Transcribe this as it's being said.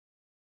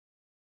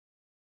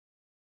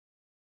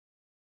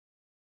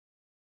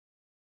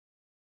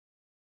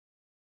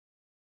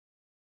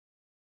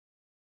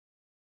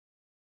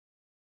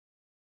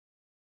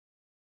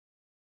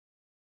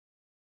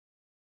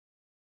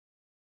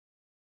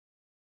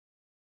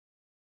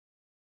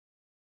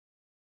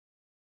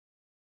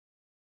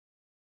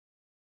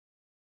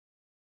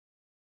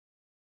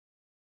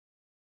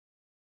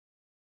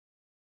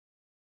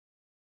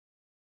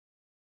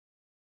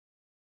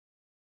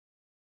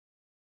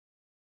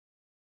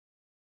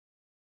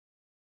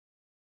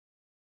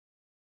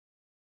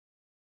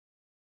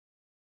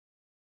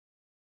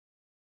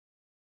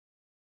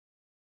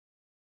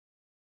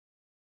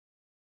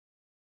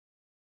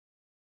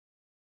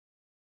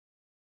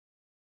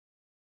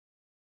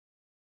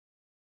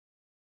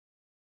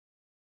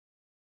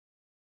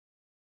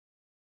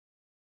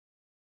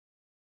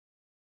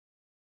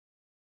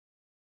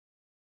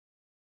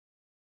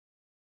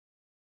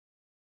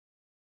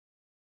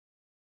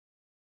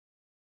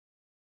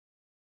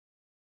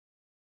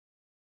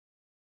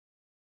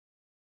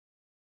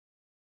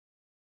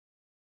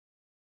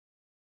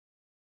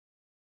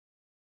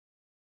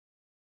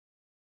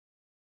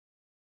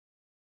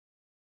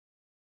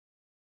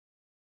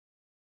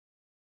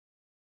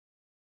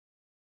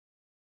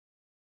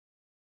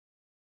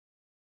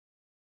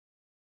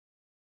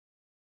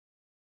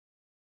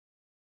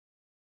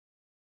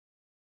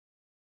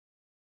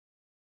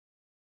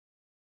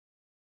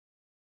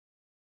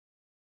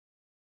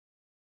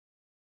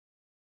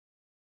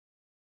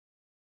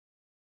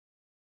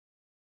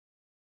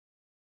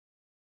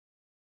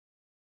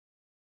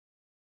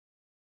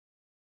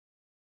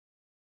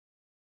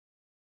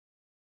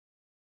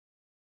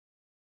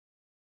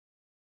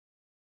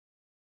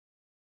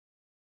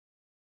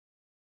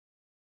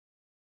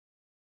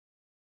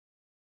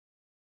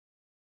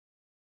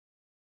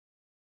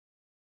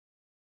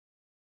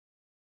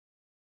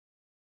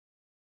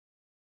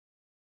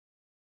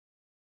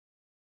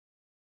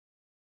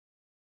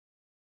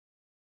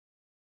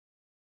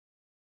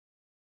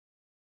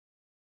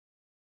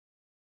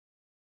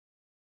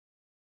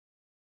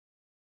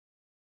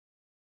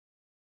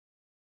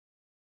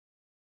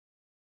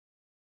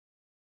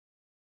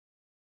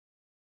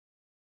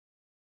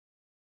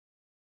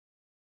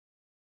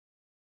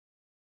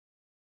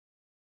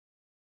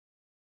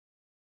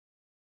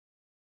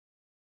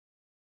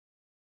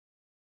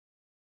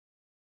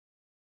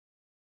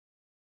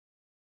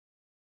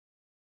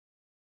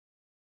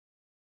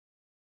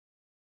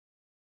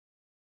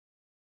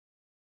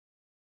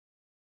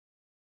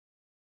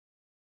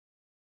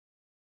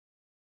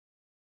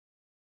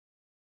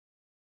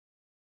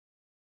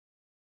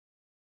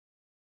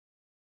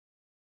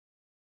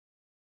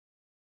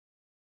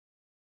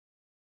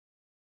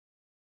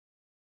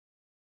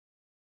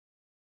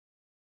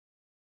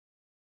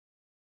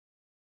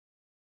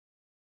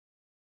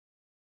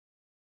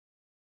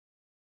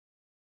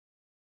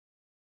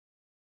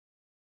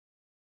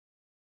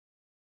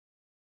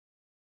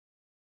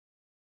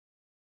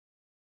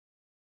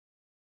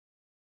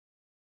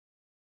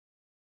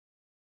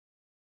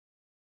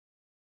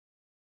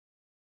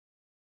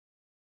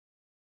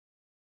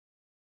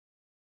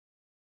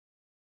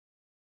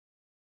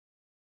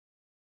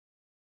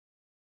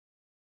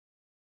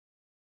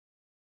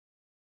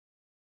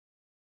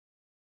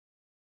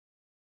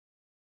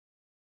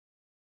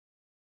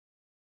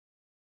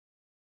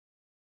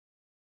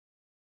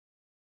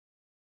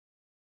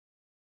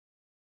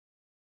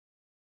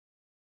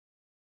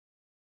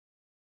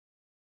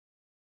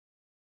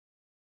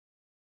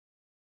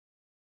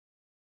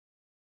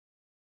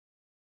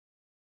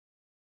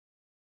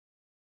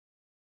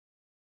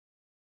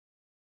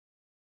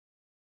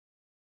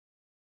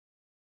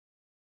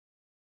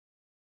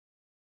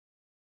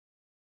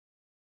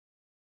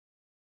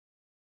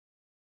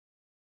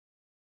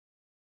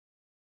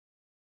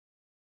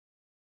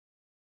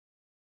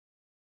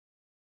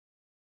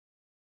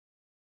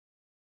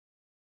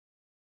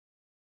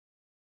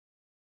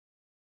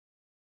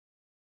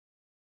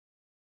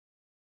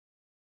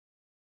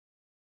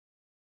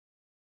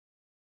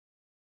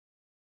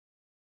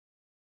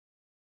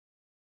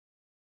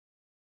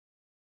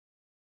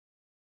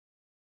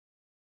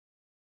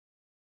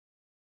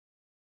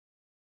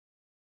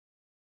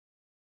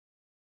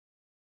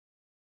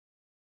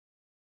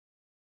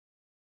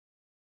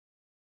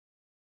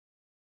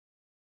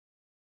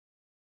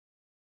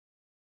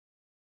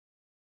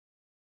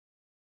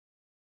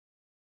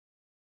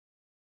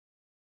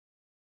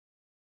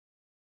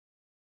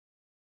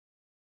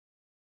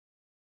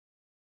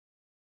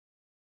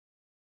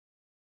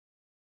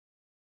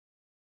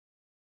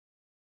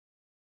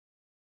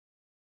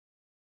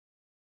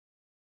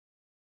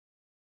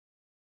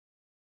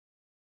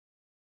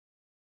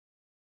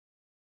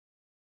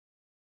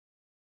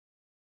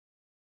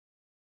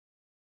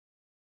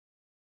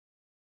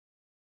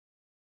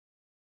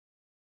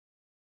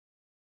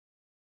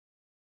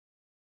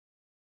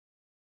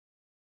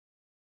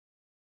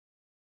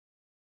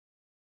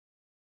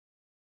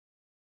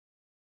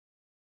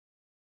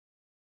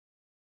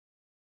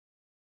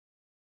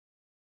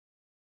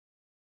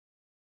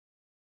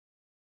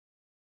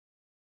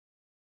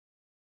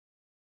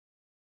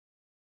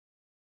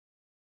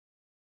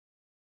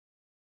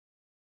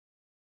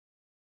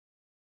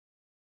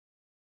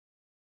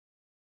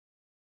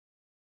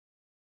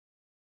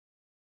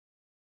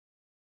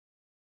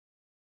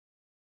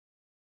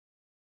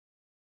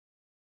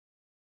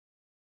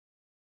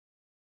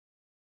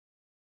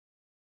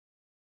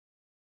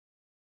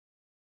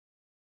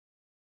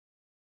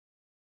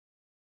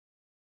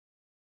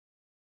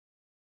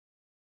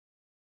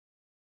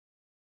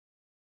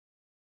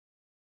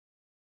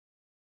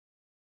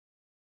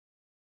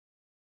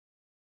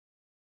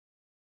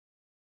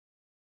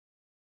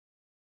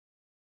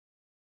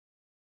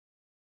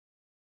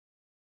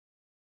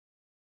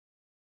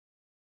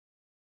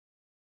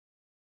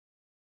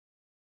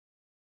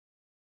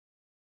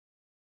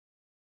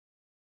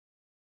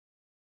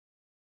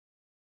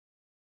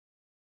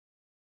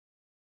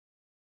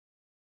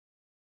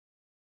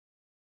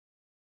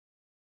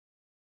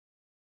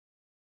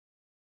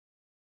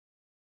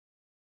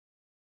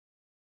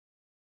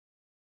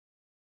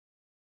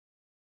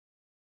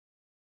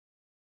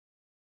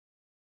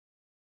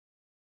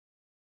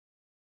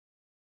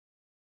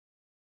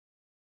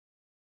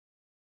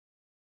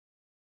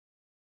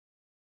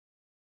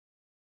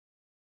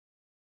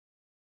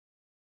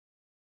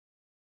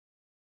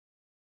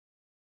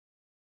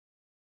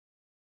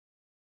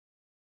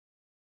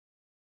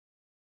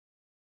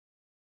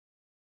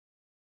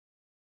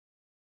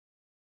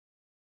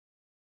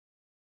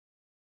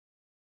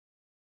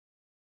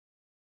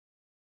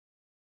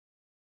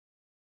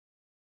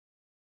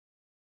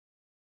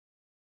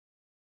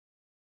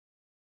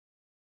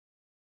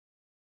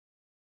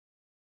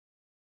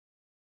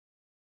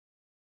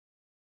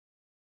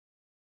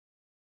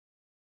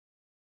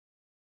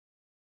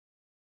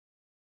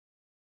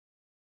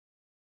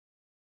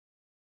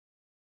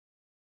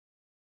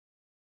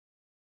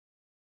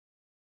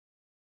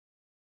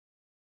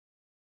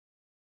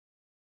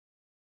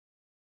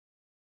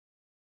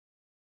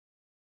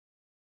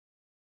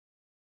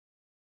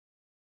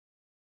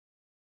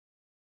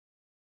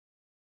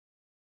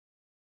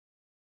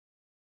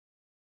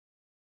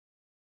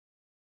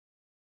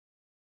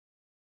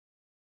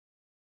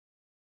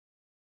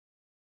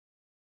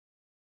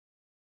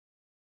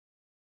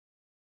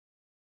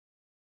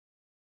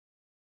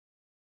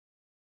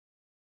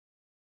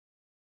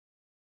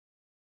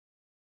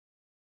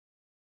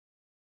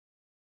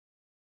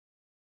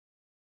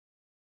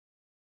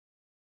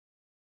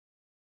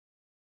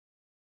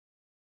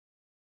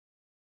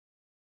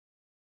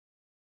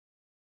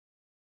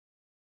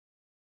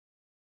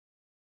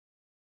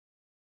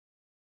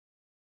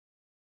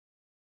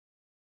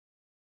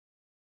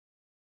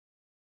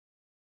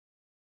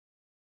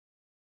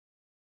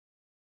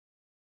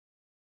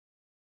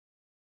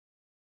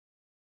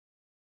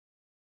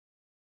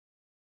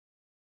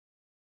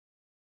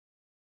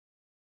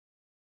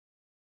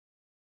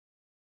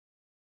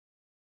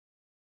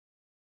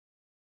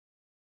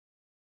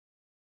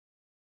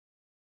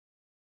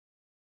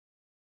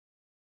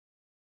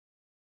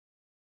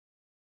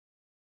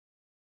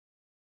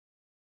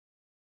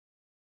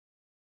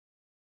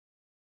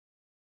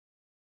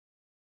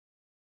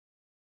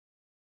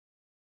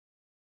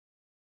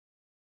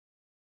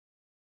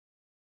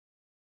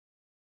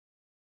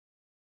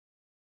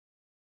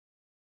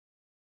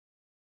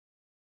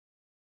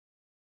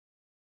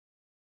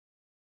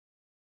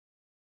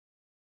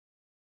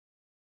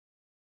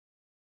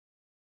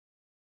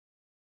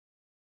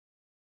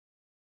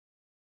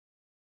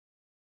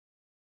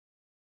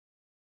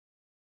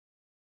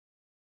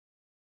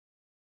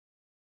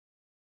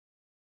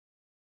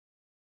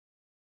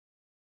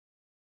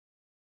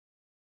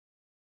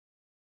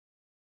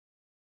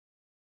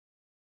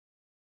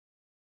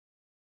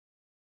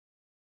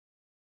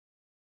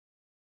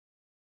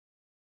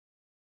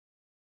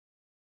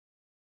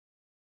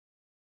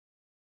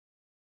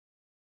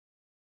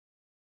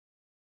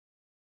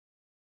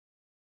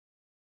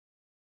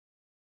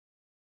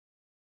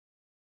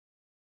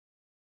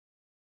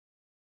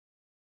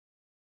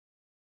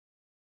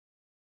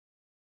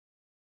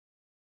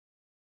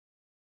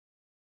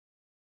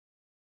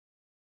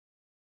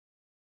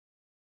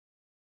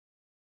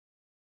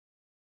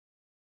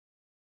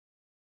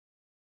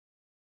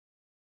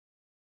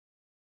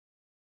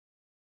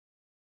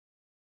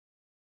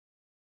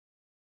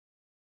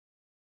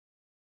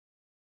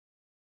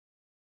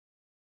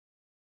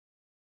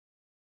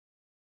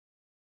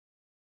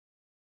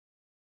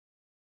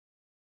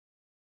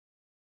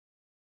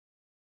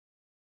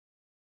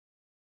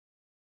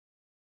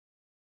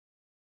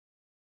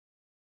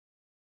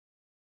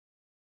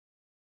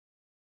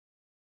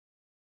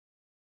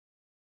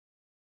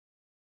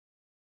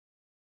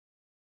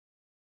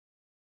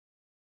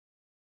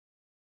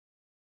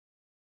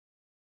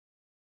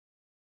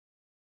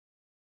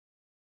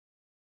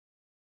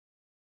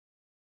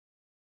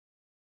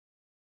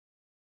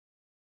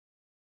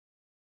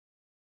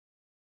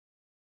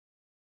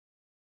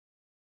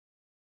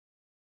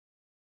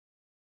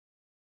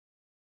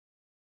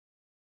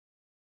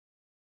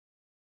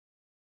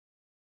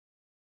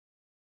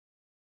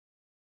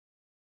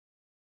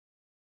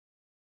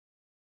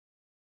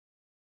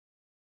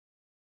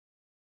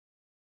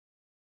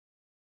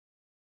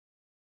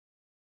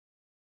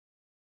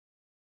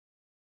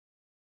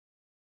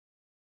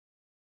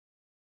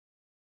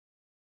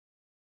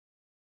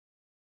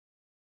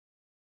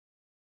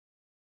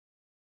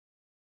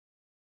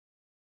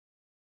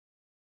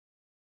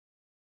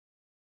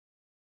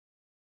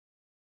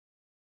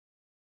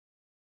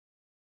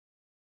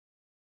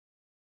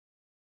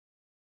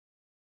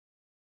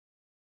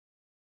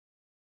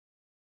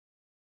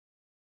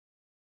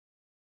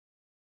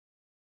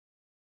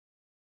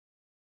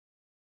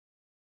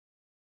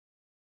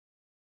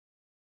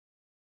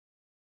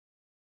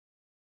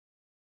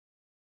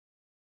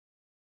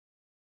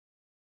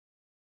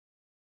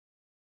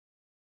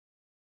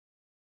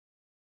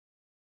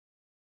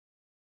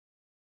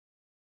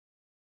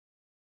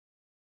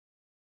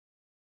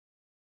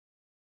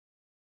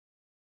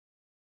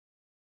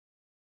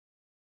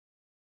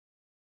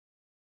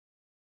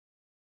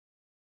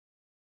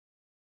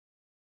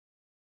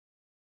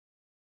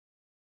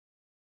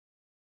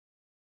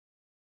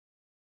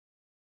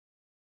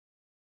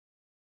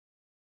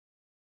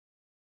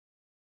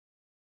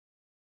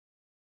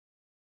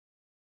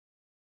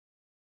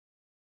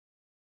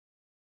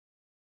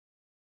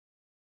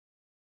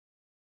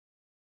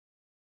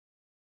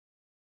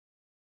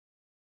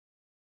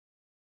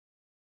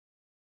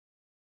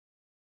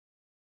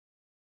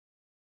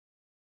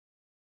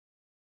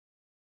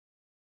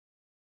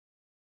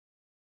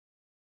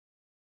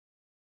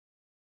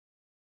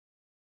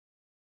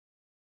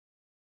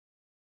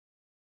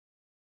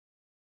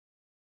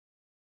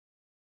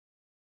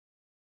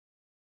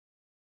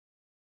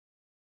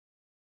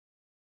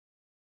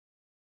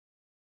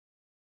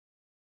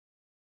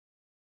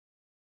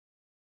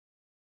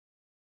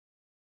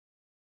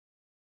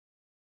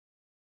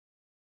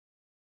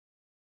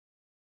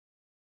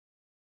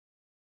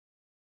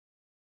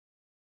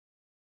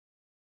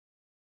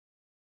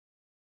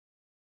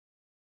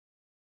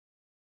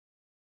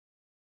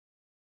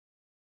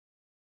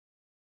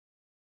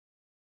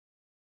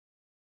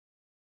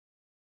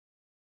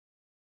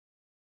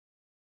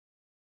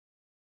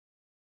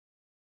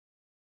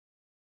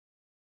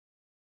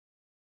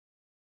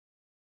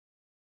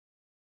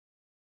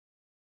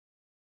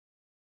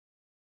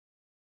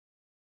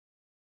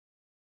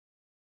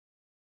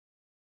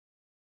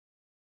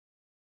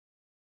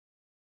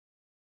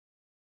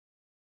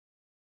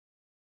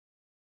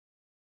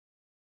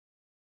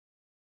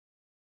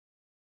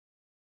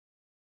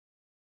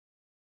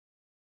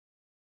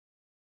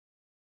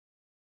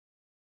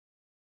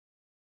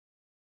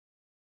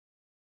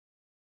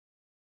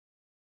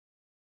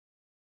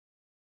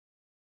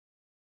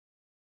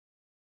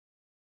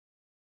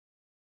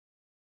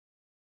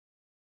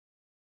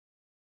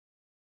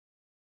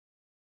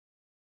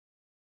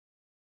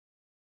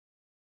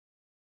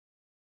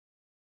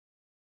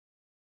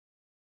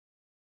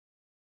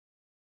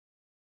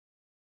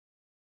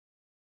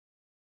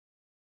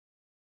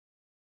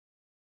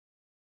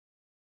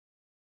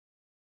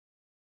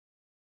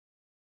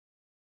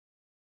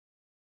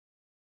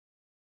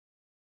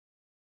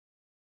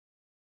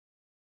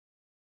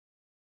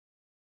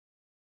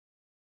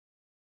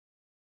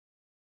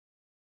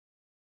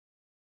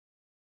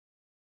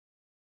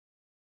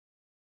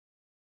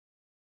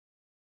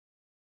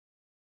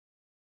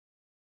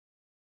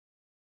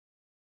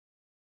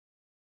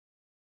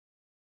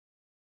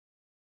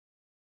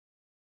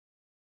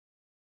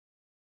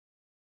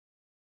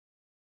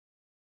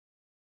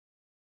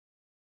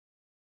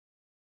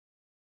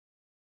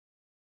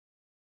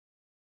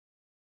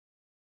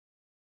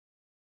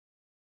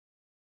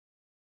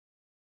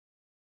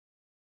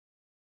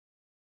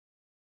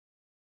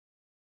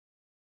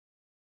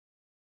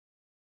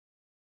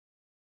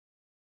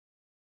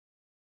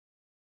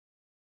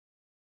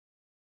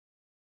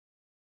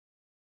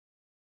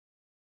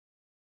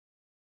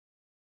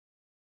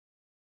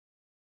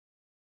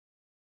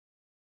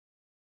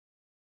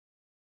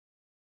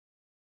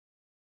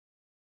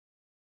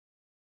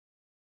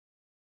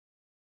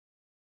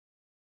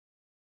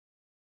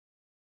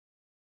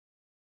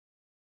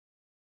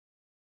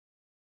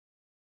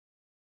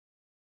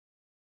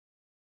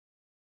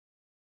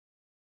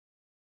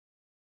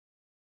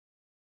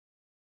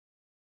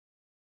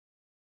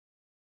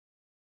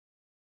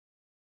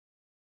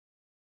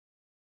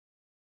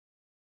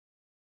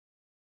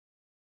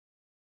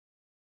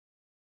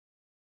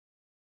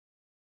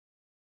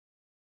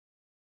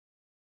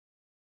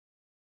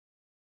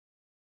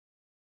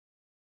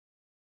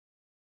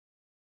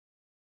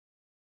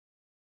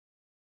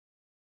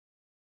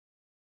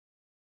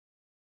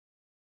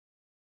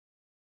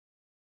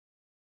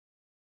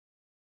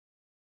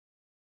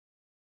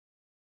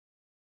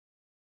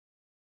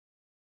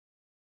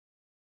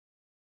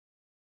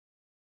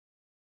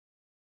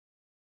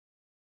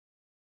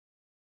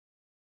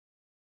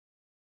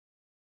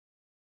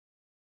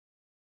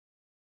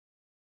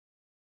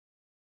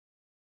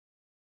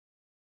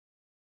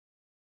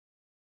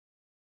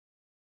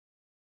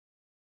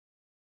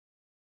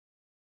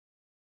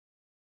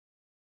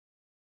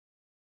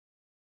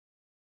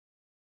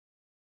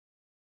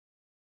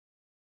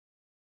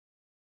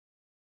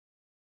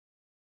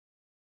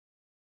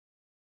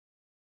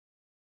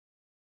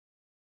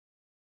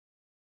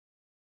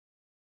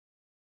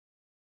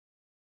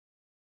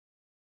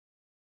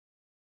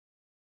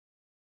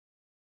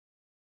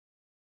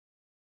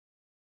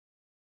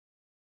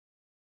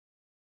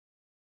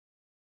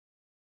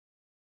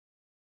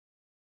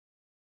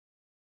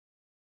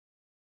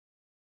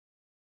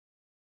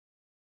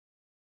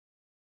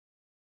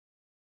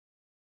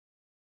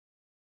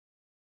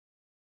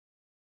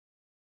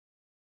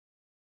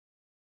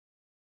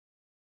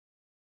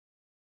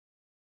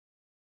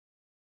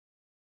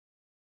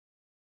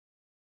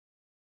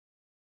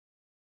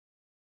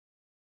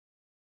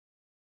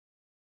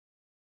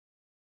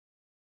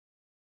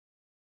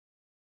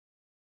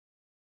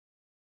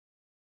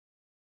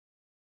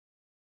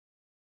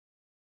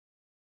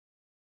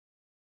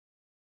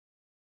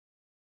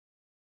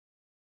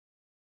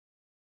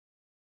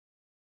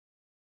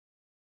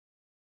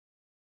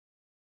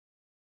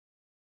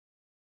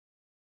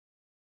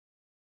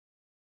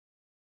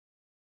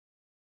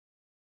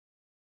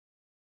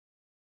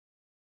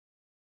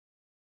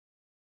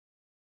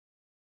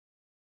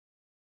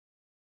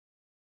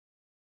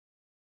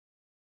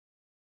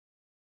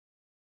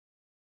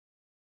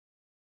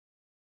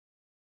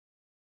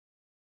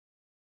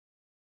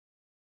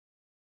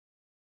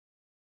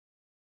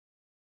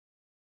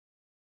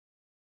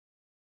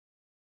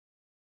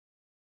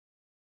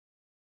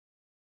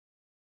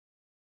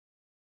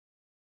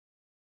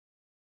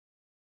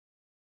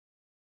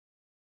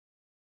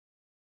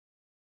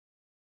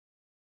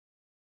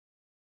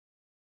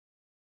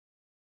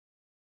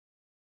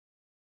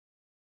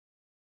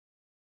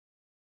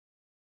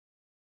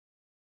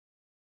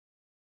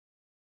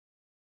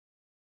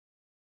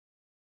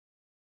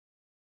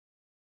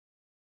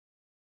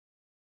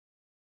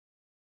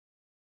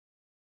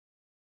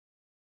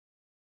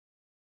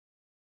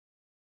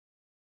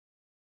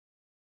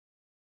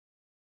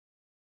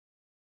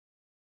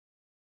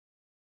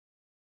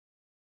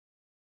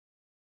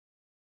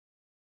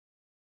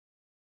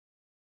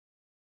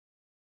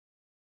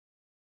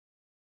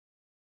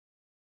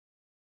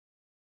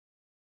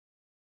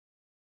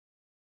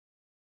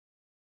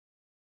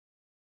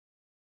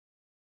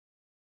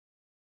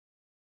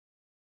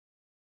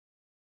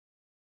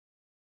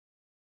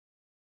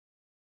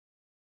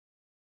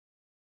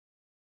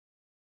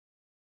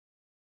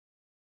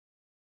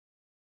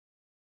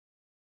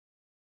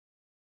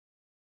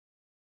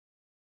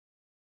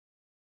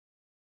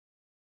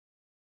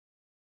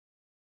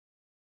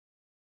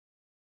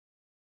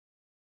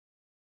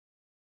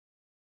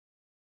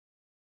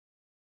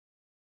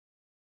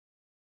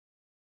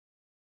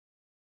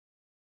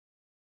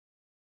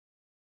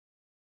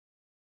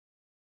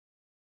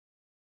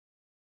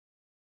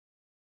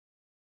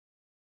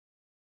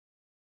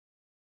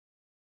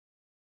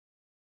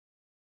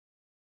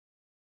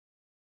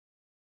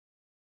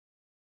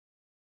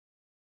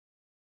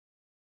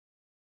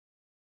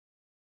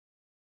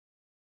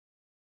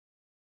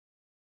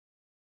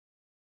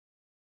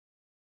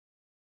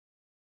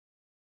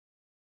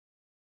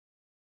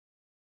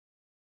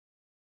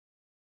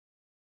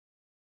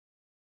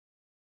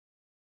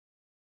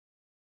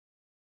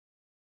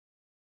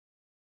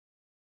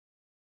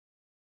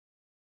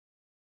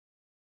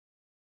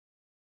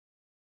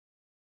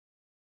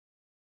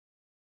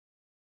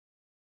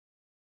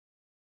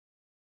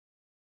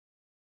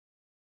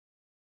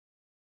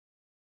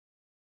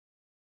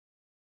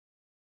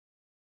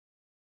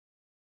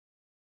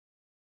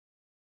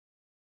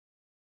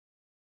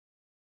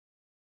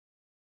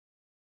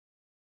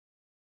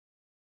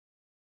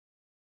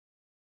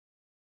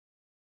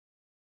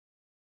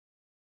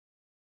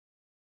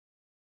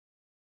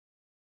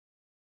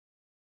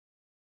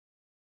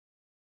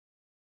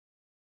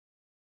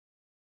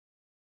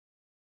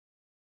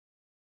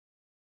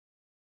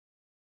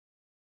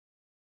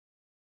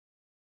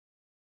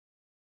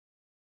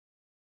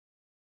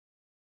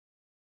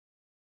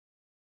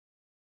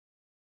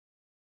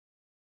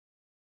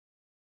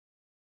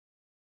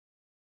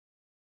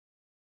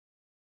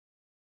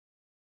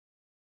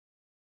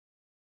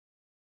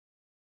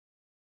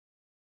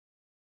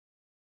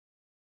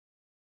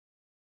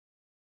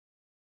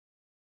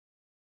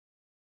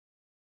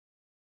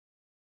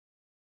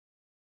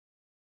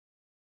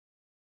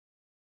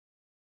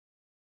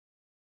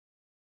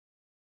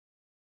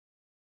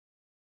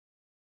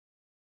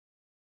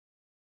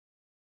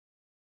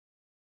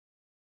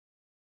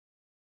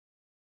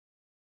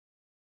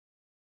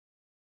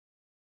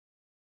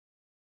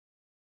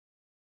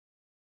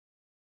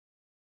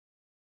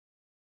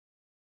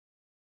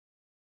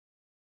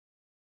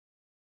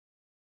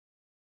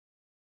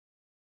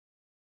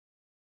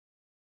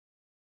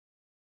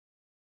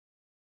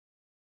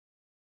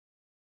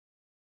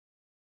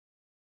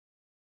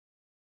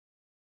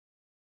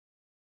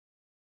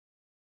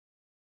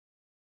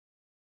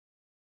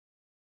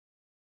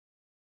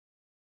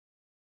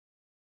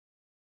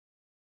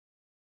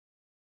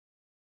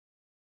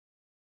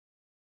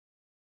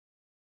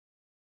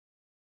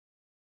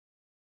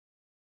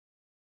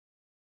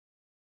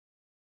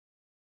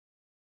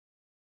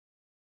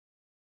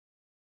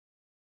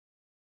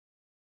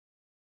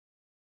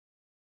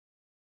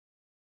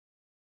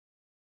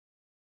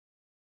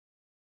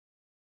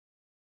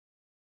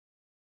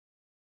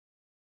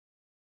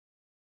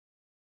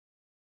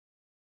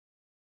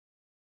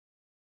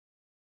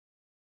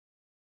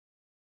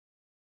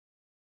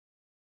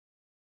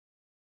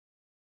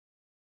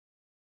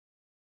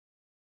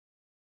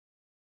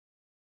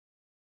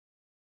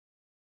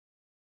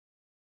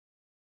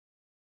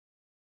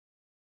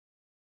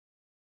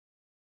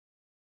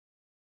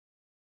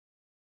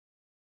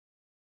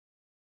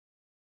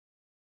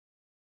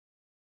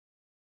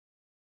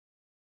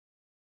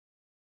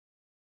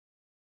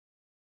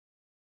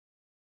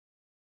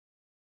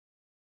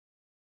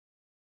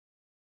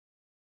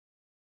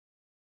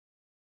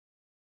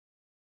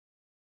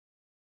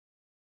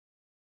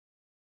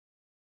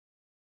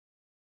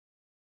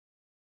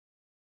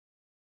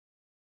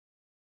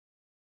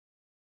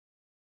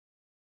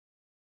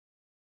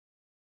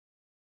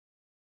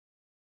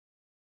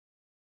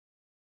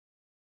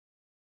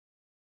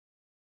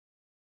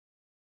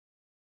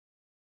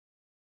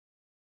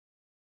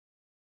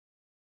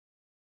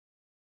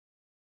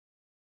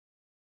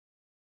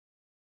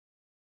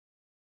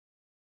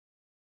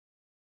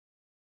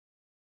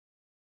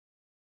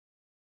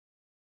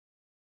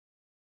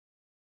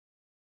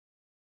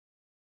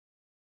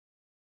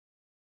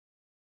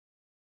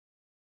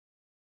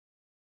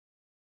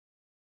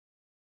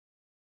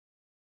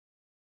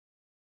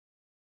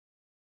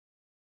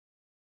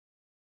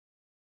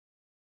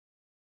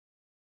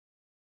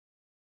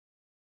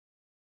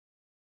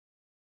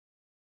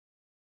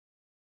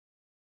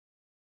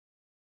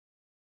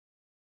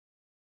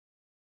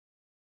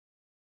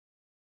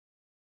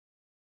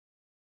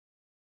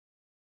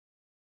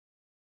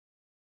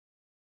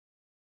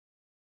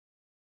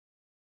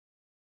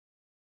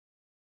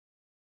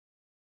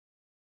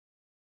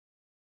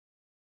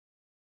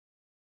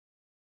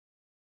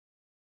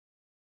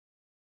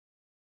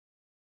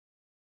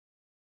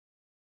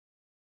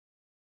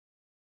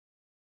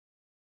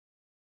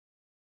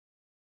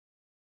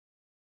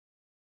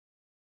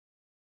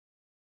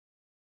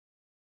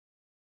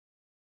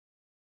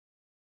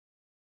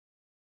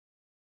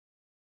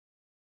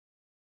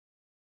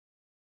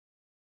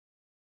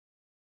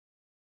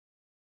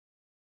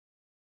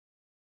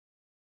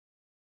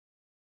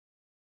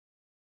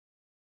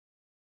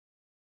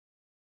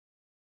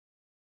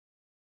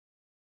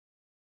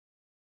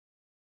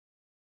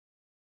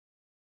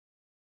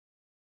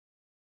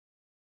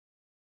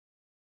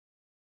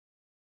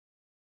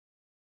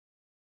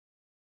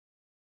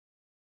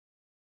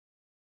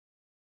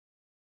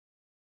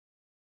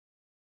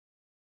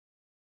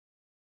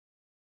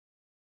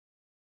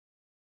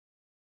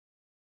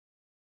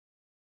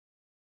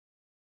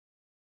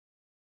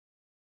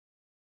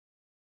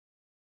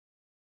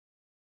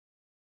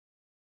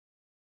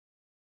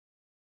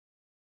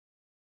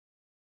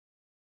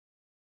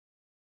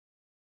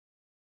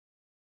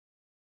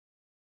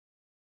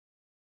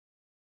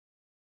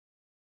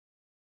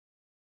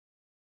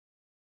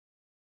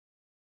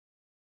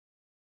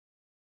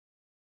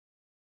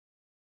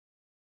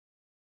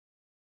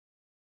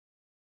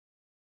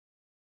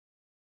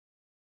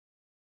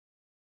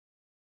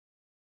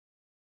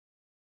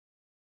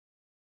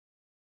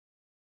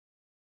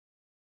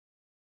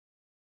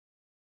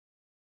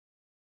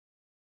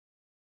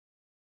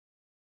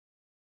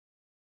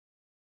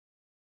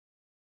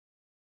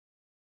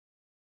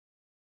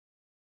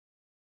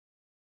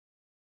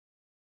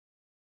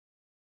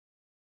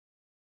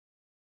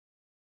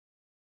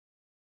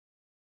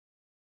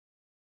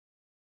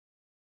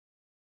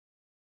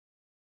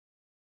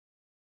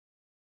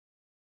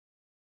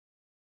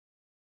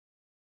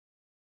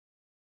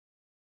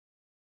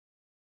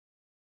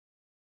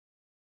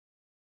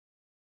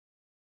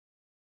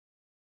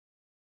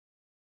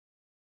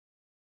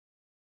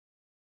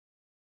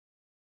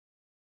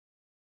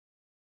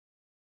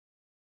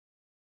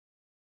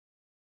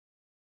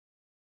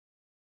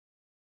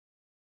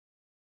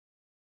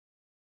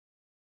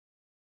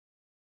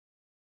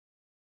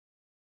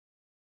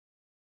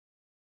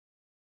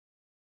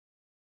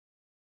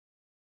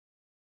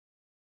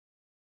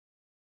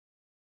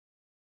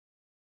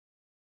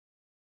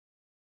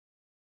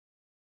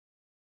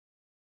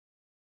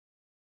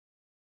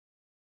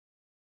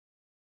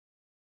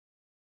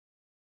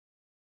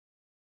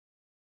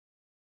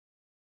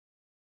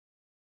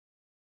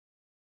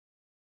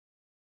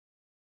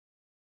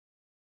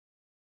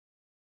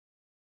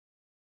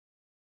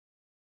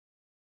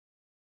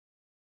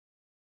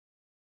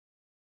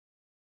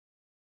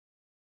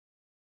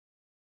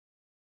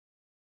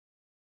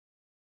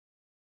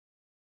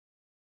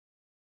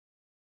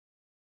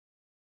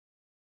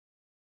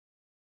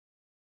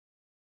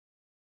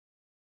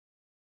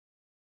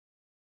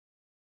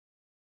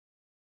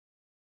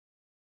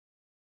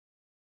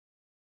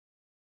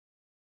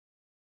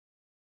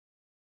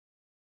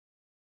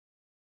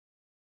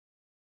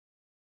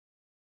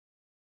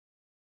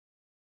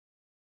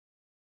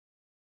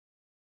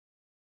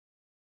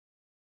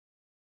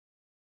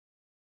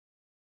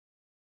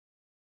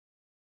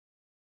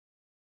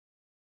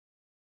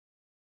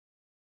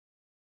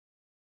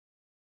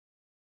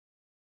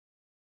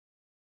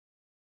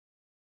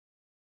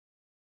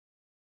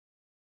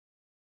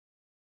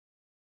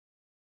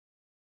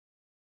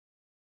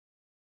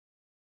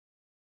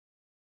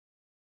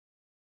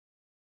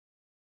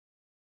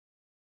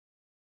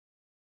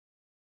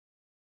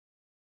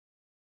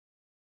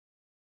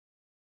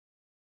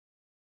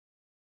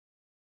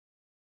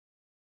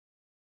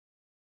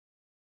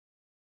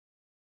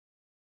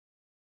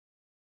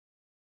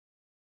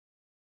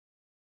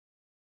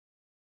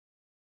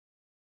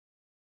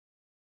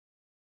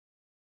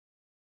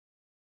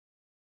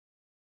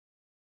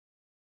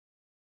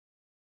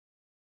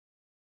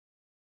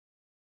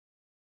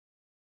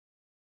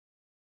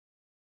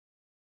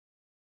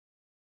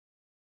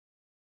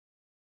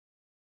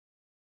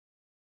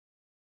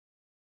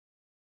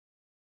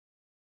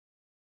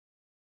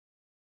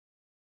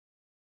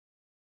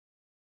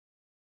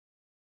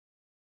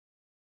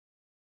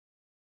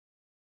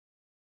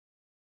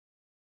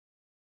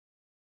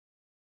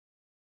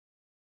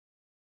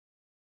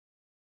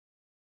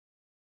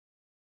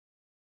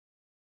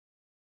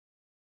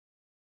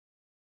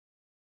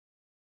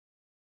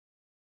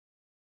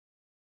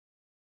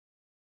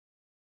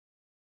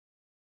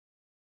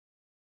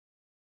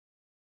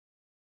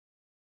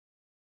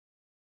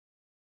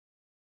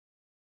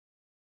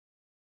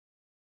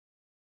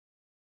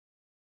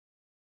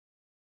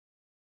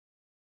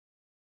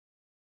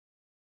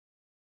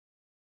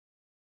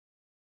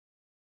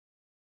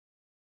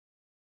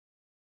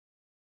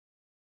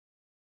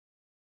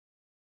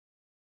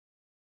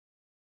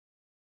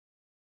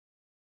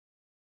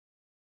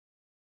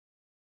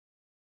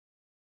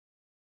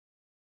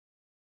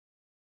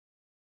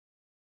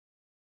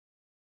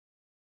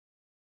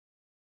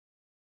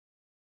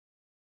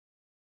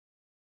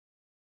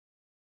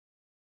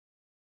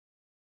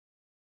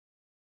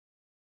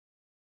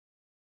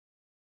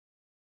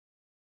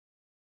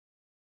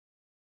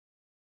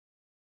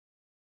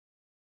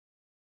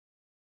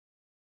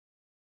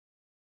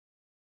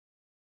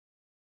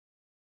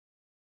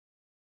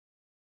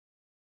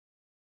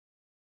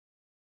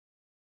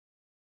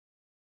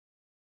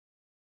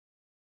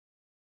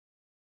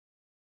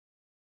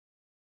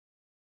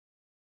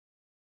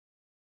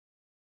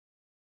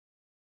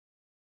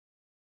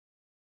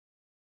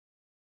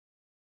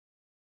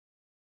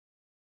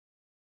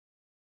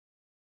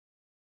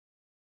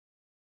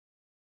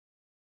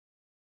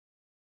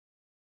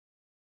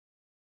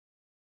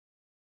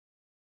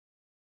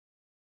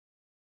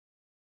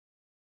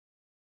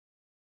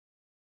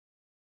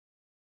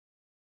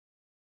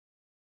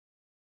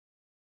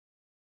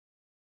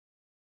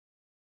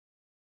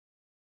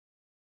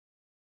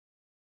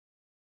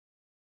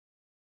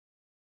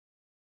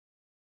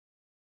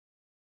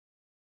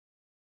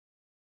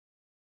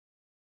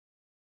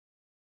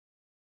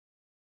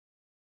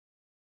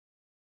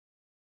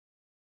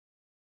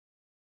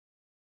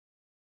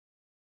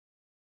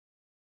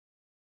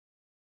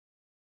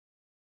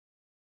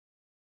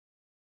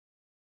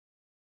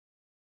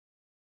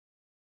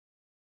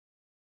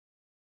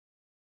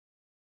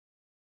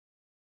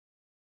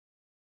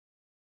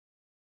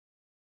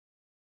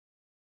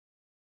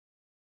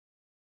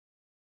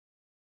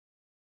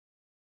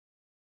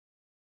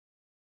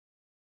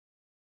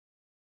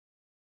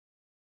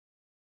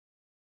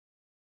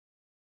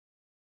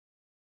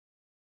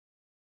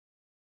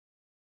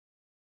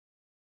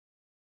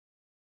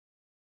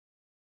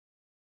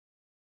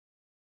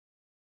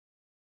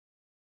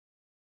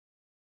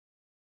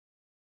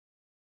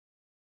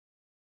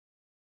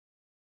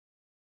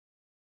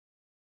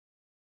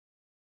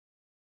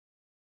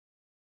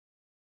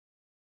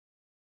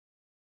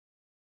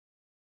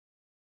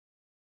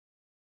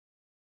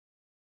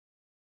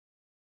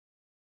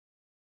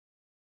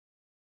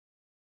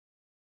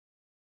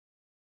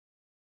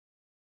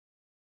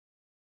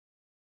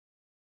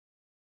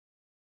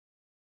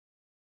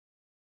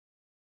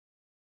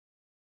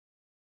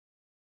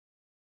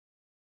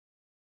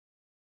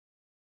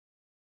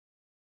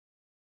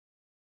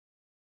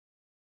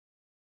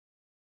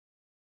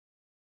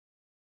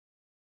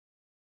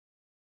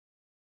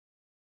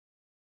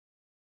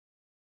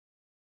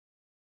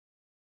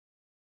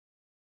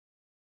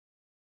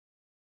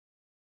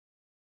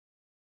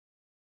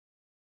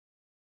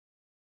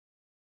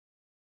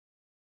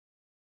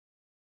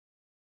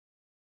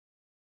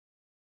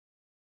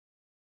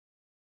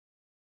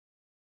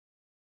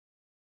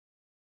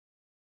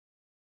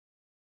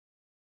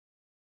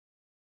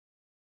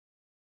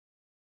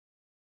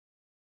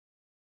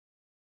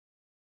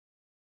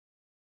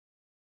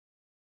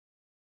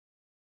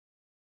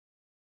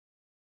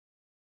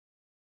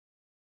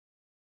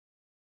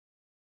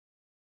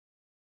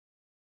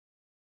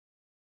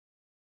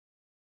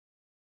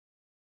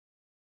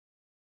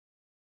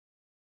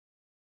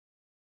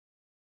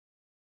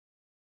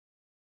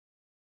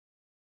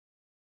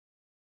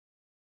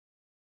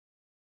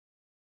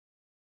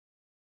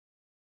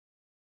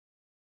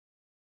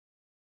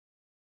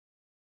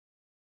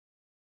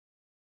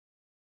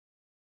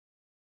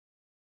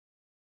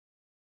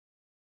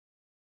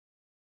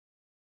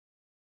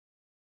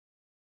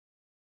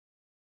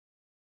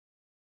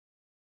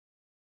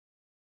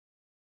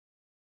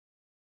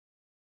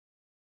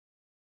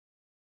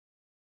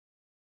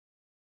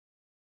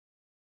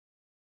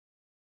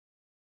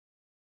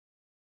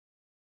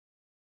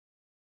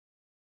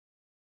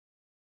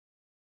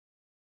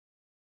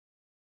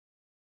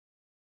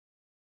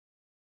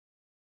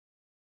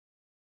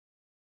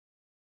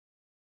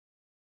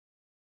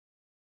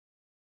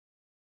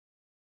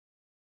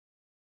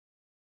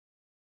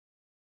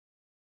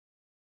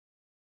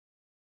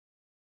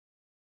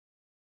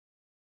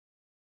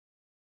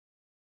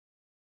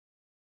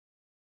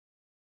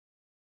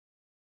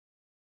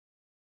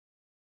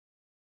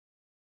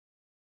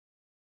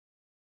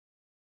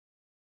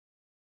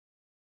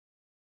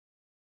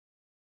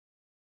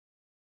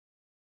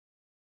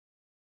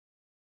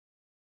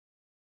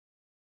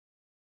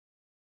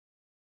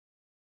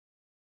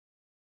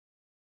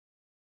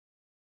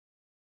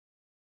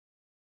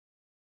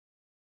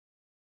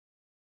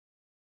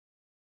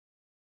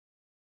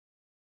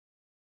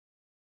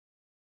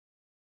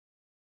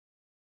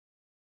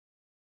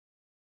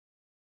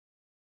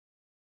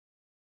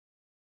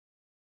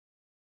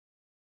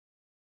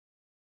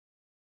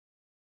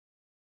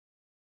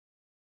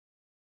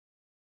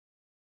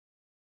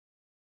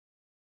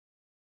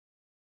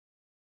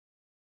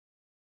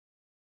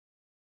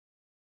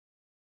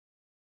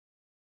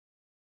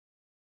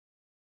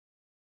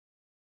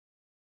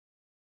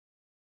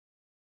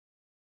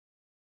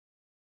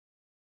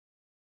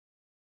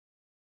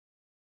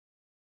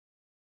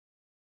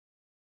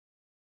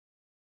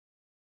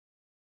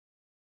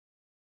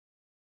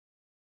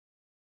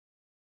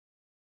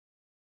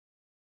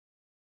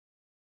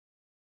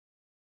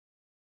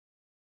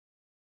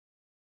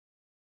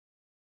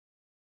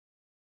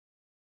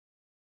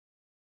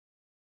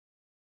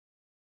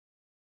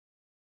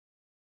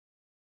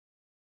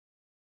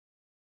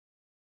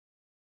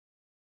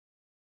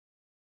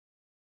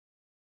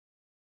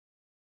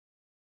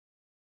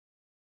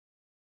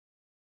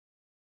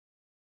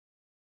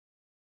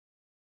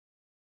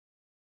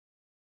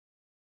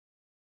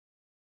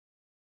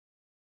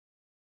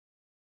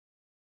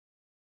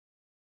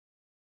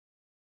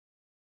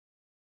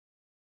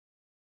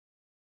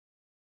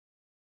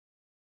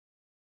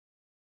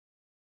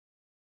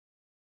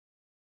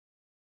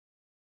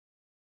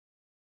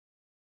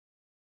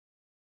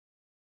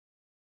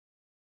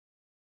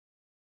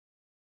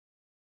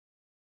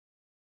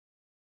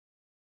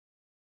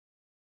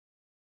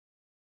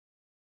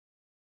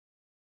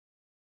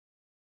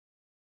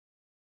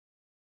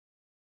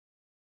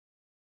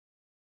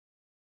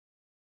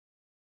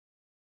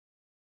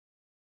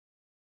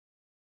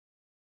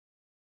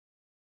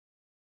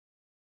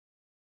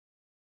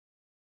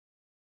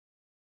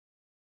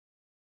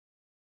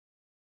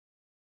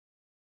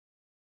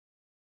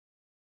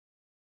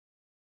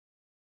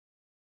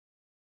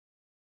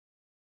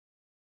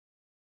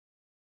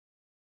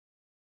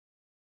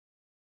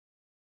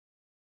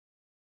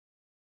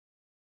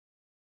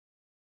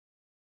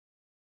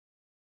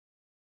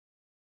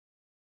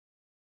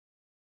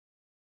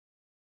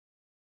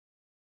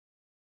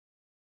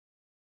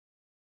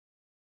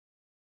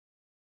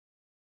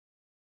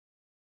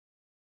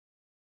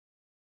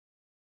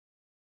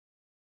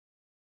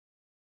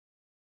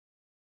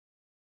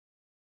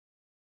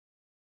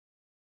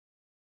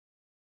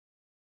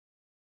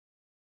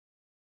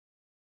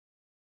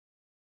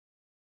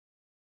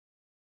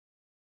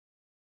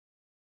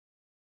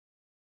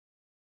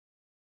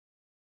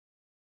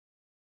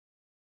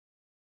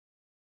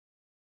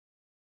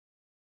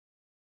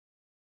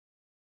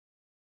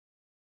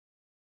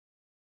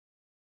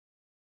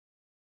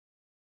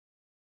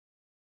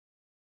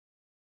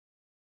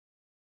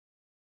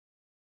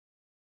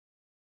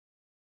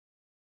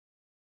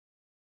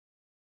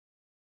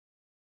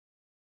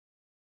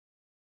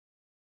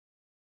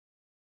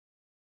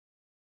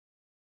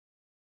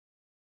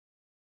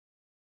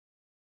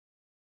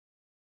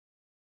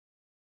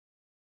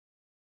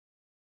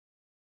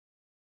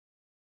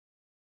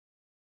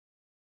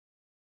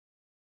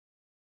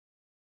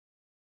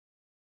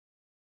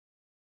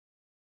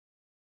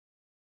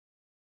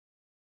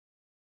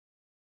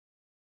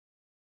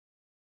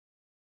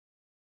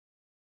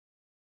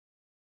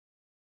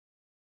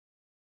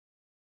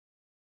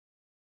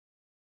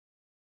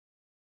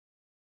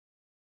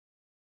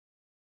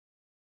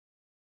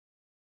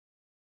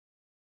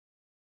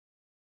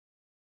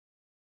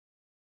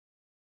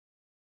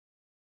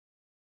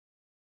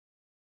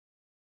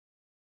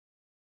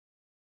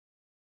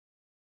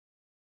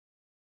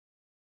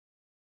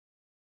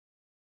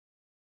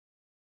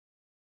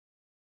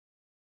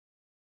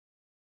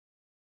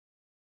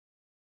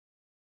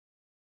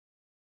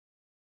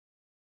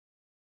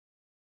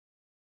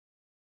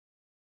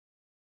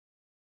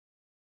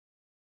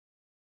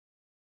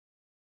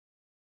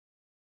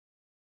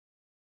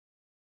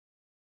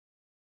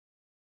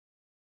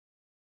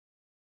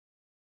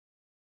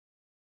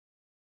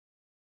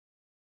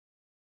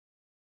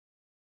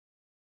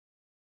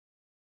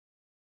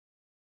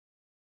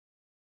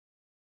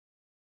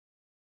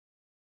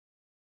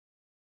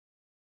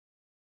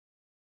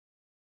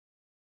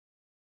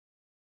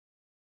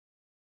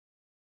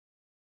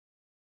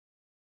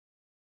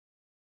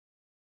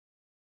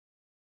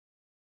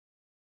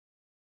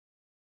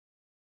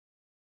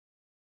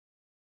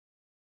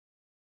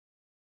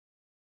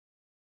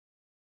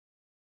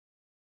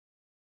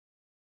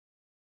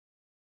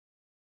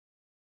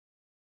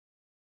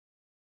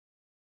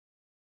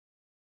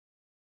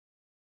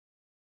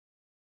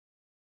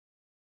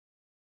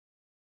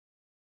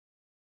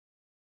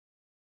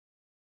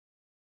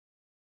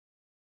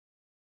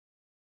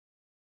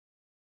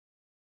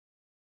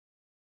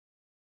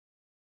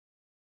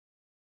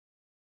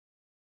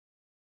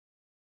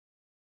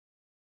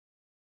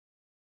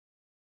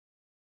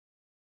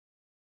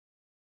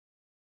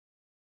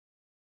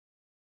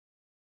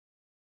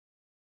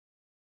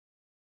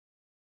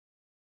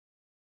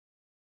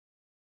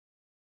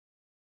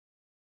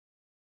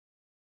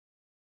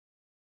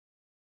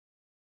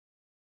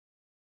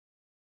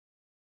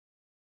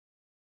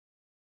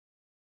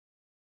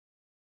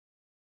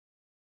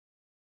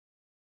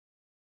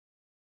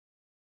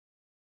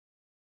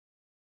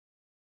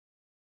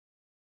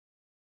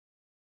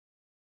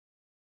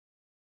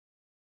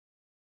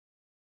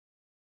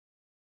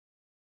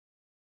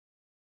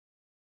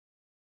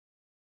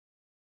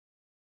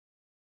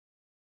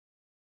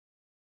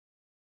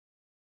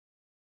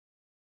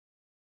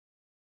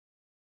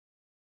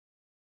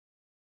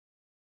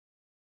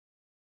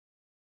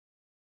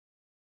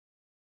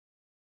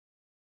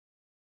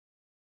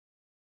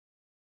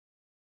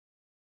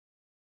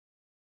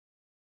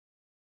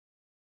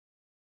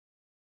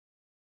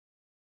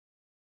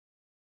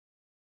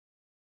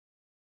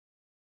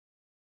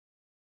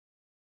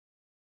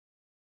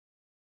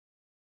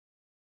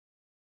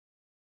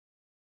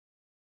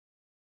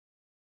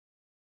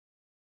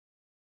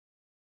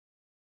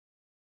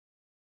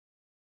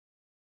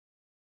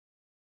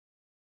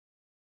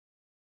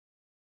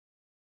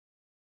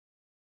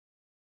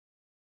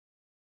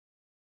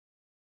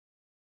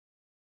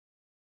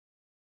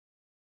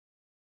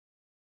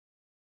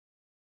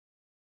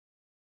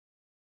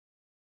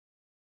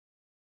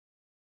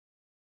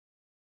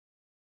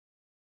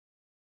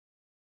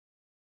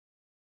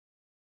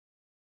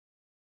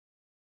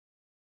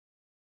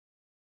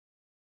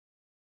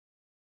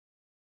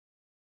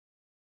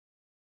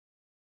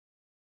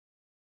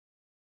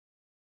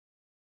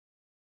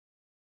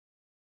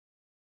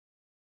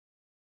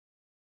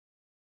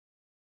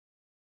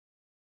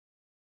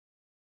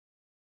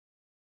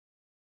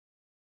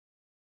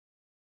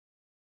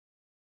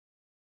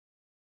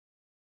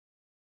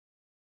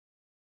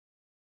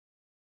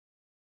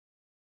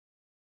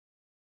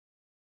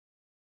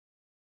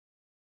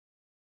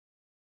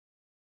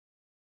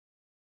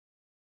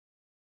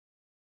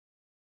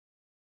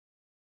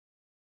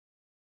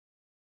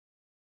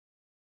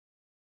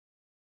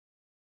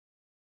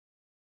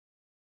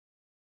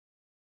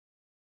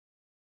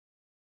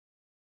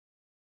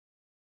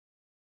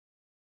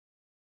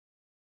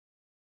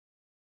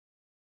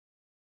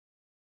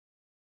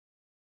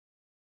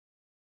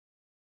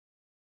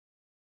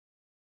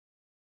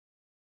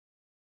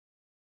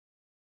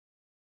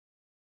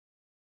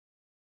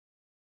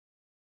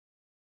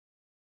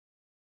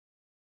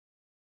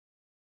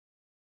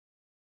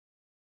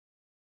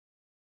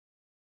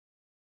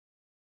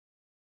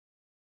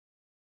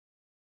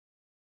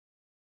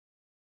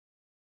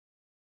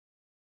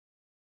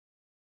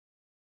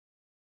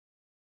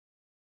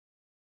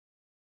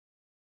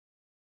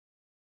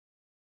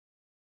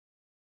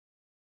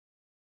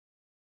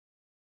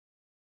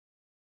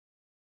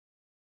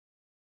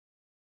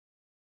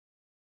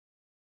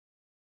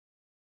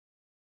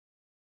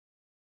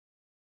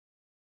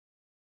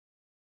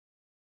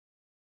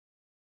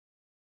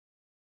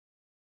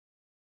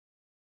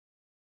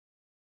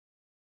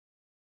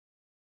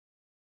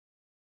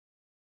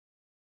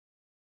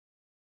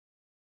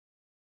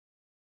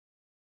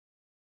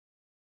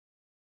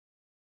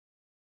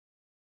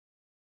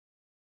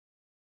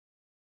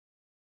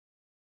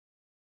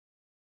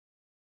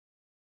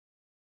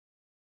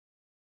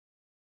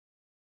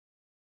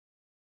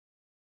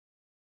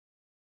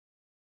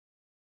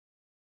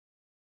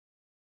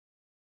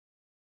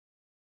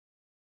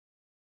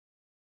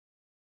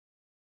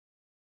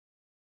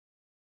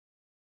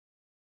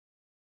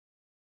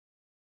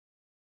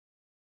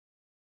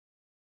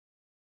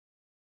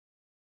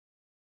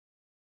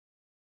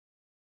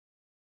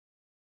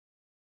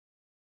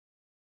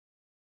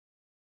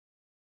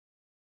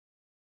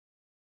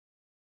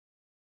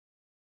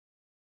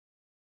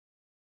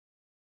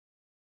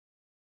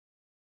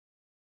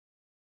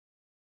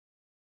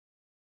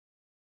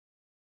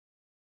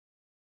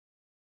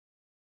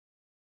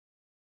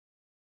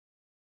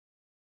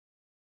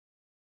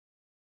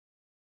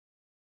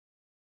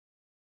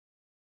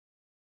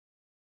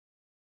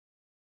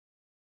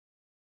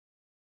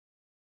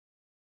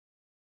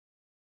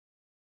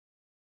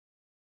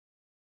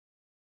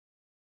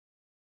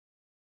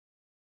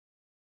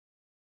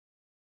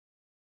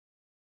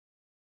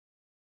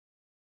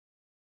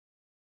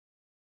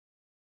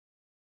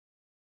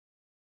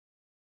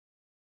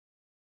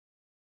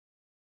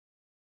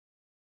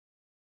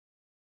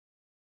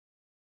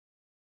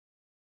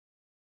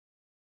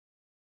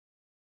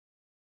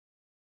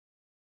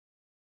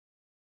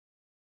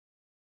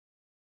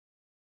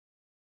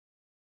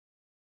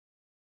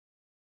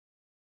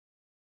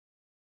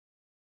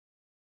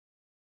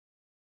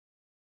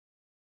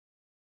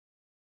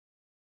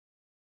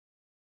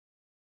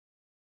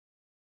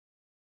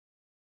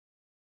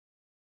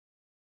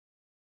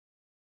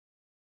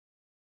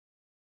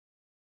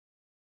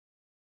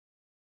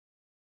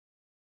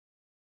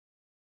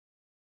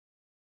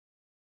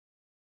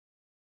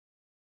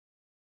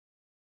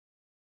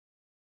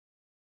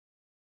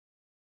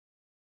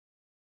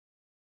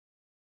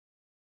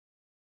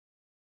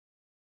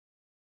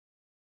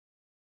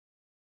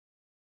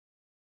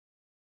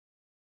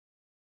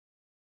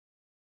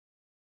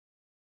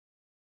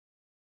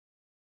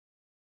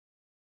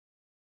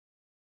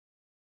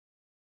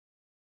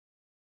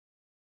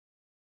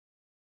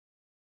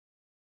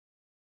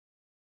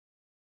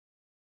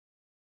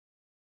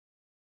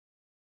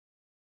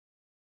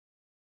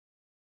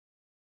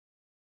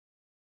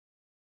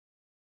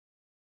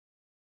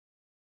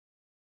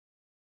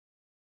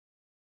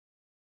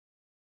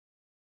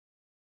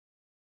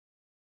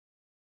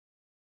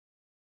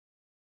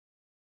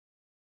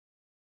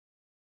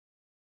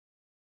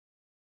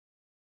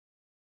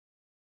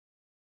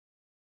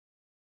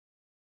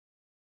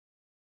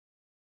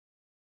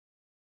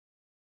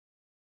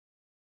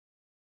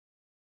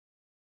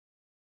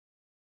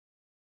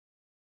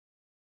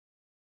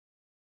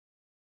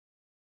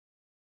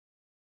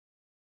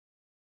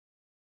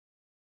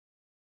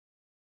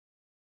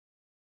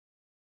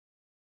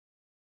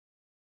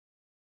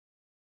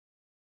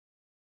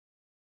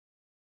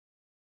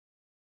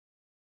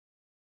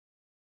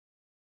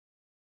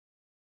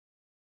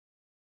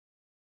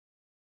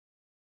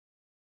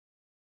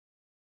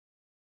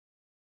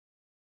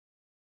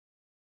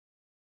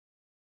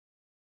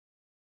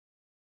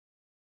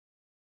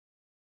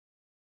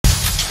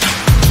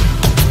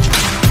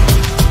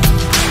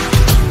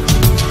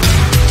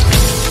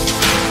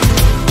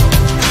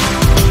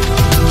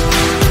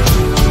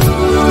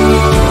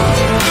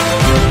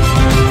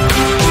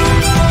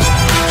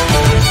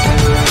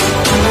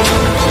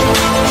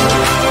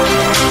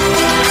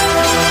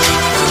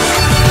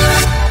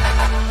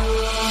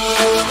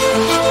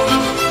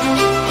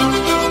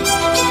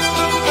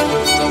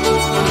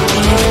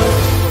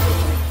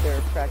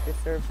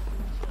serve.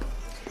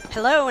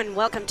 Hello and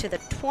welcome to the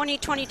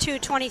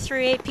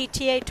 2022-23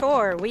 APTA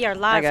Tour. We are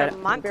live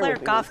from Montclair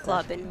Golf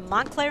Club in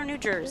Montclair, New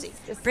Jersey,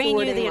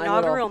 bringing you the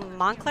inaugural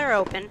Montclair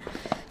Open,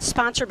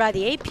 sponsored by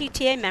the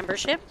APTA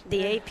membership,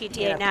 the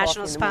APTA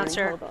national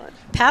sponsor,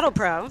 Paddle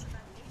Pro,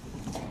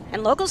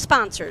 and local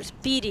sponsors,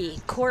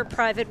 BD, Core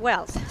Private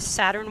Wealth,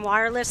 Saturn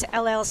Wireless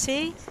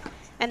LLC,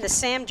 and the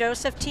Sam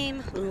Joseph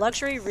Team,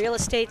 Luxury Real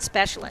Estate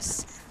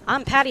Specialists.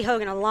 I'm Patty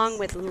Hogan along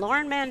with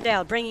Lauren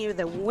Mandel, bringing you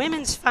the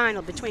women's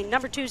final between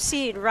number 2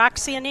 seed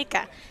Roxy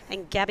Enica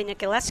and Gabby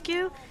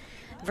Niculescu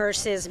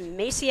versus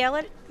Macy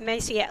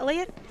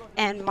Elliott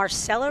and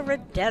Marcella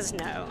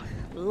Rodezno.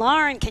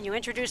 Lauren, can you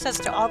introduce us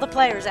to all the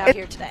players out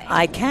here today?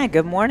 I can.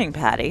 Good morning,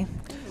 Patty.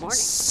 Good morning.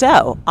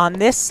 So on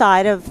this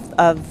side of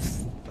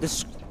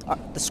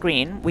the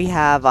screen, we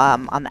have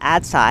on the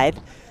ad side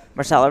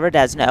Marcella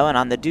Rodezno, and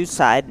on the do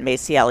side,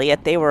 Macy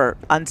Elliott. They were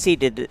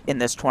unseeded in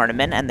this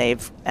tournament, and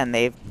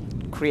they've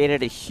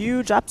created a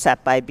huge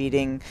upset by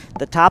beating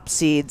the top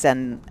seeds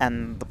and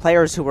the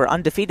players who were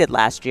undefeated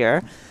last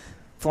year,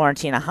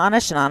 Florentina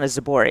Hanisch and Anna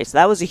Zabori. So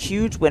that was a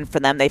huge win for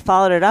them. They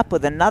followed it up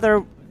with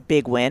another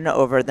big win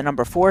over the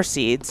number 4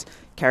 seeds,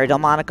 Carrie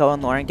Delmonico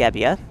and Lauren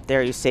Gebbia.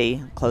 There you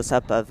see a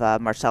close-up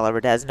of Marcella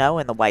Rodezno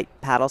in the white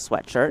paddle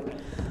sweatshirt.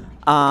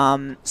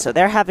 So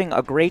they're having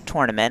a great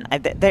tournament.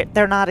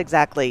 They're not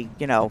exactly,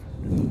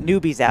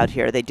 newbies out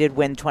here. They did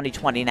win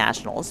 2020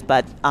 Nationals,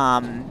 but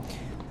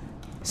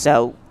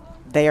so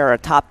they are a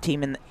top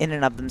team in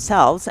and of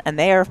themselves, and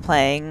they are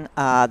playing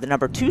the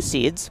number 2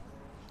 seeds,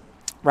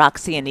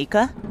 Roxy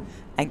Enica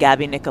and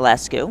Gabby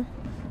Niculescu,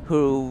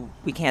 who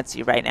we can't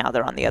see right now.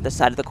 They're on the other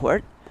side of the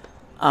court.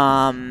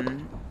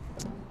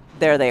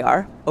 There they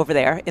are, over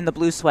there. In the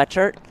blue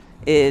sweatshirt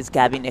is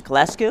Gabby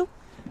Niculescu,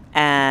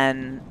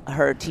 and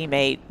her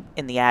teammate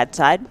in the ad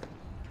side,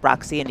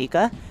 Roxy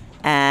Enica,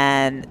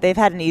 and they've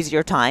had an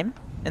easier time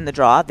in the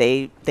draw.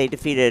 They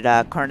defeated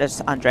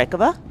Kurnis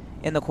Andrekova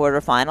in the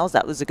quarterfinals.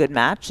 That was a good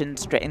match in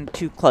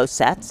 2 close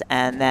sets,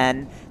 and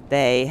then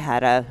they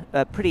had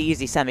a pretty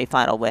easy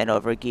semifinal win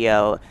over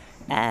Gio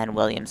and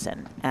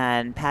Williamson.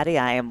 And Patty,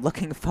 I am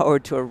looking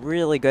forward to a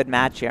really good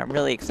match here. I'm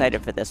really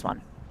excited for this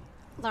one.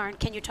 Lauren,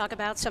 can you talk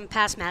about some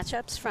past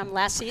matchups from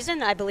last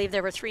season? I believe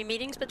there were 3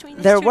 meetings between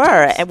these two teams.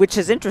 There were, which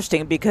is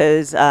interesting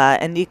because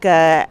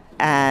Enica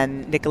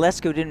and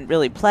Niculescu didn't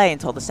really play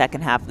until the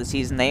second half of the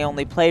season. They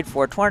only played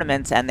 4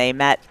 tournaments, and they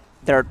met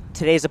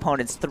today's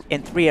opponents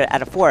in 3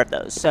 out of 4 of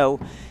those.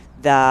 So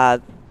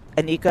the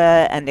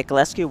Enica and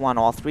Niculescu won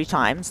all 3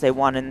 times. They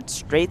won in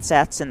straight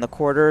sets in the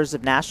quarters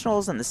of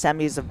Nationals and the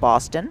semis of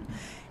Boston.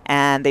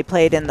 And they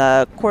played in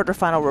the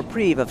quarterfinal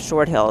reprieve of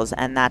Short Hills,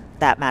 and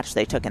that match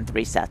they took in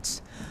 3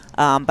 sets.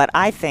 But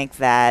I think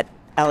that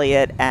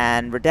Elliott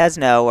and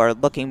Rodezno are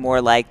looking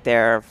more like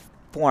their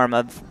form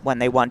of when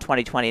they won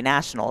 2020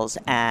 Nationals,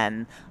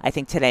 and I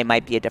think today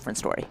might be a different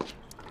story.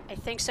 I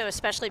think so,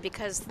 especially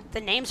because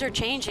the names are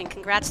changing.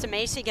 Congrats to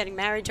Macy getting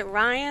married to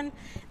Ryan.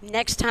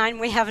 Next time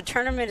we have a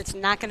tournament, it's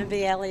not going to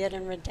be Elliott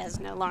and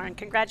Rodezno. Lauren,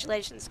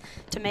 congratulations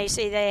to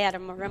Macy. They had a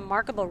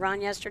remarkable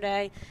run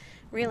yesterday.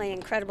 Really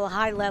incredible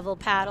high-level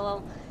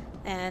paddle.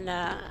 And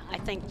I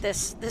think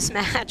this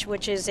match,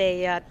 which is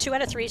a 2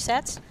 out of 3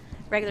 sets,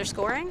 regular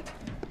scoring,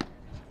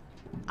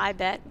 I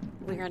bet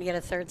we're going to get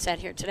a 3rd set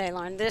here today,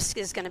 Lauren. This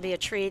is going to be a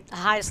treat. The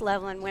highest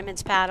level in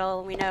women's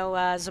paddle. We know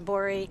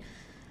Zabori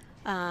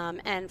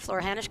and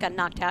Flora Hanisch got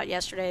knocked out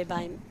yesterday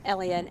by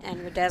Elliott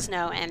and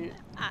Rodezno, and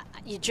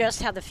you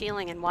just have the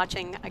feeling in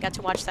watching. I got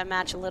to watch that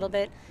match a little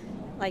bit.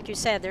 Like you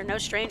said, they're no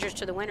strangers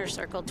to the winner's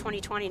circle,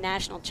 2020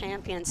 national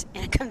champions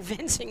in a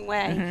convincing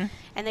way.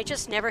 And they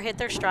just never hit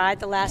their stride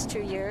the last 2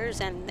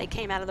 years, and they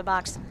came out of the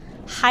box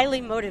highly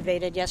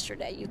motivated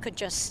yesterday. You could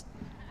just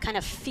kind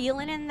of feel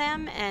it in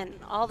them, and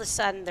all of a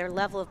sudden their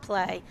level of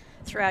play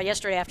throughout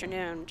yesterday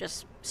afternoon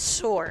just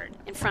soared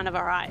in front of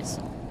our eyes.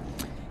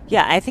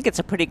 Yeah, I think it's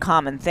a pretty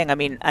common thing. I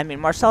mean,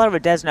 Marcella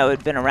Rodezno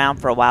had been around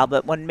for a while,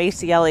 but when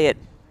Macy Elliott,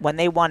 when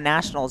they won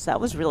Nationals,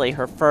 that was really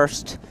her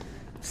first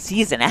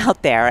season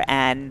out there,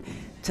 and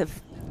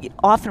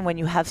often when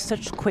you have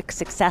such quick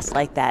success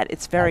like that,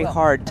 it's very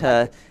hard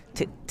to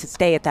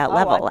stay at that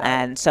level.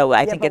 And so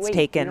I think it's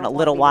taken a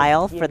little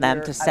while for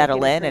them to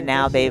settle in, and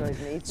now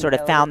they've sort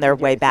of found their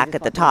way back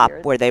at the top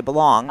where they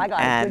belong.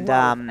 And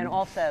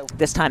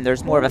this time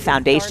there's more of a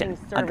foundation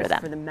under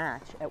them. For the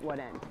match at what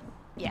end?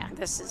 Yeah,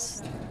 this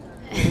is.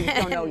 We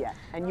don't know yet.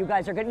 And you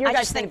guys are good. I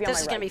just think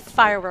this is going to be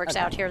fireworks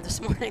out here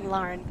this morning,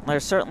 Lauren. There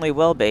certainly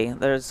will be.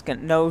 There's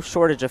no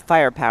shortage of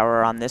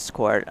firepower on this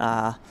court.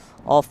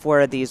 All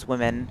 4 of these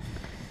women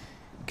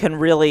can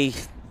really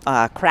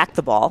crack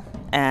the ball,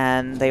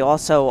 and they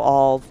also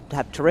all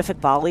have terrific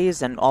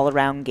volleys and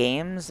all-around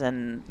games.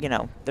 And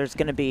there's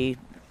going to be.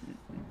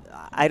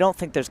 I don't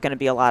think there's going to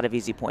be a lot of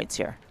easy points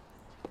here.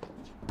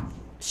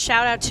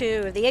 Shout out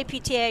to the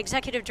APTA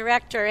Executive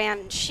Director,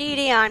 Ann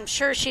Sheedy. I'm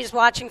sure she's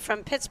watching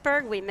from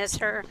Pittsburgh. We miss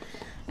her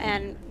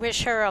and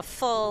wish her a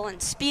full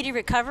and speedy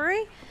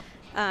recovery.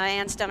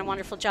 Ann's done a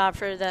wonderful job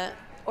for the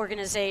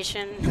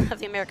organization of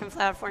the American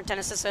Flat Foreign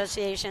Tennis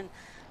Association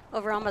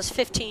over almost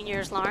 15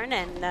 years, Lauren,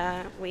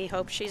 and we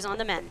hope she's on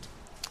the mend.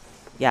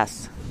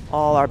 Yes.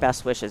 All our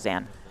best wishes,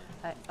 Ann.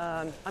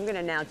 I'm going to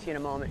announce you in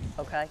a moment,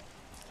 okay?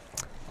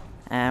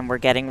 And we're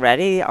getting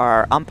ready.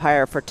 Our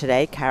umpire for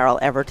today, Carol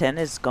Everton,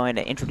 is going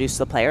to introduce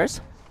the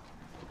players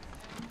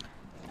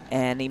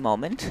any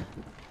moment.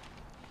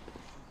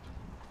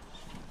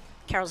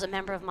 Carol's a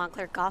member of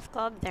Montclair Golf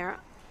Club. They're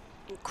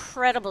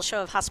incredible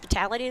show of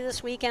hospitality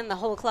this weekend. The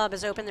whole club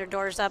has opened their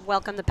doors up,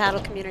 welcomed the paddle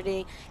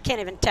community.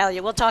 Can't even tell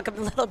you. We'll talk a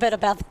little bit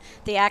about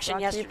the action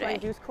Roxy, yesterday. you playing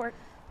deuce court?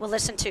 We'll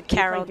listen to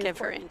Carol deuce give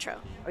her court? intro.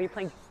 Are you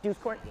playing deuce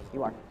court?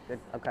 You are. Good.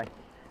 Okay.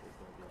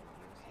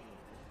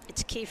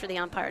 It's key for the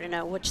umpire to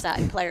know which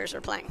side players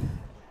are playing.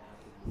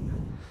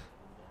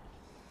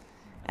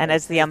 And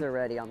as the They're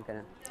ready. I'm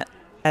going to.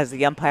 As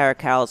the umpire,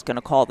 Carol's going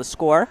to call the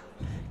score,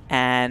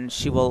 and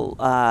she will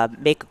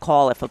make a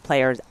call if a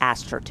player has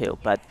asked her to,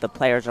 but the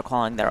players are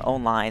calling their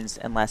own lines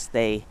unless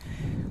they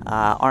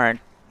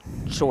aren't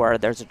sure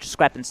there's a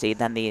discrepancy,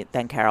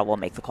 then Carol will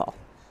make the call.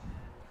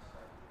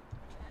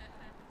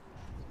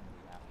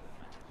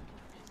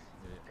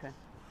 Okay.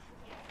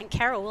 And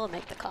Carol will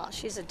make the call.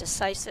 She's a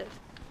decisive,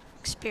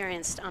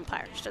 experienced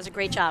umpire. She does a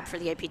great job for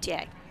the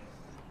APTA.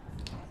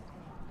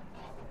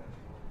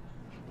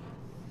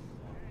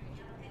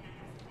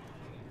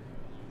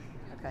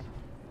 Okay.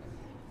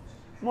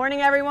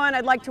 Morning, everyone.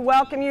 I'd like to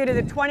welcome you to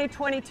the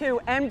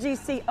 2022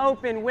 MGC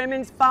Open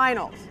Women's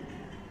Finals.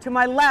 To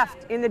my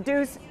left in the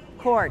deuce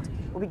court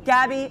will be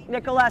Gabby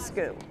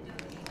Niculescu.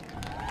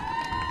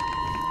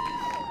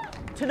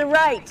 To the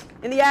right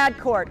in the ad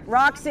court,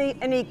 Roxy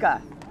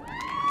Enica.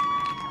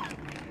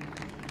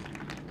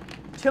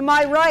 To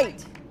my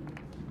right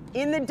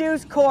in the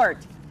deuce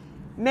court,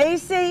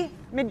 Macy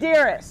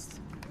Medeiros.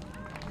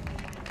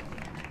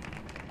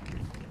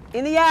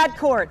 In the ad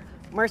court,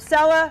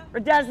 Marcella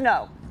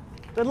Rodezno.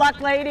 Good luck,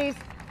 ladies.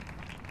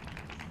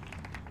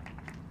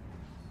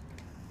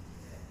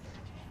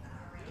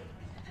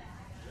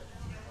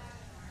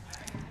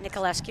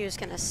 Niculescu is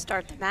going to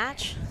start the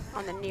match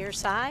on the near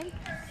side.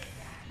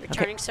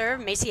 Returning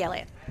serve, Macy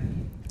Elliott.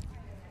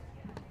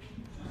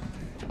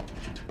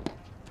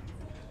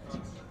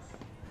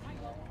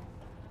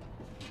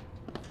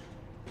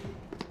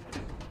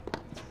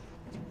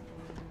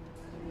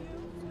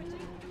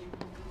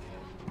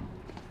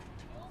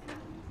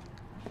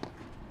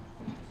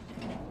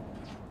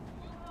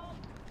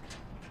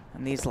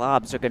 And these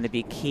lobs are going to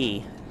be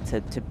key.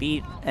 To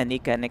beat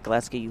Enica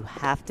Niculescu, you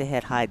have to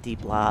hit high,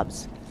 deep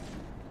lobs.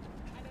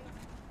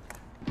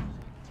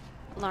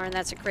 Lauren,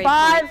 that's a great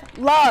Five point.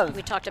 love.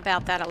 We talked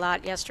about that a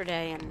lot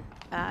yesterday, and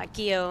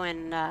Gio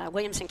and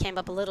Williamson came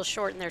up a little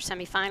short in their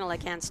semifinal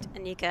against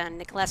Enica and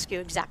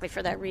Niculescu exactly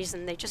for that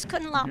reason. They just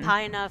couldn't lob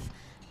high enough,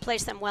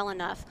 place them well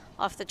enough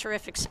off the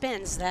terrific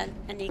spins that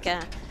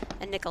Enica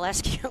and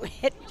Niculescu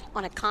hit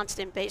on a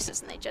constant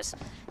basis, and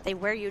they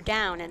wear you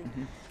down.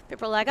 And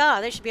people are like,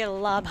 oh, they should be able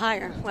to lob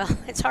higher. Well,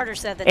 it's harder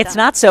said than done. It's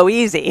not so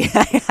easy.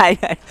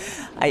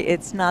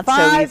 It's not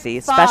so easy,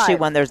 especially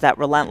when there's that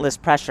relentless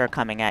pressure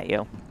coming at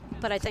you.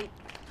 But I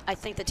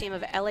think the team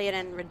of Elliott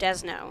and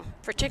Rodezno,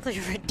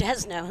 particularly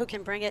Rodezno, who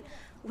can bring it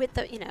with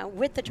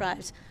the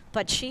drives,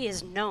 but she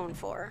is known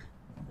for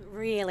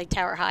really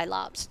tower high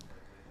lobs.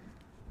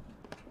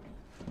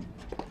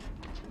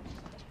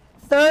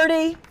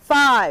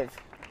 35.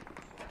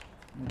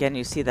 Again,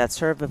 you see that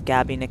serve of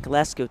Gabby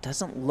Niculescu. It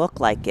doesn't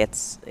look like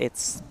it's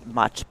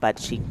much, but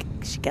she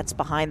gets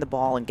behind the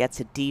ball and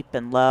gets it deep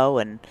and low,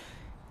 and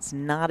it's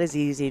not as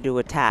easy to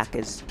attack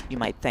as you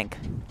might think.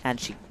 And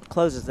she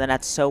closes the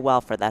net so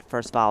well for that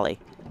first volley.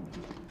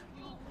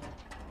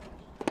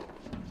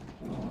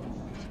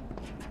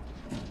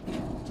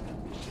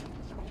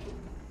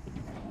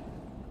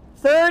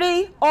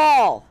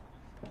 All.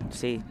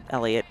 See,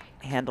 Elliott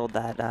handled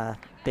that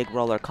big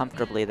roller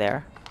comfortably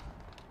there.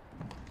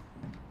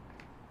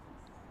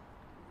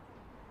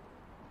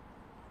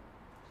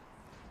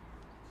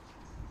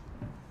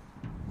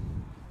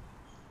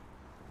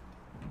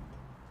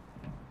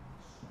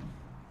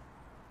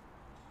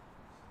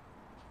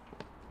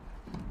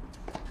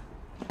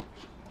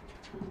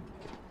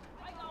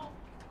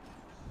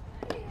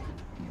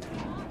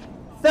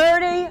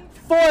 Thirty,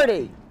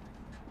 40.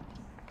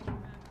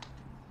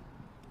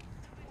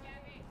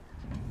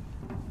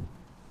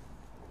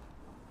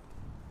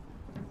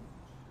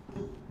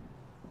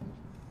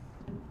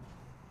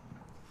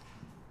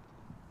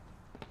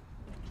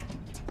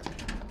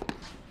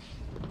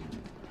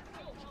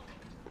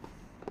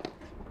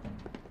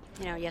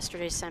 You know,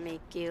 yesterday's semi,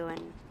 Gio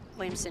and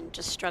Williamson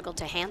just struggled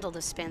to handle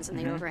the spins and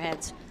the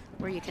overheads,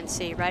 where you can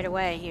see right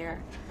away here.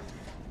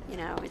 You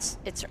know,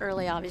 it's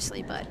early,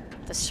 obviously, but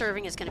the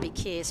serving is going to be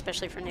key,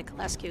 especially for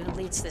Niculescu,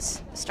 who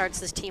starts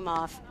this team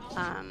off.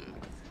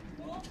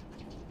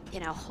 You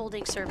know,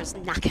 holding serve is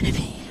not going to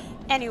be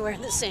anywhere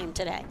the same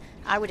today.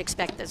 I would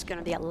expect there's going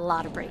to be a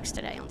lot of breaks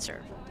today on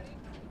serve.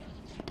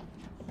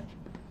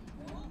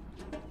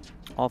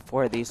 All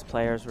four of these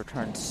players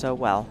returned so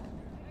well.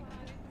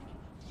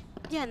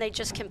 Yeah, and they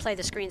just can play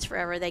the screens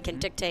forever. They can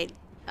dictate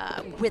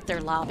with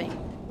their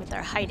lobbing, with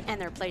their height and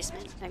their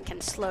placement, and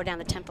can slow down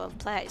the tempo of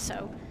play.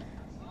 So,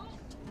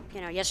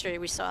 you know, yesterday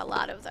we saw a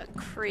lot of the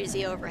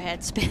crazy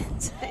overhead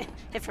spins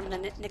from the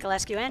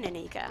Niculescu and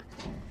Enica.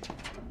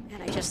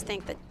 And I just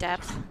think the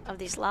depth of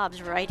these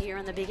lobs right here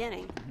in the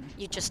beginning,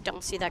 you just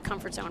don't see that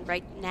comfort zone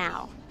right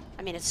now.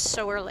 I mean, it's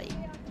so early,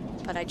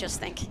 but I just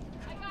think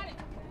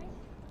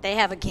they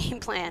have a game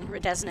plan,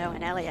 Rodezno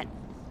and Elliott,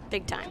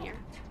 big time here.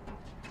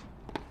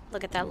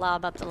 Look at that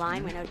lob up the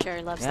line. We know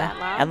Jerry loves that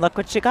lob. And look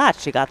what she got.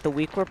 She got the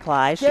weak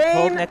reply. She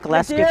pulled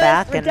Niculescu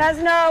back.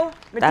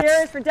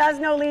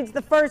 Rodezno leads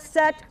the first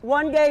set,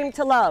 1 game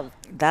to love.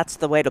 That's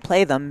the way to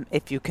play them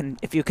if you can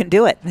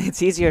do it.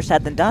 It's easier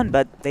said than done,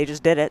 but they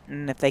just did it,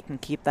 and if they can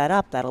keep that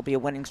up, that'll be a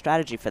winning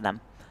strategy for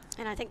them.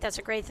 And I think that's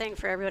a great thing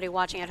for everybody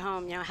watching at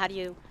home. You know, how do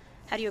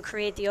you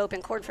create the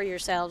open court for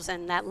yourselves?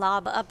 And that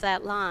lob up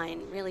that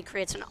line really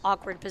creates an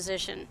awkward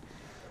position,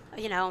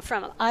 you know,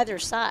 from either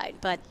side.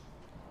 But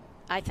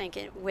I think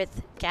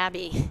with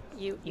Gabby,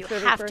 you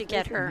have to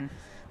get her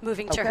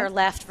moving to her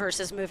left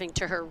versus moving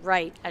to her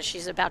right as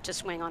she's about to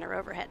swing on her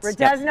overheads.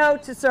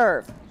 Rodezno to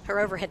serve. Her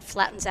overhead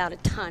flattens out a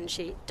ton.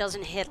 She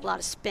doesn't hit a lot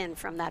of spin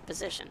from that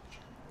position.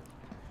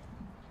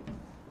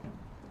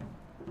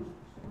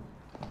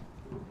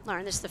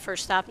 Lauren, this is the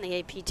first stop in the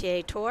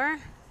APTA Tour.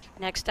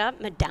 Next up,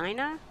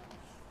 Medina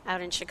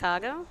out in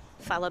Chicago,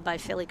 followed by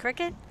Philly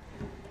Cricket,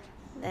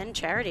 then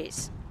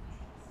Charities.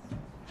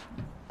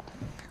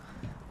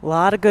 A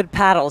lot of good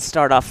paddles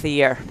start off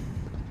the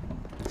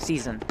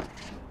season.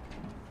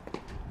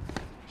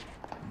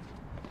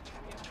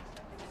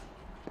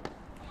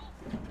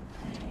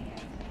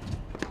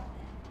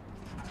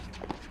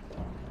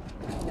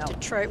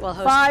 Detroit will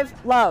host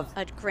 5 love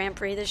a Grand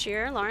Prix this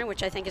year, Lauren,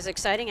 which I think is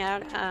exciting,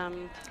 out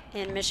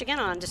in Michigan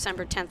on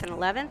December 10th and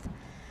 11th.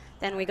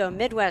 Then we go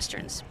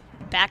Midwesterns,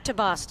 back to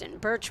Boston,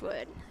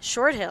 Birchwood,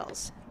 Short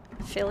Hills,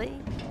 Philly,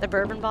 the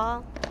Bourbon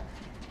Ball,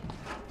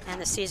 and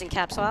the season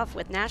caps off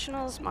with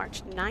Nationals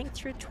March 9th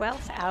through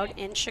 12th out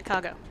in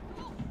Chicago.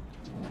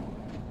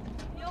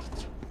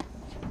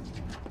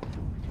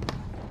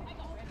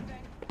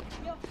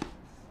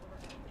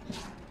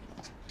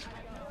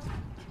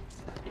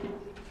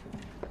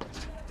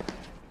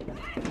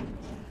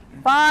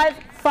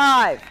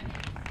 Five.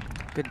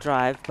 Good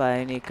drive by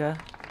Enica.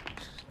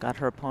 Got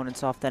her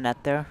opponents off the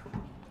net there.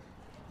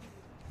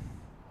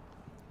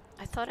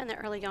 I thought in the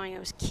early going it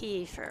was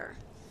key for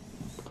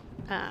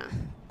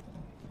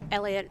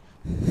Elliott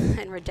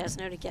and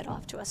Rodezno to get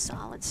off to a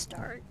solid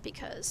start,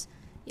 because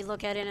you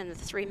look at it in the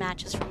 3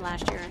 matches from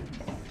last year,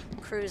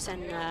 and Cruz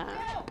and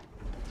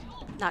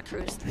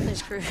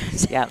Liz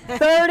Cruz. Yeah.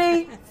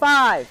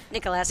 35.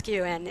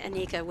 Niculescu and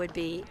Enica would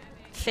be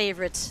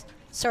favorites,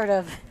 sort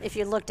of, if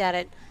you looked at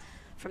it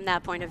from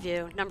that point of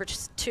view. Number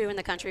 2 in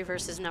the country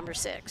versus number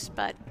 6.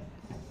 But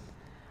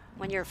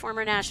when you're a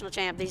former national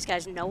champ, these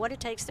guys know what it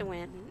takes to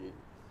win,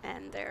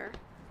 and they're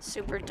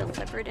super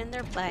deliberate in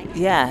their play.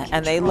 Yeah,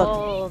 and they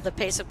look the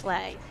pace of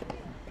play.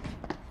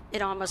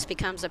 It almost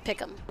becomes a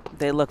pick'em.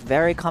 They look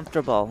very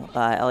comfortable,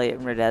 Elliott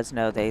and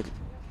Rodezno. They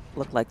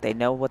look like they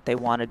know what they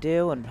want to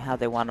do and how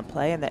they want to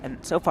play, and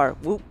so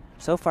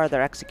far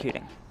they're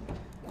executing.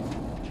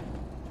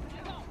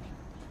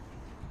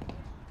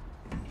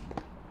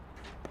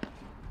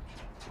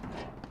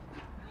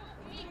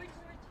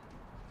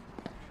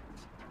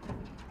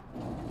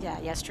 Yeah,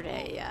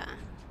 yesterday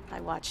I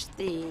watched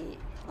a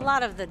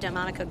lot of the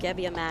Delmonico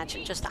Gebbia match,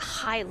 and just a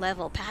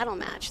high-level paddle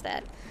match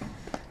that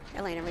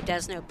Elliott and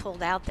Rodezno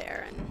pulled out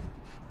there, and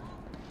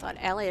thought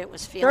Elliott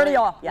was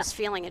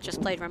feeling it,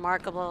 just played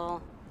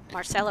remarkable.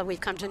 Marcella,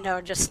 we've come to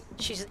know,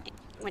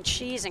 when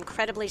she's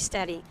incredibly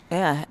steady,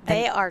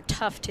 they are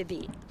tough to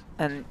beat.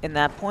 And in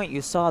that point,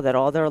 you saw that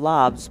all their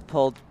lobs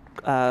pulled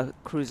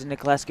Cruz and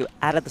Niculescu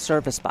out of the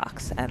service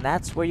box, and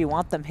that's where you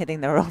want them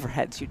hitting their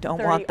overheads. You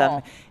don't want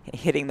them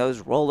hitting those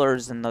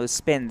rollers and those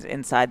spins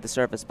inside the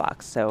service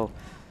box. So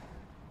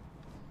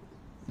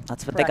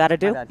that's what they got to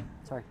do. My bad.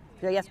 Sorry.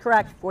 Yeah, yes,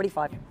 correct.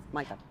 45.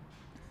 My bad.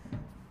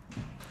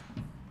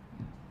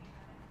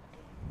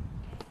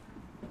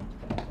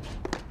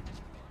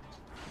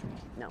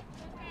 No.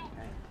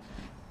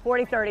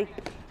 40-30.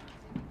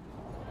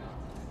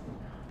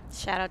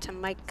 Shout out to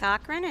Mike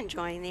Cochran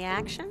enjoying the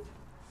action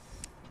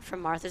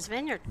from Martha's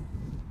Vineyard.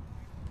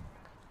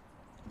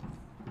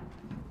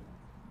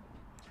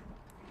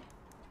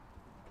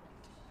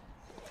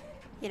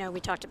 You know,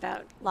 we talked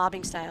about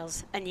lobbing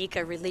styles.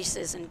 Enica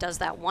releases and does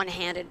that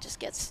one-handed, just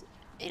gets,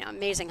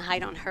 amazing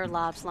height on her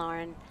lobs,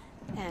 Lauren.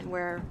 And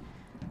where,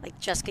 like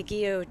Jessica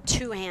Guillot,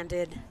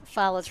 two-handed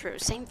follow through.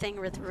 Same thing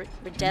with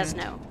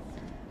Rodezno.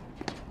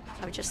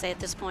 I would just say at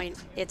this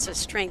point, it's a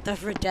strength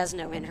of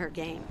Rodezno in her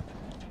game.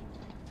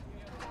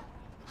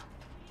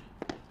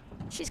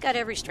 She's got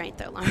every strength,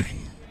 though, Lauren.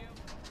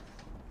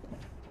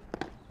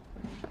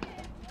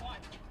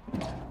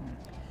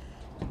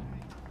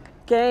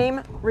 Game,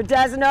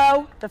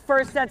 Rodezno. The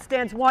first set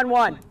stands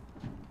 1-1.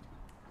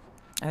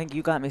 I think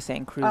you got me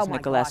saying Cruz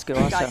Niculescu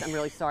also. Guys, I'm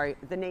really sorry.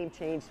 The name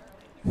changed.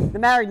 The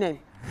married name.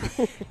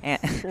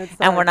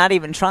 and we're not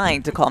even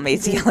trying to call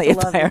Macy Elliott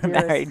by her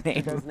married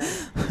name.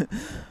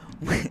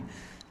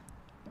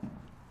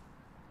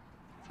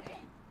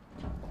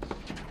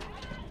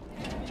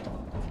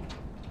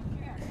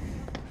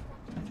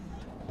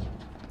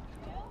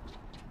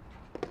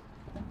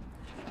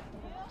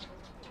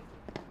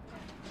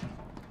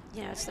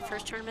 Yeah, it's the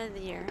first tournament of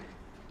the year.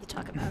 You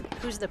talk about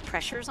who's the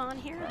pressure's on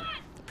here.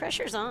 The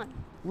pressure's on.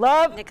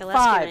 Love Niculescu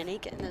 5. and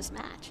Enica in this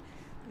match.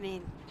 I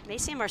mean,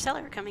 Macy and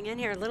Marcella are coming in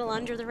here a little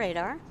under the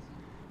radar.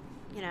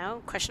 You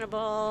know,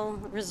 questionable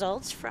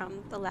results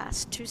from the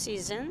last 2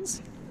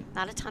 seasons.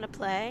 Not a ton of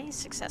play,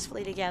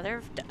 successfully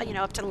together, you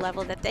know, up to the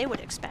level that they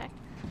would expect.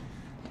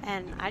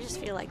 And I just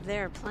feel like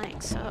they're playing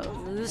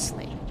so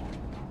loosely.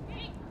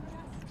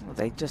 Well,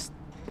 they just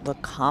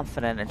look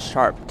confident and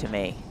sharp to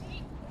me.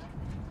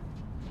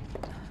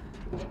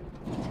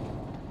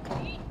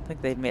 I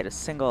think they've made a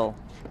single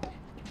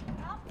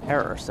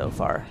error so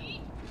far.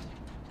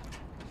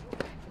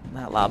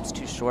 That lob's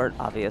too short,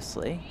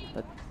 obviously,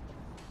 but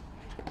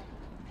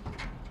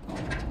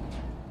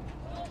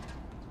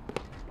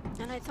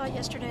and I thought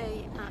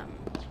yesterday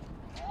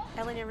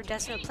Elliott and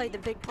Rodezno played the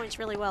big points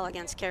really well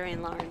against Carrie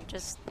and Lauren.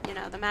 Just, you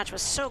know, the match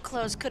was so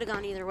close, could have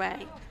gone either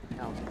way.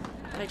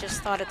 But I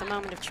just thought at the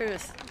moment of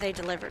truth, they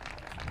delivered.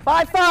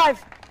 5-5.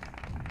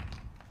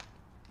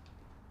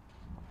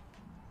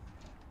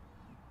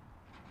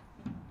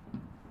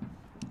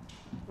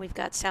 We've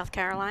got South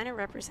Carolina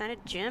represented,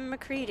 Jim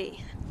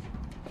McCready.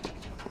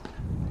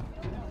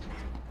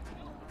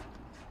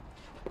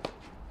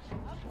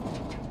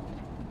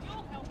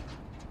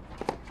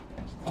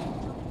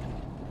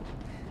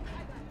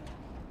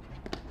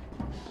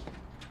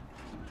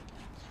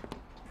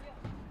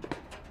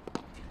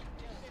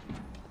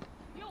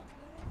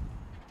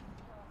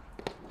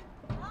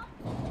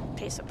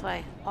 Pace of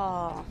play,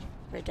 all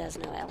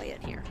Rodezno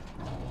Elliott here.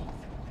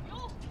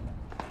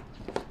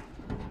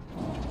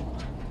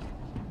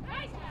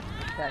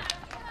 Okay.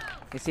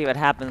 you see what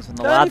happens when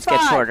the lobs get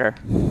 35. shorter.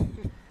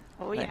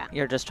 Oh yeah.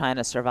 You're just trying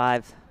to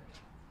survive.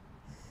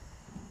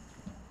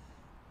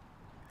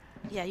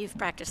 Yeah, you've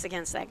practiced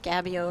against that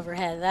Gabby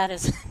overhead. That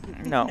is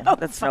No, no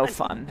that's fun. no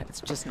fun.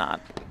 It's just not.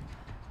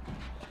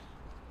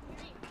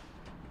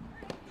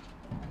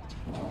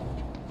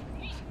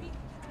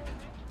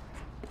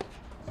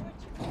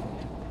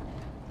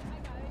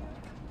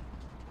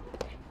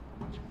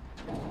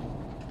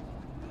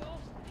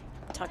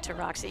 Talked to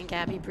Roxy and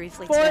Gabby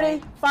briefly today.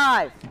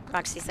 45.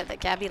 Roxy said that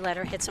Gabby let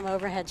her hit some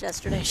overheads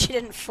yesterday. She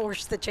didn't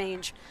force the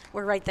change.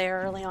 We're right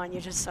there early on.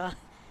 You just saw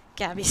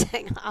Gabby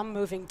saying, I'm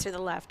moving to the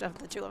left of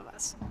the two of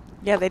us.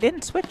 Yeah, they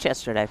didn't switch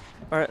yesterday,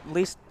 or at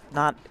least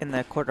not in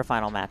the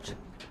quarterfinal match.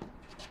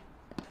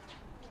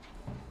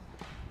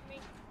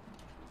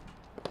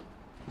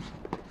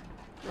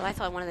 Well, I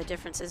thought one of the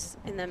differences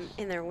in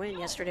their win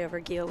yesterday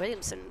over Gio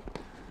Williamson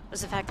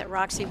was the fact that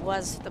Roxy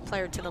was the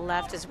player to the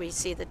left, as we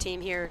see the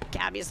team here.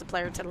 Gabby is the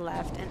player to the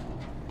left, and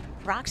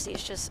Roxy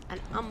is just an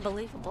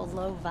unbelievable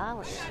low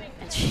volley.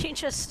 And she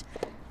just,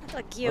 I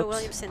thought Gio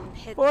Williamson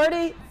hit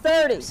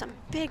 40-30. some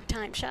big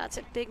time shots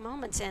at big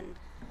moments, and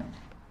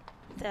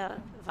the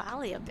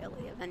volley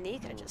ability of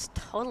Enica just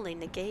totally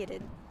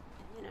negated,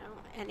 you know,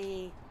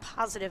 any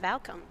positive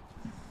outcome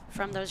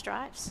from those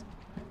drives.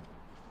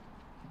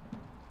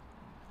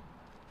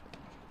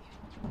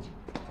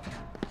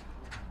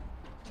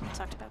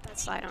 Talked about that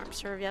sidearm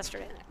serve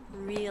yesterday, that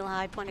real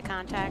high point of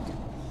contact.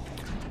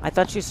 I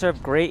thought she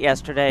served great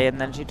yesterday, and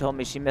then she told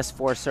me she missed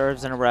 4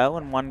 serves in a row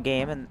in one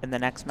game in the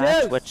next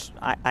match, which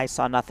I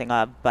saw nothing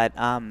of. But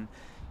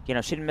you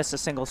know, she didn't miss a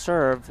single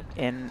serve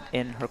in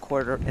their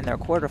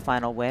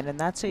quarterfinal win, and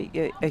that's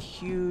a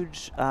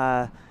huge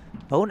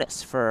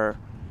bonus for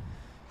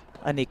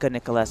Enica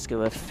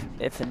Niculescu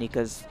if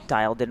Enica's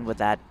dialed in with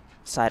that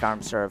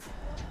sidearm serve.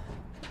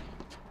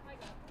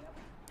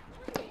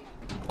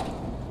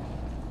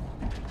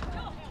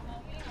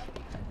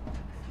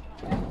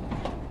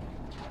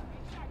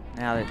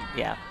 Now,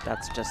 yeah,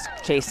 that's just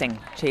chasing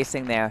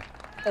there.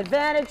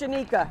 Advantage,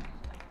 Enica.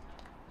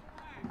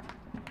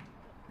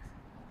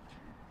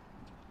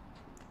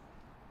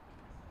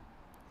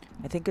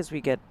 I think as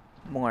we get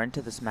more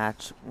into this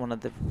match, one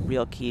of the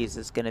real keys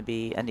is going to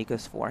be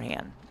Enica's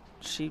forehand.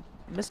 She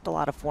missed a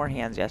lot of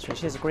forehands yesterday.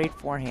 She has a great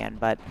forehand,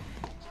 but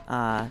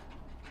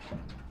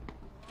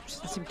she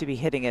doesn't seem to be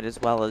hitting it as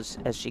well as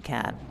she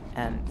can.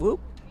 And whoop.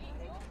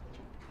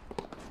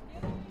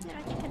 Yeah,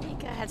 I think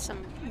Enica had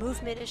some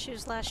movement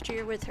issues last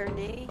year with her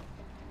knee.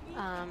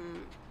 I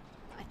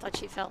thought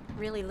she felt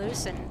really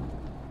loose and,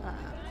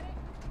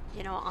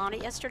 you know, on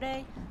it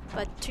yesterday.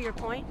 But to your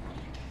point,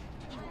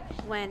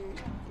 when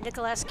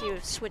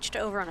Niculescu switched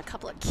over on a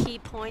couple of key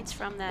points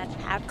from that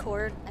half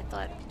court, I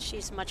thought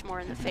she's much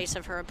more in the face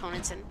of her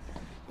opponents and,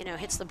 you know,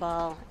 hits the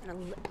ball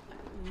in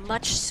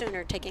much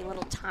sooner, taking a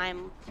little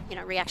time, you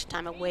know, reaction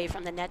time away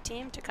from the net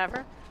team to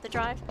cover the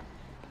drive.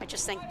 I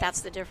just think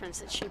that's the difference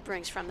that she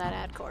brings from that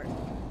ad court.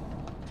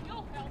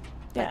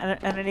 Yeah,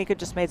 and Enica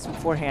just made some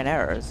forehand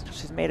errors.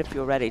 She's made a few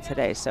already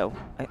today, so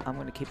I'm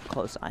going to keep a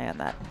close eye on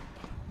that.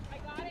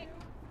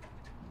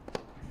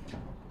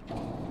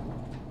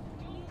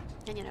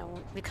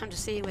 come to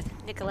see with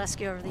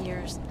Niculescu over the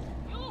years.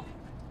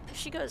 If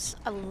she goes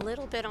a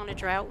little bit on a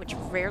drought, which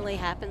rarely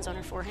happens on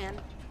her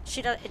forehand,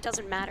 it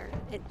doesn't matter.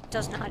 It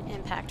does not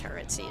impact her,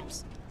 it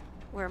seems.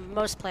 Where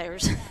most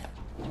players,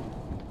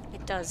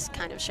 it does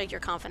kind of shake your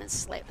confidence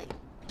slightly.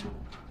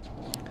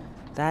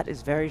 That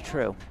is very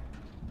true.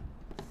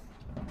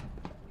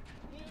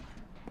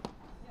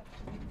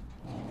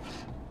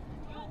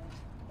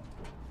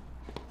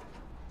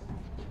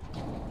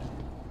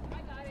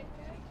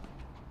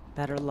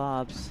 Better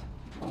lobs.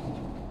 All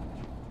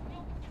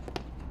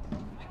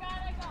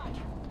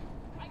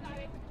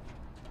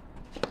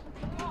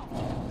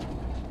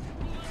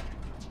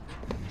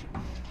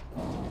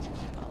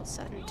of a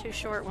sudden, two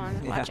short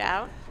ones. Watch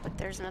out. But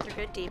there's another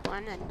good deep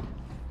one. And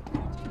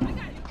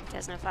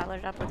Rodezno followed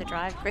it up with a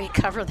drive. Great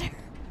cover there.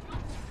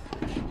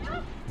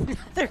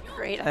 They're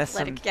great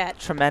athletic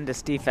catch.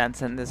 Tremendous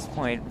defense in this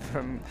point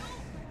from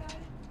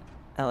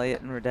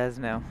Elliott and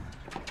Rodezno.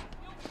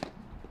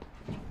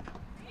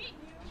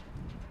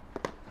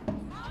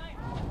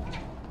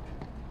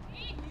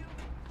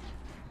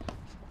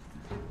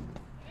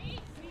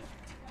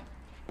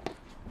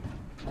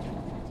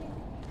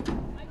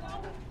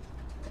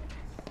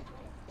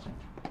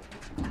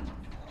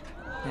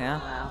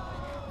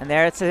 And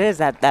there it is,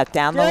 that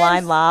down the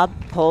line lob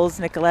pulls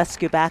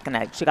Niculescu back,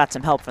 and she got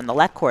some help from the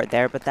left court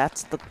there, but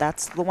that's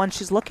the one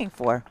she's looking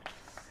for.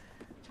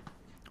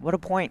 What a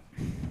point.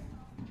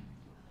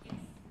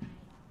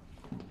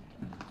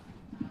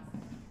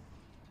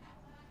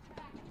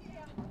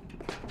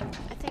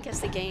 I think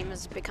as the game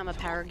has become a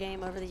power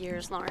game over the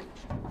years, Lauren,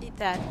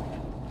 that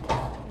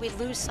we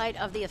lose sight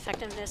of the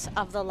effectiveness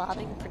of the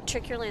lobbing,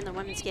 particularly in the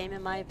women's game,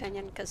 in my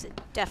opinion, because it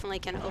definitely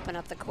can open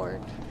up the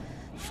court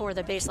for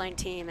the baseline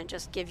team and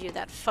just give you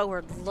that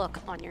forward look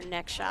on your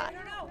next shot.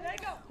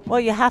 Well,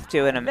 you have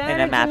to in a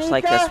match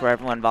like this where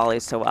everyone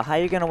volleys so well. How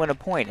are you going to win a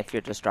point if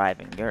you're just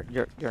driving?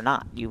 You're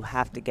not. You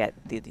have to get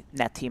the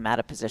net team out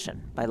of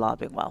position by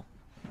lobbing well.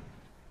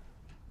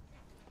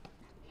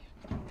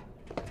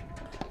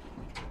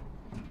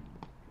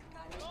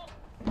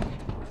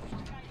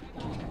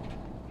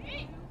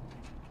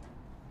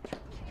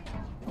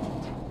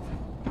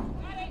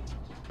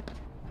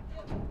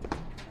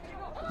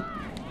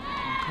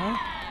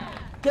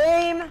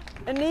 Game,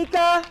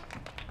 Enica,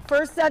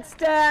 first set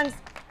stands,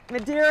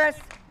 Medeiros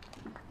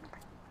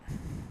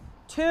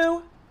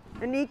 2,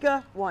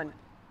 Enica 1.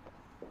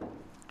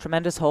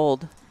 Tremendous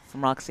hold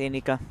from Roxy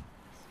Enica.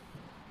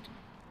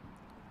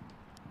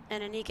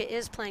 And Enica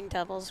is playing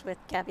doubles with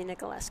Gabby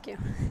Niculescu.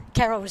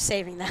 Carol was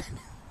saving that.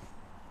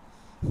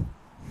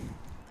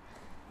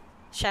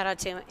 Shout out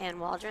to Ann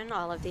Waldron,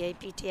 all of the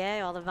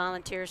APTA, all the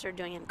volunteers are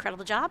doing an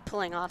incredible job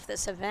pulling off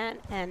this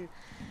event. And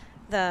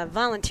the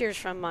volunteers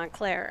from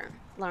Montclair,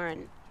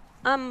 Lauren,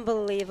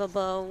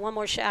 unbelievable. One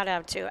more shout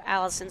out to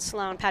Allison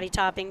Sloan, Patty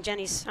Topping,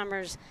 Jenny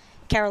Summers,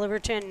 Carol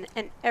Overton,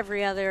 and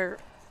every other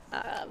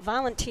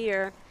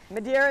volunteer.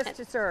 Medeiros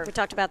to serve. We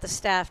talked about the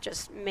staff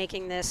just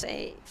making this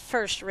a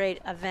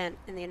first-rate event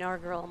in the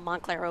inaugural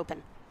Montclair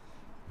Open.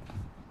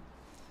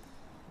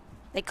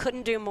 They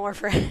couldn't do more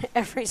for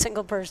every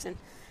single person.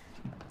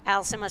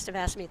 Allison must have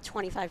asked me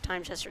 25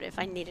 times yesterday if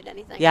I needed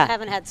anything. Yeah. I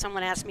haven't had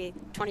someone ask me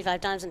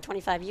 25 times in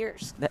 25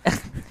 years.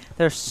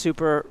 They're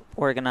super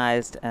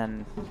organized,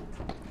 and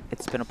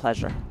it's been a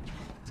pleasure.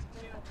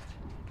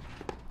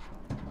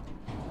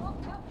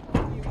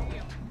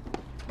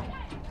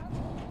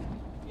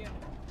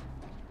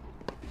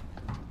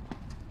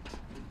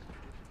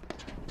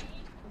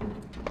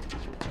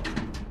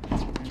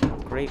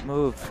 Great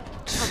move.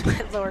 Oh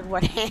my Lord,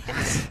 what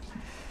hands.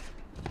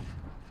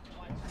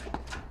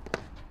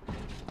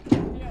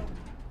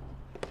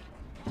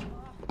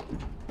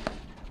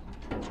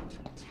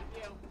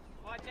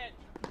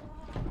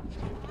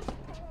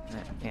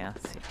 Yeah,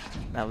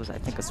 that was, I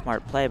think, a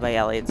smart play by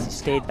Elliott. He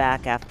stayed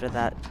back after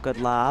that good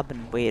lob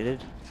and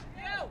waited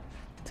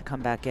to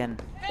come back in.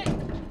 You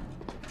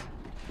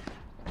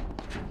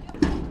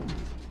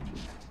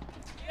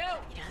know,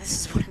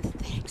 this is one of the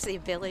things, the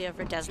ability of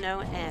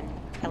Rodezno and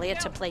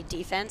Elliott to play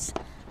defense.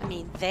 I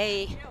mean,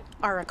 they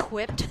are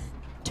equipped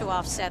to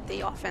offset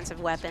the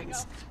offensive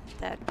weapons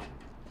that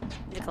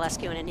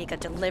Niculescu and Enica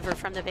deliver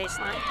from the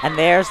baseline. And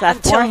there's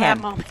that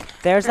forehand.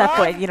 There's that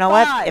point. You know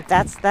what? If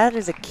that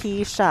is a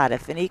key shot.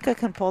 If Enica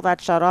can pull that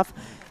shot off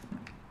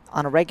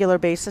on a regular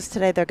basis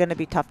today, they're going to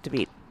be tough to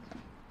beat.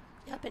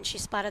 Yep, and she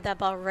spotted that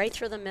ball right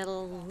through the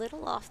middle,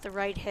 little off the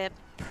right hip,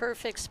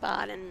 perfect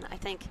spot. And I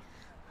think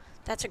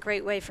that's a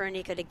great way for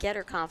Enica to get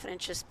her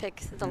confidence. Just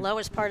pick the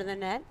lowest part of the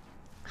net,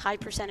 high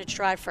percentage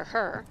drive for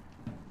her,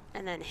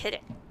 and then hit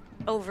it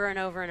over and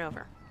over and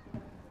over.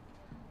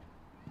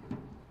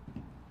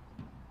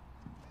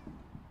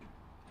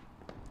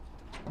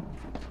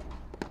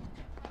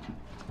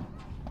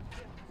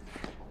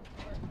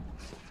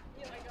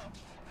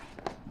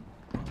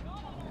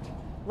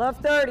 Love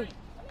 30.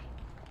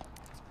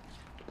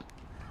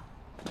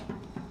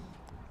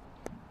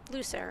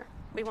 Loose error.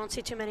 We won't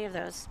see too many of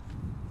those.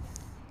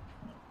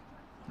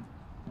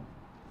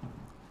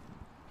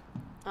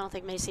 I don't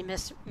think Macy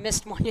missed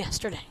one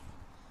yesterday.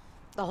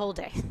 the whole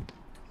day.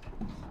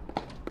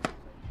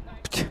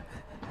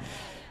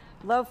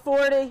 Low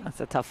 40. That's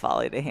a tough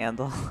volley to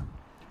handle.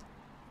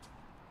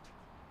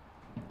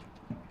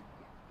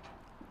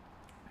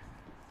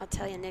 I'll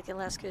tell you,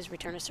 Niculescu's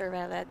return to serve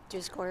out of that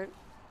deuce court,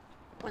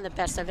 one of the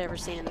best I've ever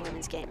seen in the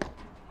women's game.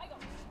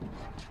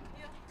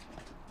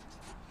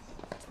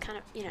 Kind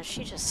of, you know,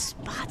 she just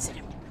spots it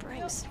and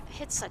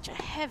hits such a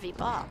heavy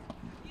ball.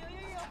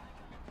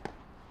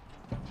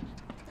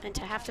 And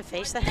to have to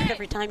face that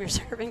every time you're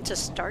serving to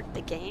start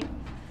the game.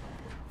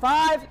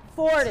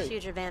 540. It's a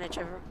huge advantage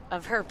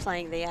of her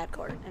playing the ad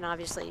court. And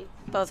obviously,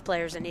 both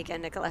players, Enica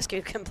and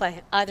Niculescu, can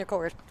play either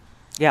court.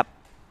 Yep.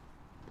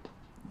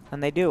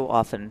 And they do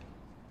often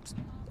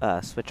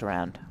switch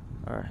around,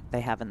 or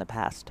they have in the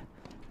past.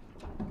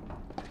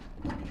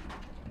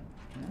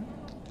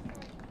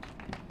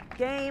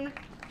 Game,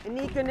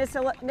 Enica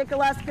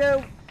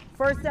Niculescu.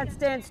 First set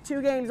stands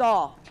 2 games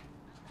all.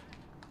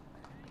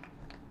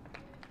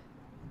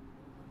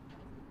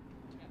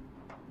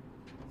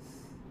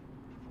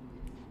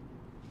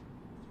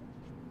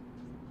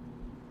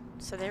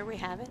 So there we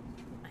have it.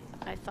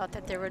 I thought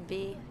that there would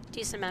be a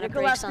decent amount of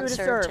breaks on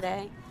serve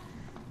today.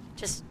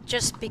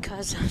 Just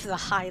because of the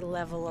high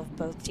level of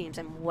both teams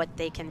and what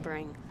they can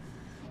bring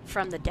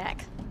from the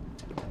deck.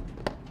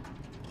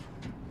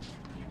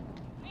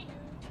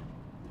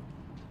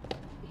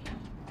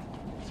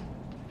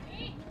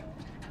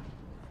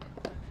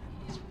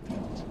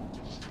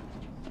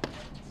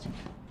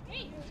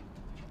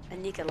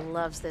 Enica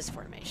loves this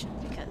formation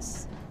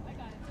because,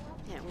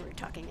 you know, we were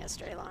talking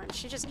yesterday, Lauren,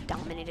 she just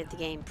dominated the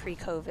game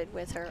pre-COVID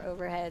with her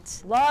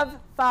overheads. Love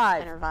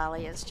 5. And her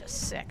volley is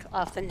just sick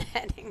off the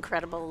net.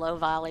 Incredible low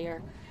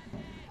volleyer.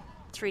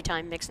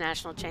 3-time mixed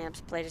national champs,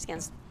 played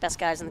against best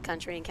guys in the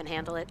country and can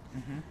handle it.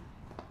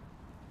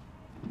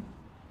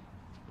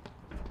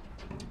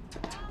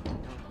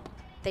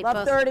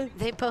 Love 30.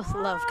 They both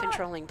love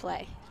controlling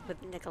play with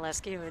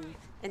Niculescu and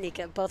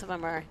Enica. Both of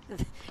them are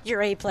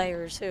your A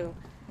players who,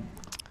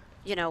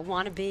 you know,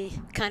 want to be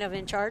kind of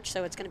in charge.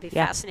 So it's going to be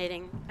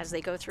fascinating as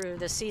they go through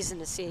the season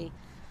to see,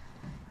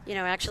 you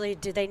know, actually,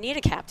 do they need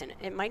a captain?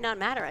 It might not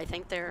matter. I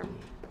think they're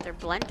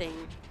blending,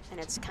 and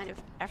it's kind of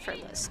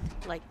effortless.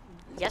 Like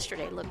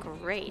yesterday looked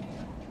great,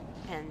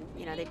 and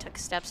you know they took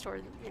steps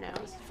toward, you know,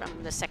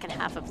 from the second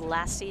half of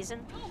last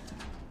season,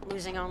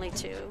 losing only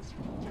to,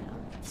 you know,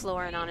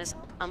 Florin on his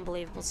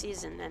unbelievable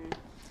season, and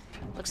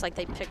looks like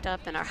they picked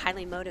up and are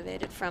highly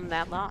motivated from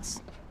that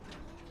loss.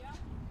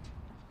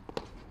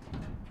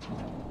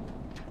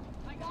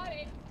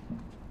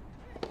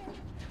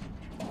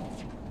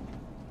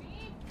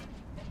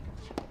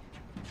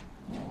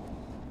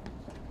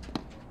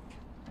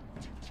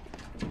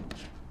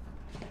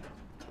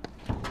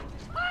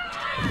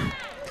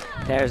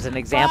 There's an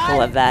example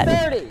of that.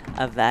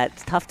 5:30.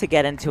 It's tough to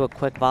get into a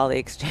quick volley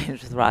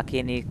exchange with Rocky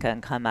and Enica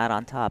and come out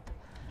on top.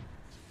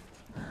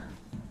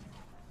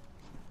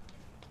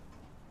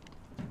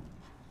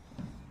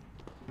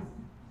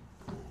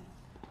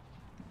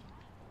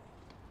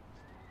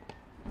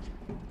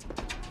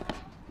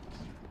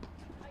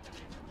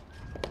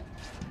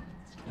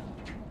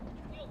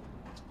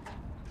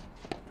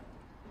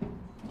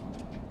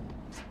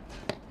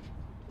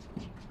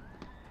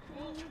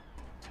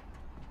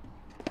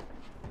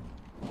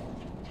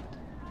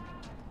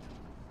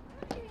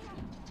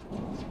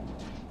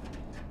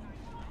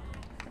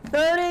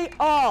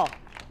 All.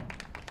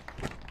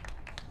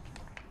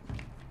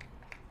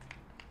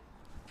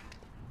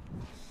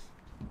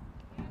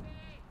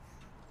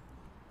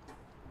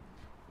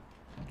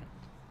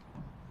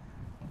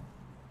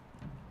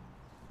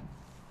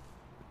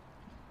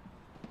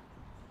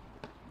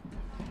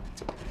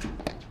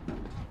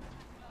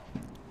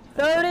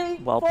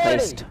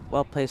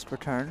 Well placed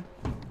return.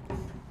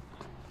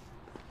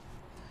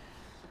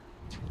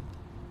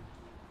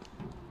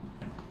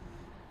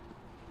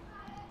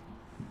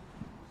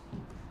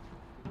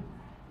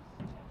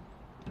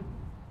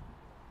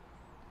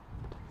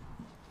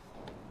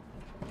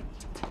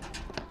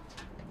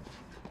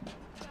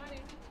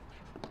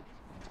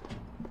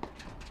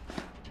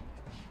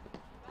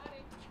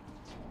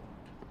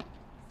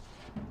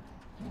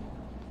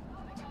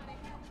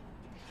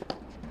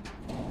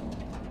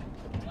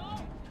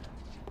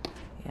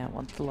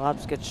 Once the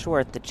lobs get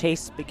short, the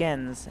chase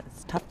begins.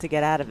 It's tough to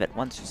get out of it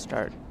once you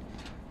start.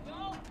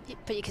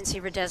 But you can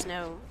see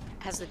Rodezno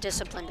has the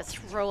discipline to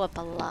throw up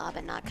a lob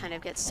and not kind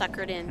of get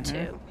suckered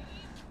into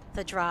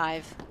the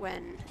drive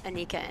when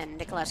Enica and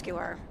Niculescu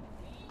are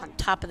on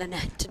top of the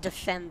net to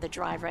defend the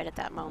drive right at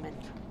that moment.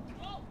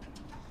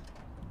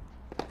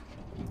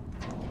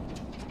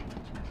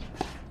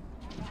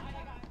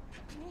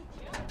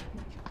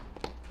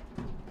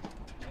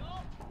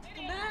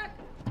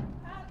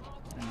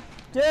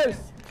 Deuce.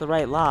 The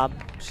right lob.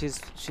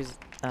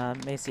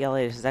 Macy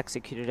Elliott has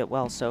executed it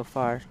well so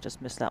far.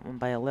 Just missed that one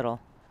by a little.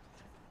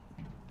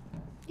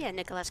 Yeah,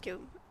 Niculescu,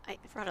 I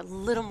brought a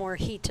little more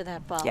heat to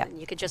that ball, and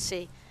you could just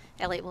see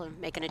Elliott will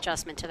make an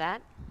adjustment to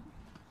that.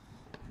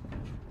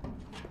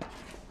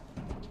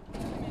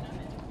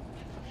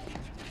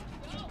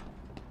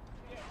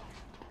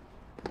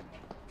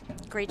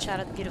 Great shot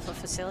of the beautiful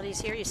facilities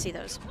here. You see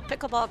those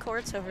pickleball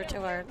courts over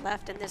to our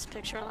left in this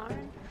picture,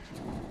 Lauren.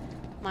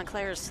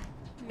 Montclair's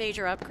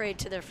major upgrade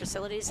to their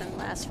facilities in the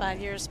last 5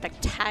 years.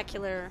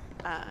 Spectacular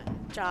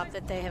job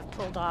that they have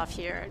pulled off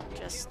here.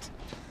 Just,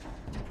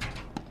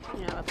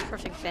 you know, a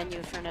perfect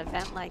venue for an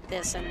event like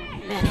this and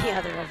many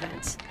other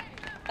events.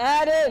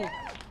 Add in.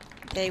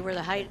 They were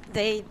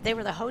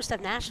the host of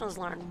Nationals,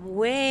 Lauren,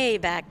 way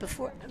back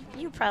before.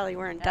 You probably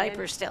were in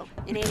diapers still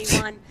in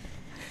 '81.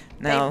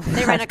 No.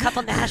 They ran a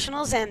couple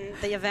Nationals, and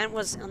the event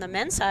was on the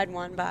men's side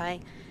won by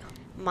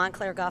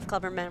Montclair Golf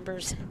Club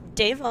members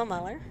Dave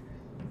Lohmuller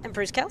and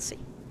Bruce Kelsey.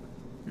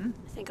 I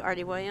think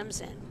Artie Williams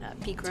and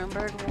Pete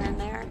Grunberg were in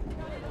there.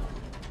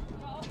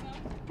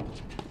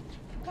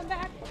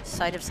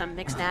 Site of some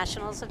mixed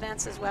Nationals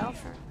events as well,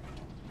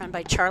 run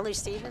by Charlie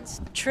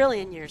Stevens, a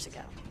trillion years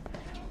ago.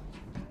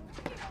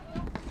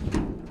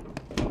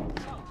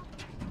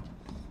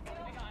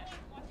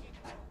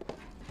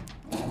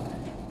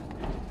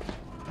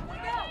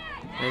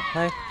 Great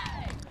play.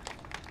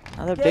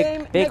 Another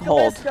Game big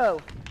hold.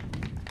 Niculescu.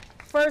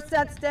 First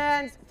set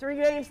stands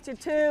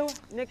 3-2.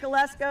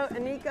 Niculescu,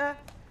 Enica,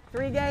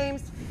 3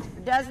 games.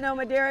 Rodezno,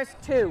 Medeiros,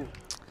 2.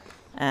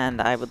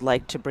 And I would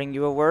like to bring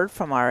you a word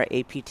from our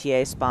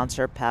APTA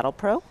sponsor, Paddle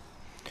Pro.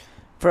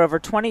 For over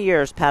 20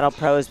 years, Paddle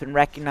Pro has been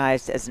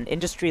recognized as an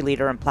industry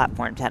leader in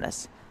platform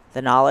tennis.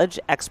 The knowledge,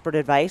 expert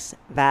advice,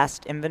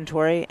 vast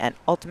inventory, and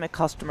ultimate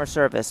customer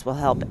service will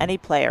help any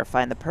player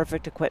find the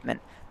perfect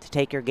equipment to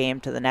take your game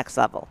to the next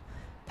level.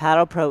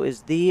 Paddle Pro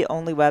is the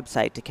only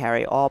website to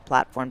carry all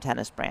platform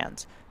tennis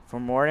brands. For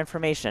more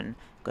information,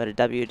 go to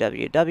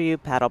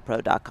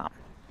www.paddlepro.com.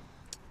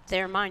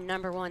 They're my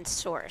 #1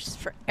 source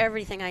for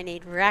everything I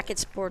need racket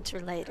sports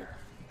related,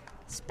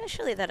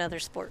 especially that other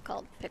sport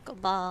called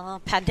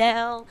pickleball,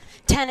 padel,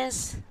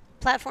 tennis,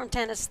 platform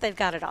tennis. They've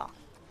got it all.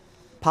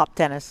 Pop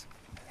tennis.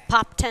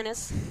 Pop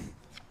tennis.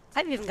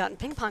 I've even gotten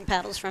ping pong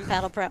paddles from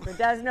Paddle Pro.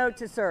 Rodezno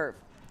to serve.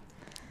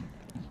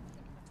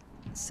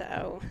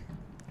 So,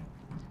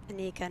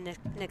 Enica,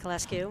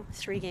 Niculescu,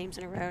 3 games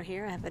in a row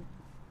here. Have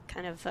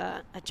kind of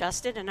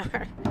adjusted and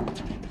are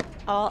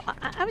all.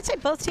 I would say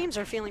both teams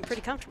are feeling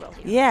pretty comfortable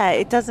here. Yeah,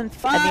 it doesn't.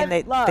 I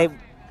mean,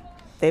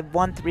 they've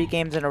won 3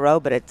 games in a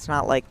row, but it's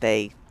not like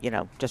they,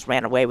 just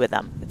ran away with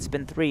them. It's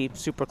been 3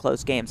 super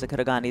close games that could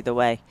have gone either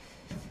way.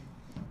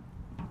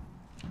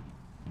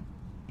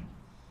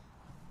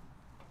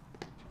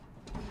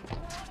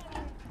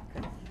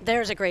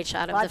 There's a great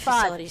shot of the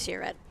facilities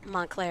here at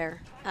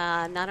Montclair.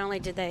 Not only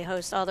did they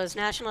host all those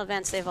national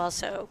events, they've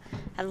also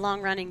had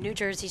long-running New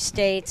Jersey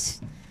States,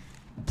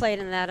 played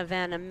in that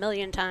event a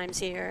million times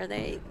here.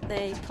 They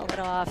pull it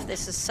off.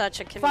 This is such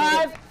a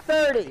committed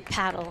 5:30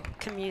 paddle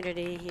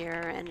community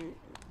here, and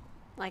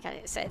like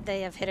I said,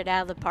 they have hit it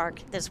out of the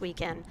park this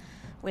weekend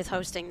with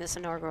hosting this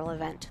inaugural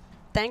event.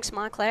 Thanks,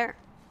 Montclair.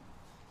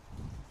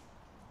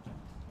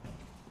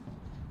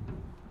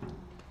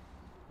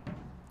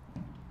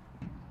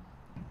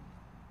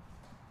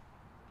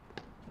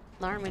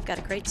 Lauren, we've got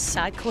a great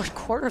side court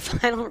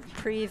quarterfinal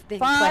reprieve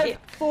being played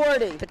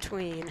 5:40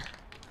 between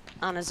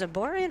Anna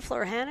Zabori and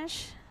Flora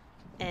Hanisch,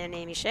 and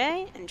Amy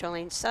Shea and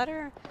Jolene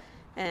Sutter,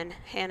 and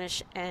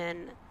Hanisch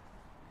and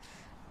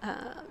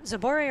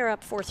Zabori are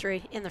up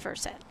 4-3 in the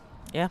first set.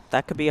 Yeah,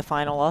 that could be a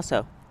final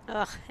also.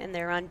 And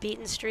their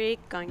unbeaten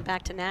streak, going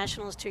back to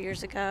nationals 2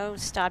 years ago,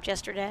 stopped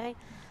yesterday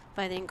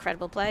by the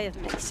incredible play of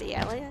Macy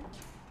Elliott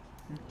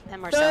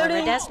and Marcela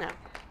Rodezno.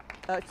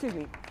 Excuse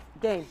me,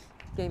 game.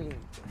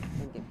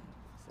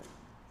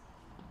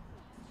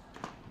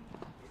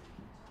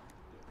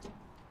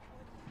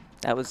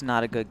 That was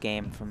not a good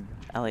game from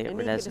Elliott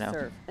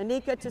Rodezno.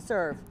 Enica to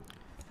serve.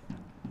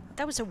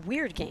 That was a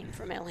weird game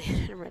from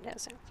Elliott and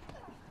Rodezno.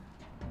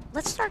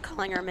 Let's start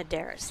calling her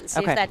Medeiros and see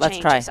if that let's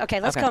changes. try. Okay,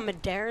 let's go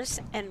Medeiros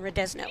and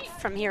Rodezno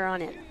from here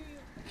on in.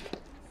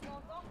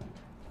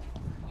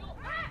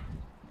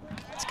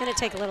 It's going to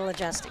take a little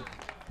adjusting.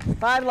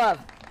 5-love.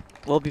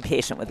 We'll be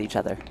patient with each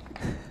other.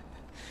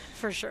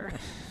 For sure.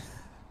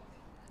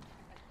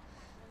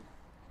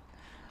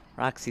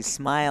 Roxy's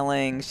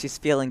smiling. She's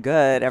feeling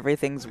good.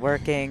 Everything's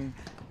working.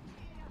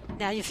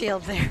 Now you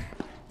feel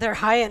their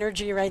high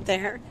energy right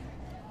there.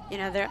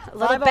 They're a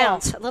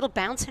little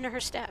bounce into her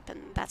step,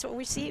 and that's what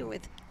we see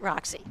with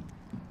Roxy.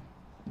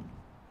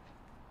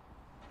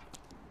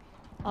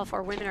 All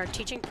 4 women are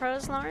teaching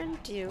pros, Lauren.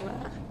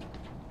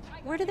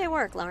 Where do they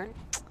work, Lauren?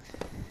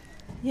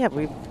 Yeah,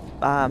 we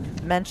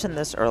mentioned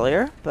this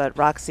earlier, but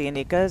Roxy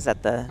Enica is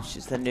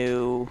she's the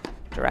new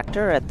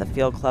director at the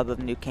Field Club of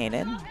New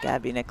Canaan.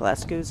 Gabby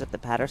Niculescu is at the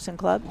Patterson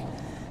Club.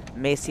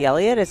 Macy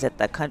Elliott is at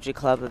the Country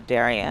Club of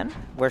Darien,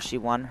 where she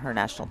won her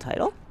national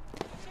title.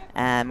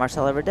 And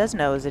Marcela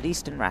Rodezno is at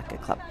Easton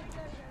Racket Club.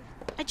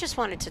 I just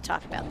wanted to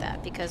talk about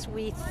that because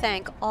we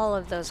thank all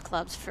of those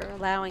clubs for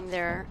allowing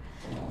their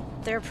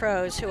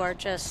pros, who are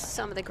just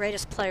some of the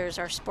greatest players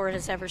our sport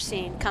has ever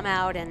seen, come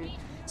out and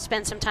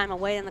spend some time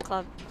away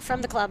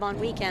from the club on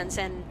weekends.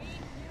 And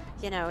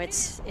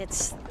it's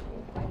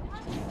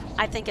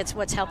I think it's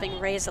what's helping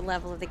raise the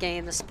level of the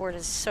game. The sport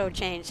has so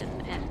changed,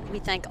 and we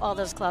thank all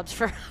those clubs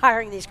for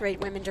hiring these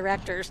great women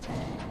directors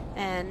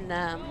and,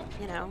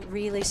 you know,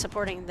 really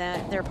supporting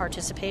their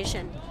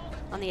participation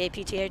on the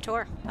APTA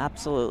Tour.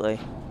 Absolutely.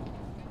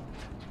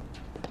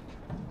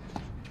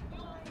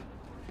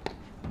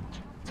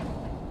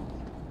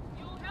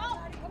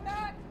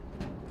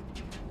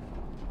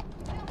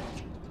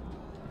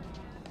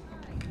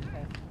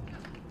 Okay.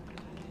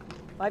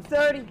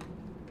 5:30.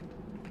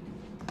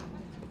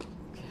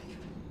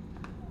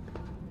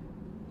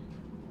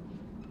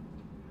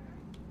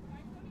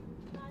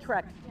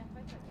 Correct.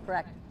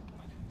 Correct.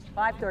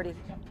 5:30.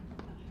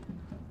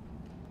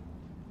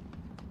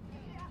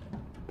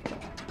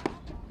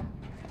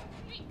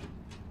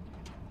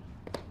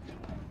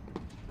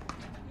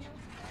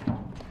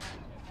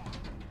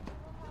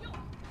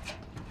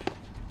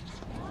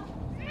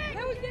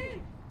 That was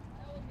in.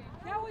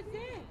 That was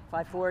in.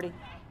 5:40.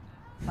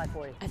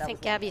 5:40. I That think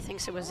was Gabby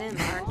thinks it was in,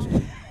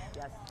 Lauren.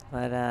 Yes.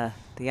 But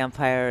the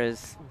umpire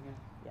is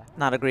Yeah.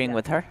 not agreeing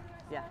with her.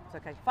 Yeah. It's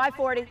okay.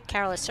 5:40.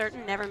 Carol is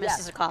certain, never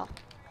misses a call.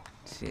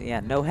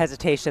 Yeah, no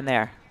hesitation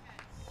there.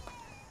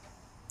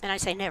 And I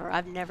say never.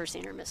 I've never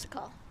seen her miss a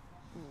call.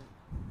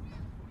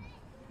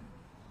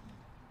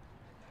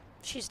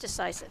 She's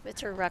decisive.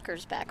 It's her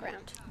Rutgers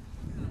background.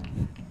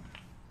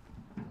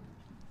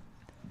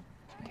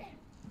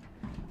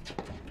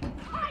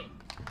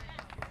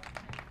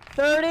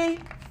 Thirty,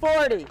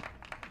 40.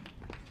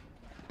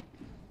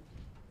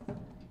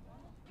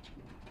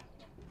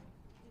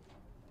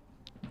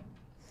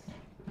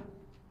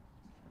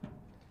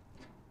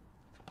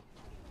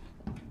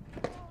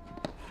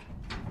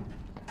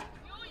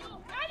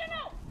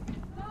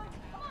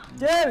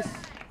 Deuce.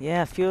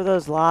 Yeah, a few of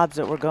those lobs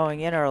that were going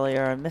in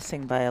earlier are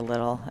missing by a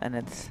little, and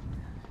it's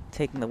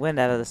taking the wind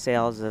out of the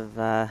sails of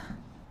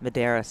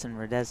Medeiros and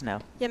Rodezno.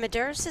 Yeah,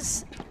 Medeiros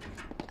is,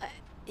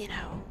 you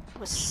know,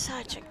 was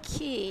such a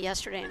key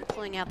yesterday in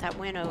pulling out that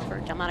win over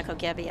Delmonico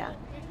Gebbia.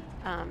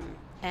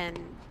 And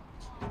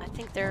I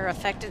think they're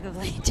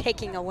effectively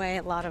taking away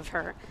a lot of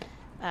her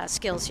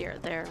skills here.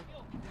 They're,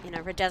 you know,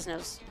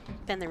 Rodezno's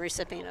been the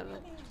recipient of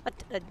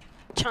a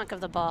chunk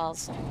of the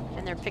balls,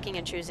 and they're picking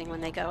and choosing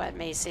when they go at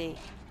Macy.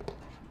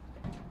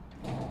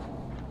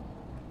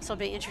 So it'll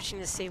be interesting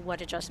to see what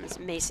adjustments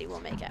Macy will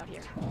make out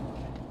here.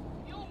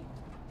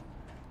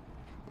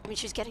 I mean,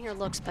 she's getting her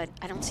looks, but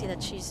I don't see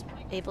that she's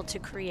able to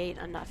create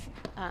enough.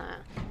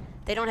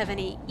 They don't have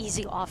any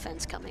easy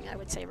offense coming, I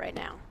would say, right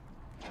now.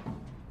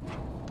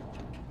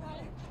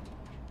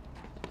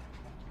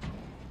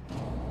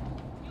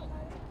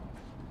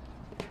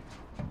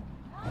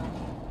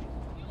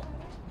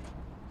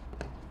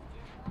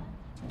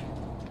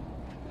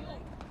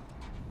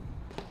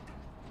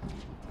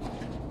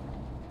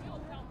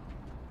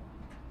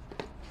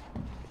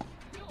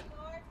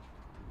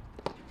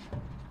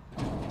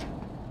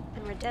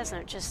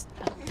 Rodezno just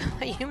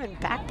a human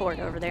backboard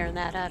over there in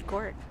that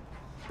court.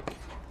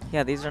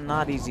 Yeah, these are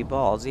not easy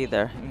balls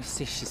either. You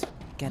see she's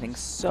getting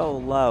so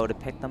low to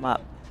pick them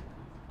up.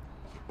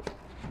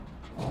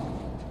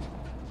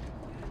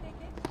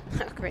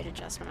 Great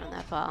adjustment on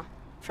that ball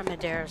from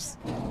Medeiros.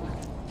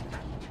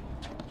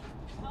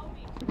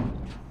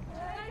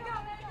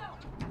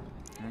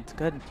 That's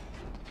good.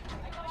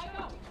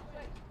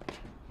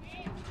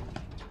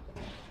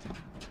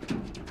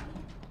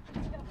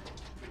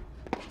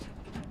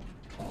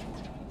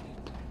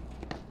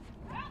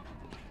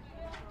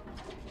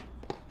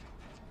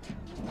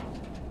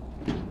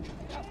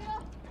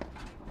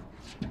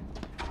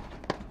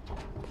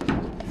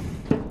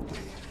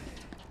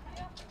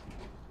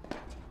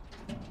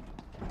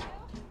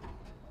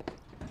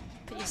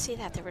 See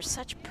that there was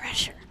such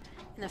pressure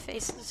in the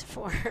faces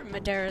for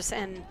Medeiros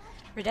and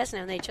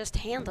Rodezno, and they just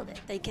handled it.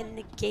 They can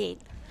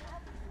negate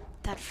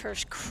that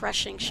first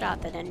crushing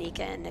shot that Enica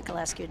and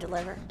Niculescu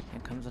deliver.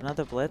 Here comes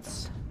another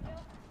blitz.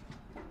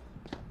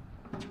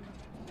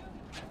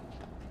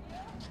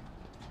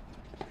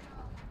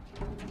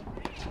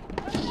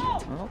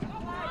 Oh.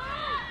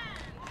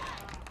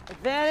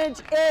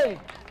 Advantage in.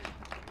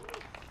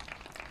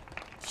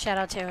 Shout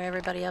out to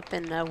everybody up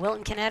in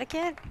Wilton,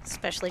 Connecticut,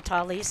 especially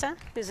Tall Lisa,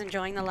 who's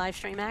enjoying the live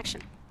stream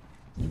action.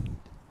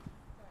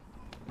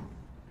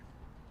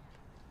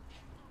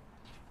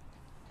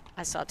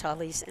 I saw Tall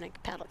Lisa in a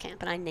paddle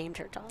camp, and I named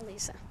her Tall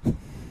Lisa. And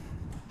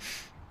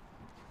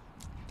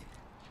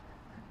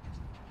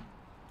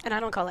I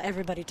don't call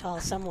everybody tall,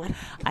 someone.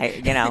 I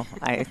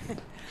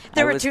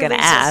There were was two going to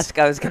Lisas. ask.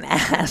 I was going to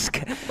ask.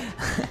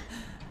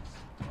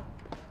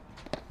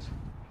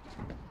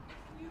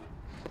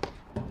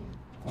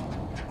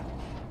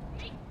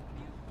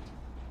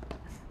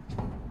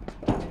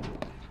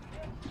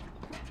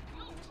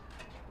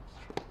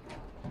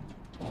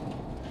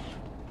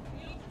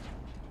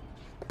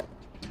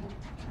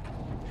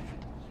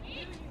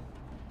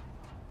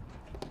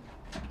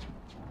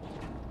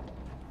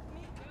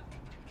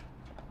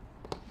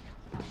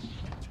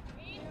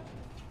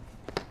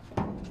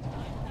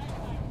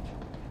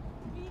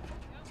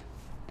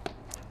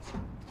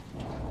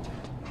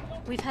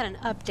 we've had an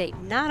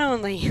update not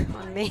only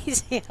on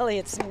Maisie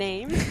Elliott's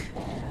name,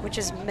 which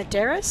is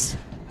Medeiros,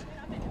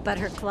 but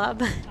her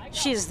club.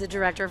 She is the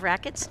director of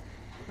rackets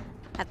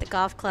at the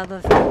golf club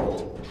of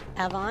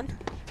Avon.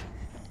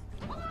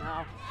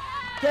 No.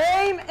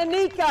 Game,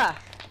 Enica.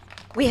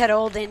 We had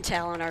old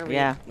intel on our read.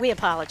 Yeah. We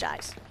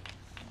apologize.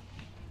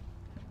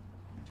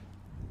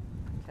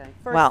 Okay.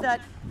 First Well-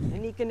 set,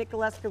 Enica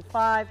Niculescu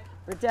 5,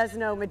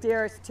 Rodezno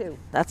Medeiros 2.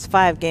 That's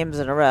 5 games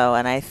in a row,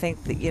 and I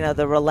think that, you know,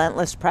 the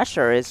relentless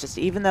pressure is just,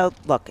 even though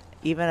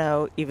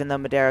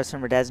Medeiros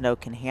and Rodezno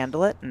can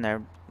handle it and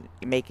they're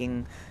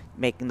making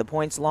the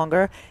points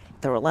longer,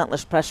 the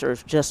relentless pressure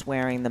is just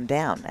wearing them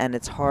down, and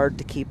it's hard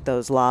to keep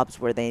those lobs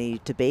where they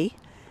need to be.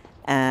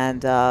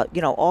 And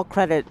you know, all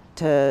credit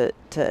to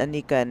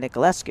Enica and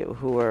Niculescu,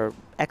 who are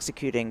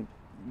executing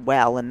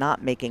well and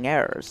not making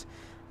errors.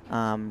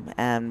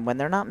 And when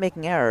they're not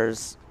making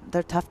errors,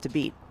 they're tough to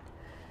beat.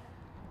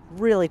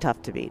 Really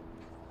tough to beat.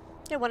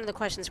 Yeah, one of the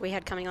questions we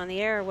had coming on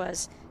the air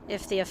was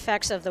if the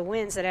effects of the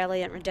wins that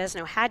Elliott and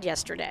Rodezno had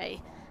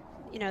yesterday,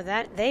 you know,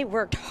 that they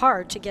worked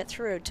hard to get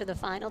through to the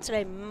final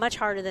today, much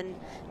harder than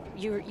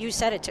you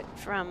said it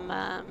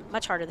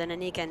much harder than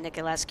Enica and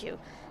Niculescu.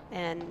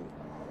 And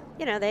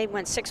you know, they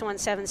went 6-1,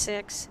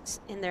 7-6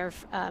 in their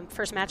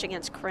first match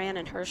against Cran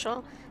and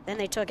Herschel. Then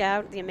they took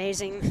out the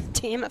amazing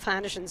team of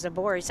Hanish and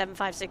Zabori, 7-5,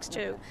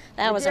 6-2.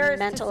 That was a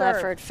mental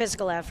effort,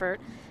 physical effort.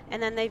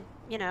 And then they,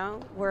 you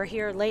know, were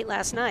here late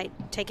last night,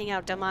 taking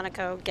out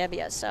Delmonico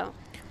Gebbia. So,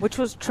 which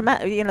was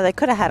tremendous. You know, they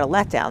could have had a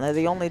letdown. They're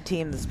the only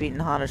team that's beaten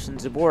Hanish and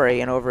Zabori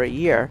in over a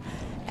year.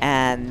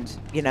 And,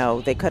 you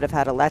know, they could have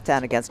had a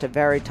letdown against a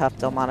very tough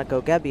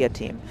Delmonico Gebbia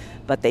team,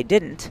 but they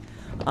didn't.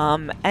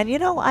 And, you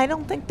know, I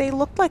don't think they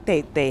looked like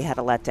they had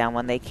a letdown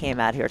when they came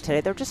out here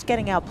today. They're just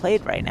getting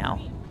outplayed right now.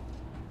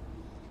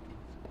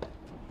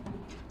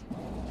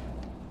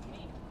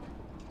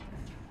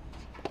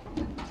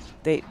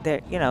 They're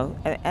you know,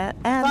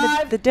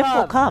 and the dip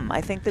will come.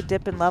 I think the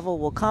dip in level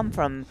will come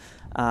from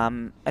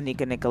Enica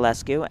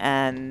Niculescu,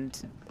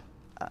 and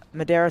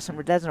Medeiros and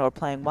Rodezno are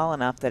playing well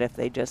enough that if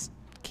they just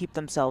keep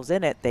themselves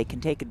in it, they can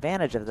take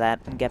advantage of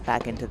that and get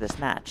back into this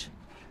match.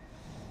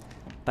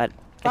 But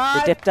if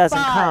the dip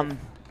doesn't come,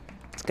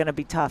 it's going to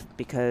be tough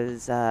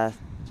because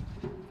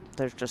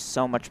there's just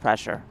so much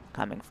pressure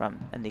coming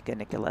from Enica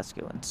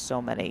Niculescu and so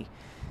many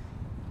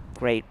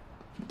great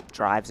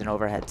drives and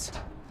overheads.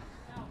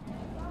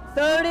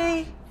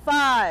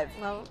 35.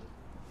 well,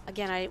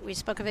 again, we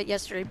spoke of it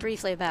yesterday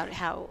briefly about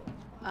how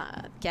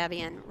Gabby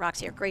and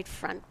Roxy are great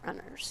front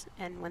runners,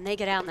 and when they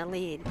get out in the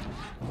lead,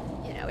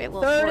 you know, it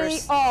will 30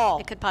 force. all.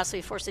 It could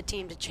possibly force a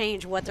team to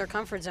change what their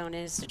comfort zone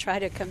is to try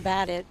to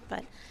combat it.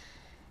 But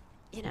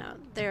you know,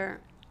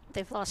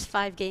 they've lost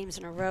 5 games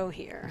in a row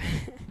here,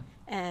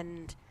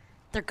 and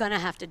they're gonna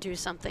have to do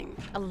something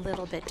a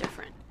little bit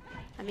different.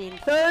 I mean,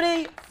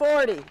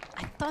 30-40.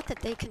 I thought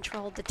that they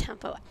controlled the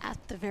tempo at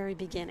the very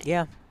beginning.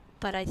 Yeah.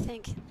 But I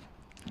think,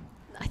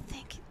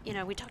 you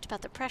know, we talked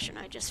about the pressure, and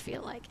I just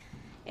feel like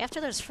after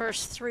those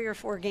first 3 or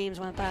 4 games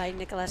went by,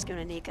 Niculescu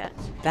and Enica,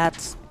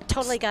 That's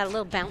totally got a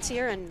little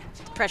bouncier, and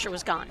the pressure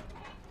was gone.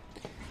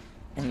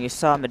 And you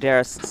saw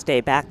Medeiros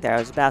stay back there. I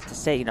was about to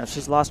say, you know,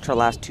 she's lost her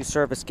last 2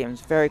 service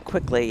games very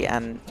quickly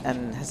and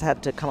has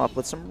had to come up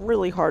with some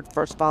really hard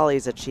first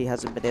volleys that she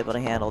hasn't been able to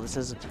handle. This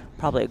is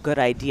probably a good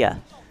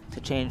idea to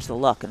change the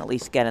look and at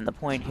least get in the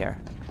point here.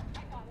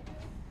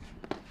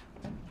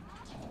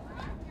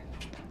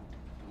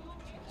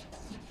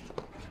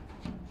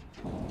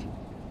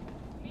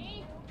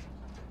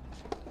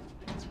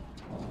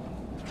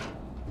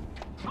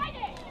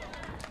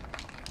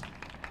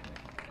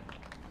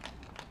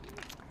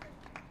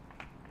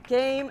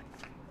 Game,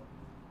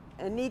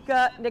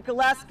 Enica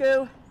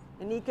Niculescu.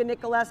 Enica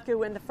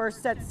Niculescu in the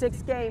first set,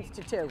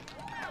 6-2.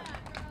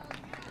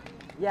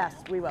 Yes,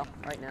 we will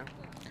right now.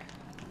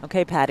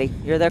 Okay, Patty,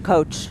 you're their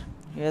coach.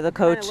 You're the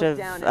coach of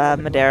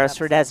Medeiros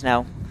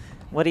Rodezno.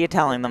 What are you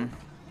telling them?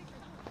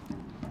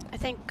 I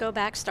think go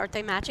back, start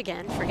their match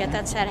again. Forget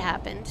that set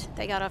happened.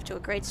 They got off to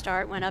a great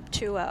start, went up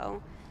 2-0,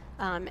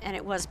 and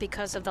it was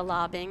because of the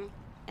lobbing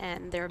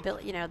and their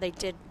ability. You know, they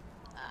did.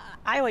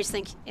 I always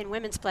think in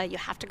women's play you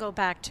have to go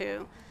back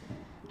to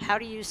how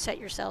do you set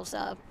yourselves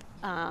up,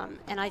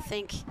 and I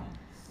think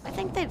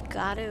they've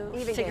got to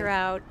figure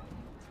out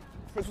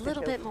a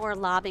little bit more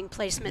lobbing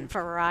placement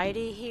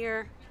variety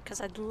here, because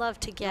I'd love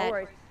to get.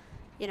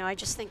 You know, I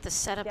just think the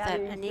setup that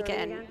Enica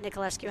and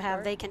Niculescu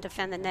have, they can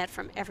defend the net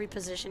from every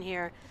position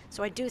here.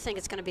 So I do think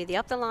it's going to be the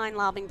up-the-line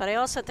lobbing, but I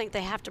also think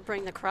they have to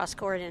bring the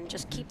cross-court in,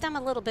 just keep them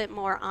a little bit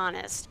more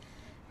honest.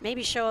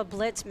 Maybe show a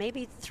blitz,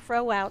 maybe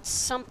throw out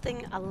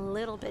something a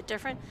little bit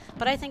different.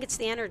 But I think it's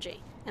the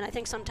energy. And I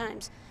think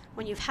sometimes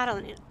when you've had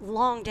a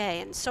long day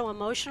and so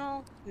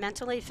emotional,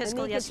 mentally,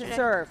 physically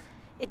yesterday,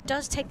 it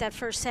does take that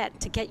first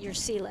set to get your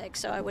sea leg.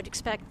 So I would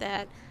expect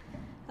that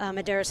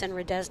Medeiros and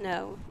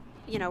Rodezno,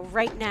 you know,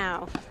 right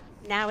now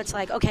it's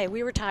like, okay,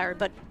 we were tired,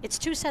 but it's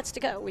 2 sets to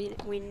go. We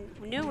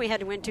knew we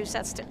had to win 2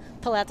 sets to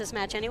pull out this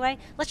match anyway.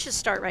 Let's just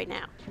start right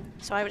now.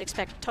 So I would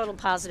expect total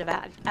positive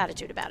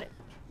attitude about it.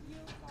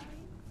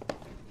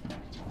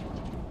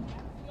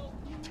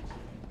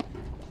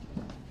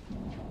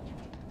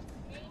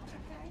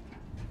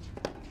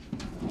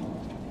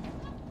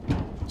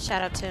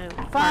 Shout out to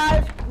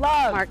 5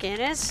 love. Mark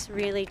Innes,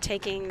 really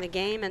taking the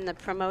game and the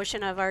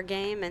promotion of our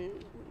game and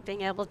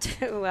being able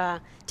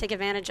to take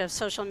advantage of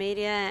social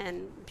media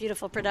and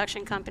beautiful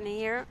production company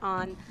here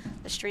on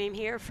the stream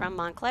here from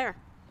Montclair.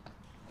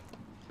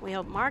 We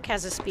hope Mark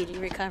has a speedy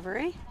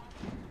recovery.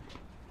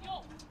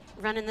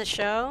 Running the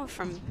show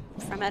from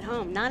at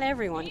home. Not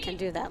everyone can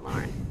do that,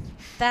 Lauren.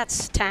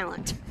 That's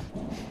talent.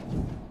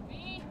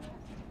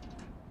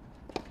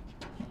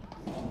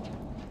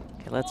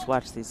 Okay, let's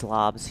watch these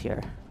lobs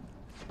here.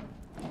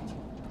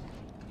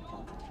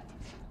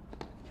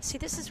 See,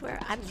 this is where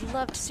I'd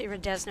love to see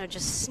Rodezno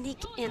just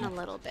sneak in a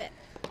little bit.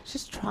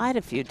 She's tried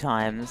a few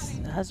times.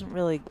 Hasn't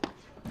really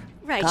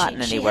Right,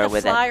 gotten she anywhere hit a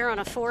with flyer on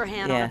a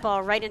forehand on Yeah. a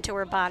ball right into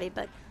her body,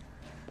 but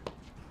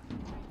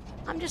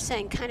I'm just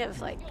saying kind of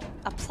like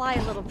apply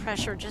a little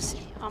pressure just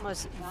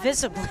almost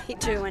visibly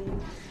to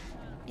and,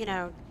 you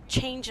know,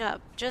 change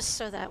up just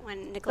so that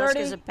when Niculescu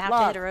is about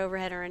to hit her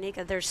overhead or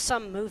Enica, there's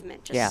some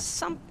movement, just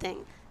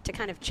something to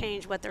kind of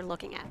change what they're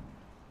looking at.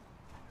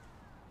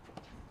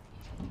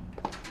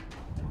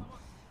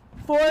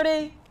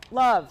 40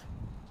 love.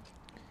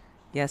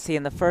 Yeah, see,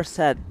 in the first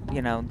set,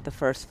 you know, the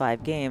first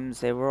 5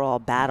 games, they were all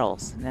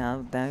battles.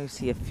 Now you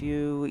see a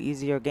few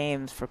easier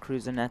games for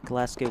Cruz and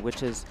Niculescu,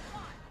 which is,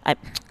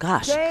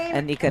 Enica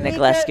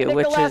Niculescu,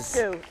 which is,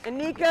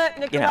 Enica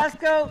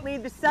Niculescu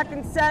lead the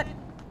second set,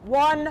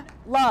 1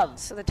 love.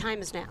 So the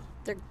time is now.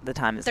 the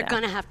time is They're now.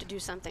 going to have to do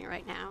something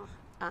right now,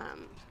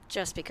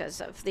 just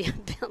because of the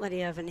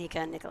ability of Enica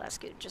and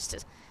Niculescu just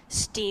to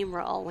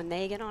steamroll when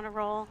they get on a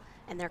roll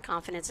and their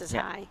confidence is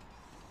high.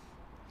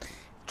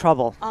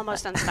 Trouble.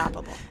 Almost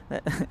unstoppable.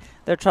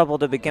 They're trouble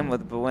to begin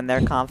with, but when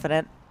they're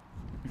confident.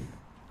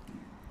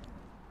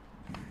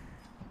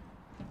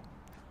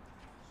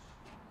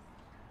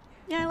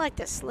 Yeah, I like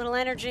this. Little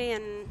energy,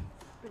 and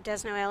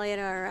Rodezno, Elliott,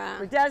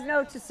 or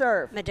Rodezno to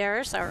serve.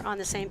 Medeiros are on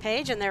the same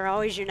page, and they're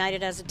always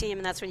united as a team,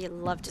 and that's what you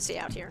love to see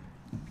out here.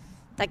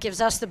 That gives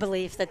us the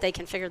belief that they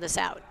can figure this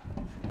out.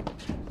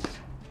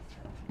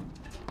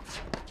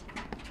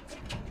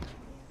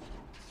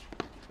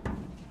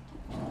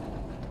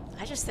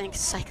 I just think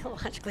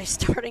psychologically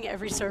starting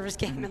every service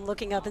game and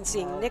looking up and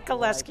seeing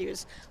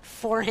Niculescu's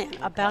forehand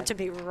about to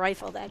be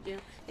rifled at you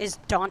is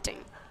daunting.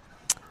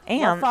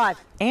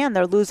 And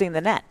they're losing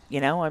the net. You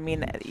know, I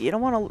mean, you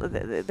don't want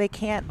to. They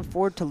can't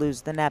afford to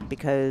lose the net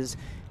because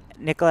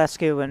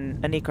Niculescu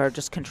and Enica are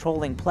just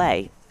controlling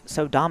play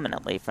so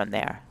dominantly from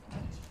there.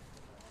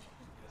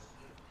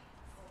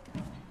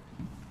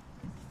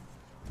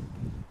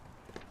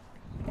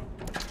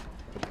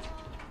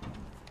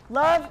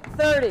 Love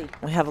 30.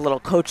 We have a little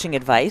coaching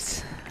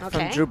advice from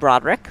Okay. Drew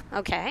Broderick,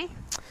 Okay.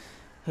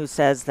 who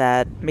says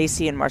that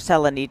Macy and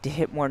Marcella need to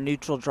hit more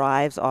neutral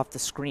drives off the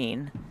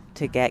screen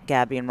to get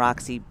Gabby and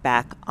Roxy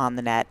back on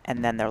the net,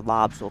 and then their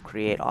lobs will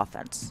create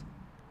offense.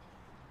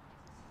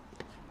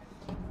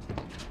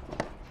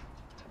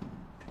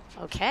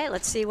 Okay,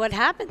 let's see what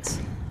happens.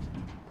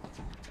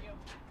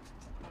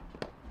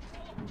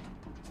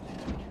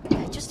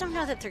 I just don't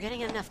know that they're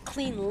getting enough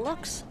clean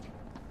looks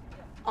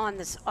on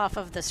this off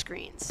of the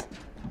screens.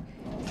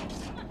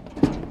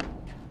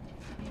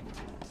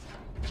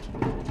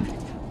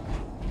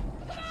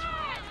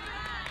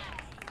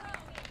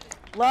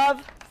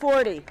 Love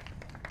 40.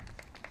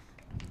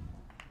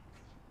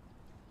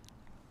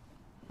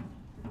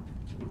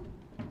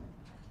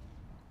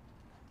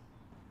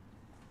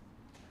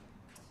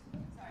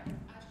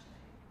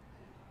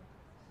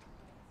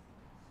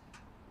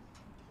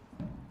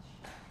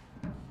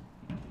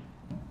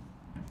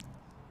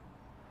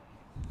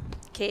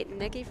 Kate and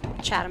Nikki from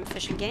Chatham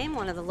Fishing Game,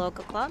 one of the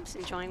local clubs,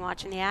 enjoying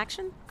watching the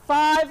action.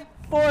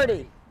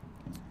 540.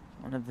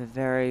 One of the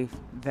very,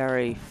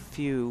 very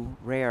few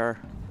rare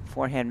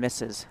forehand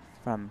misses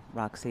from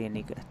Roxy and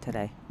Enica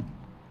today.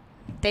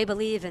 They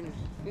believe in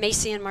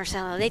Macy and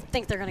Marcelo. They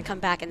think they're going to come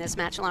back in this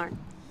match, Lauren.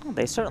 Well,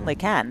 they certainly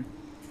can.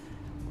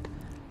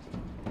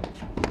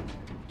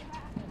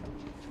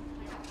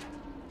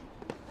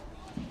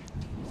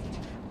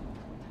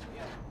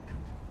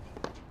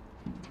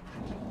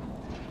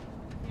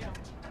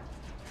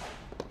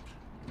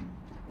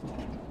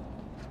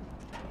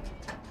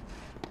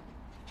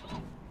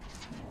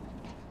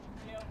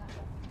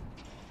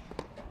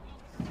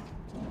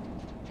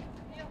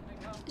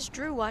 Is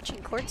Drew watching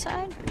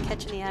courtside or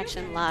catching the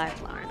action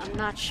live, Lauren? I'm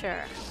not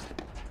sure.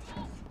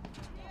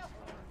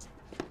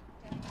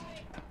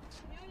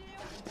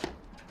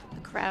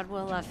 The crowd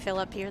will fill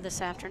up here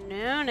this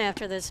afternoon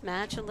after this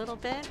match a little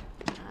bit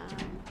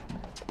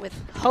with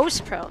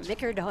host pro Mick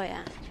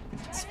Erdoya,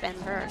 Sven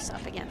Verse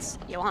up against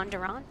Johan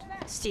Durant,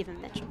 Stephen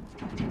Mitchell.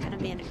 Going to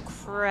be an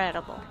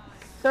incredible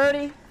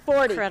 30-40.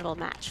 incredible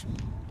match.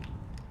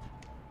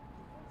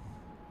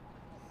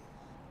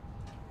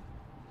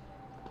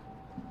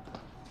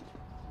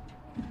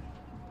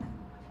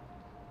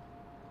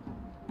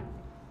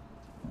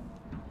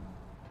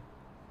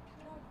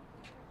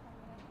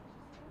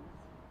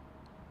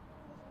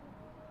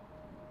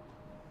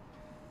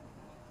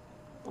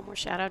 One more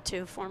shout out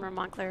to former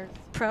Montclair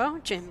pro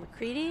Jim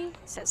McCready.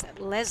 Says that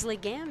Leslie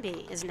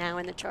Gamby is now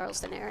in the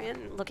Charleston area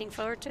and looking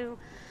forward to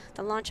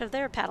the launch of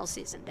their paddle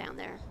season down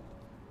there.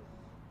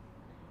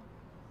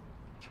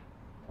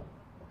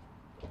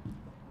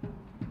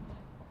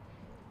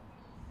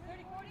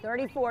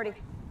 (30-40).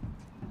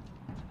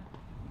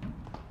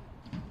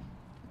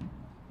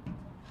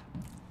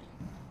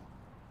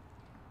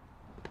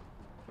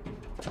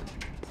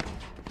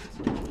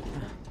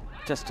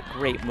 Just a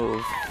great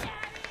move.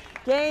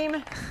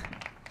 Game,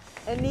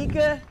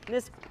 Enica,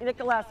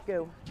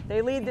 Niculescu.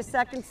 They lead the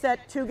second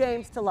set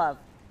 2-0.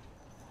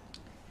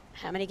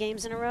 How many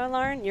games in a row,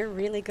 Lauren? You're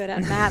really good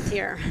at math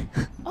here.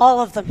 All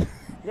of them.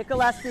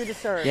 Niculescu to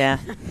serve. Yeah.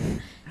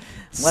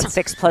 What's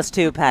 6 plus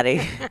 2,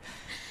 Patty?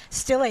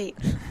 Still 8.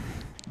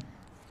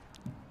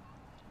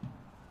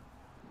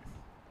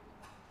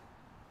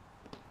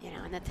 You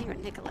know, and the thing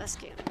with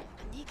Niculescu and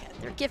Enica,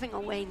 they're giving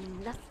away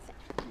nothing.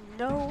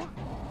 No,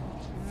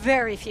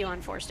 very few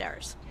unforced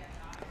errors.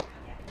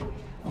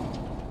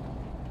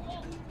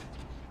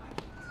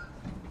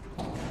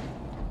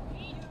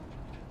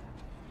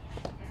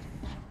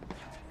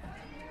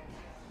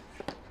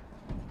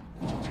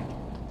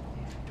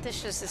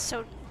 This just is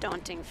so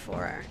daunting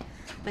for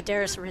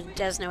Medeiros and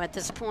Rodezno at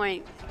this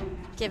point,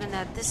 given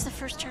that this is the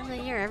first term of the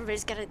year.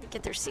 Everybody's got to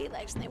get their sea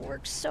legs, and they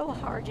worked so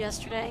hard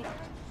yesterday.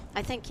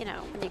 I think, you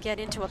know, when you get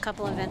into a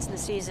couple of events in the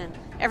season,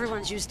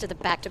 everyone's used to the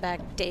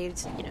back-to-back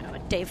days, you know, a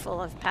day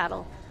full of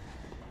paddle,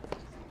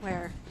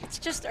 where it's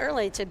just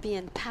early to be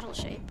in paddle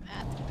shape,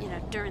 you know,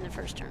 during the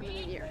first term of the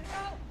year.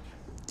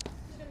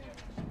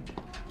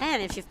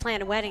 And if you've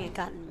planned a wedding and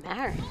gotten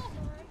married.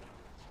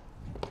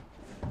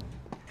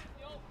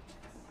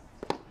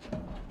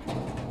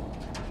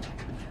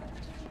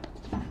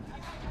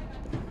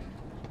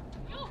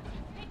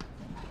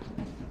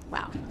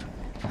 Wow.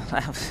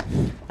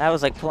 That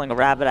was like pulling a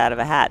rabbit out of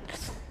a hat.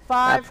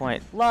 5. That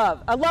point.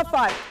 Love. I love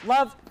 5.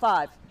 Love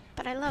 5.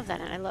 But I love that,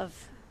 and I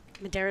love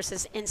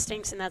Medeiros'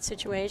 instincts in that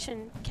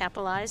situation,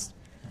 capitalized.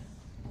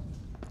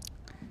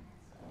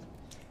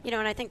 You know,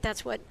 and I think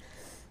that's what,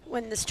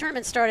 when this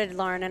tournament started,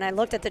 Lauren, and I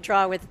looked at the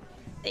draw with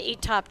the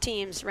 8 top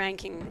teams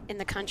ranking in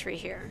the country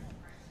here,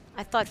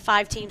 I thought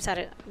 5 teams had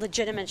a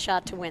legitimate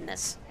shot to win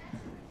this.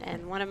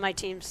 And one of my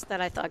teams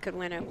that I thought could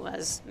win it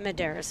was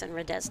Medeiros and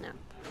Rodezno.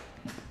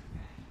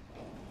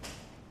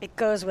 It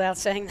goes without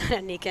saying that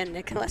Enica and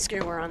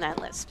Niculescu were on that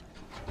list.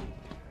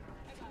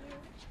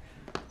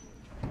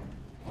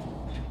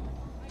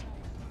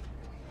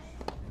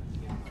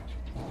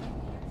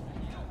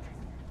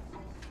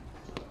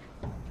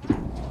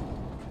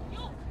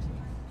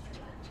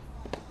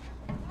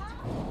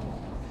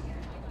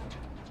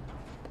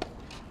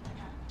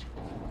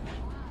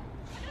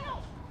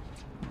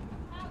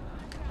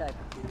 Okay.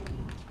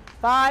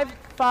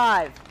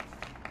 5-5.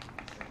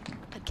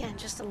 Again,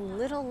 just a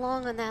little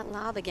long on that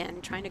lob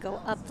again, trying to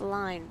go up the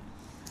line.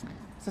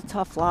 It's a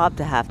tough lob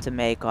to have to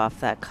make off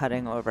that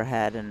cutting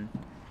overhead, and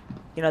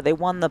you know they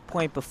won the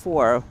point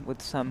before with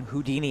some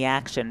Houdini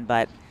action,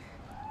 but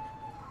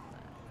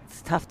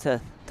it's tough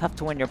to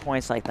win your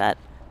points like that.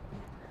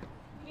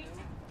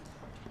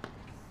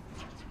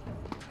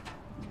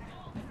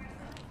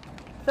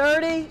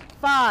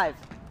 $35.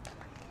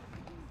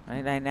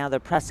 Right now they're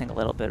pressing a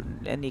little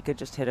bit. Enica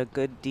just hit a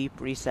good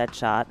deep reset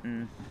shot,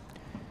 and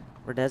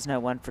Rodezno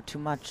went for too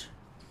much.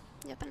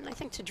 Yep, and I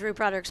think to Drew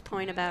Broderick's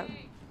point about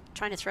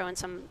trying to throw in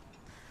some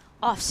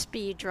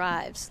off-speed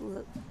drives,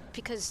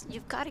 because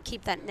you've got to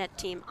keep that net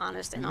team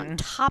honest and on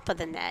top of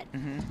the net.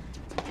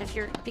 If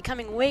you're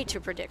becoming way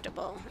too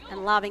predictable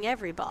and lobbing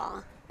every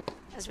ball,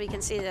 as we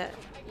can see that,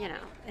 you know,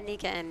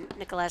 Enica and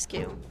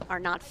Niculescu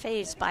are not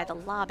fazed by the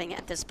lobbing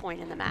at this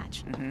point in the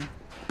match.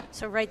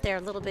 So right there,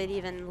 a little bit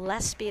even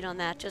less speed on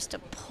that, just to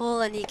pull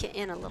Enica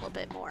in a little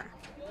bit more.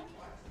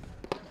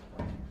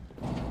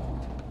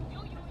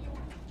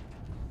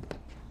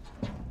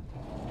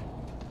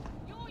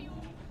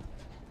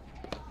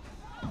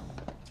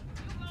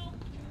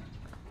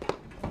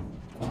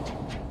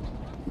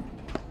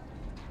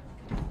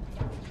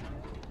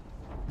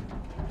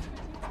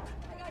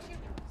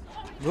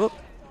 Whoop.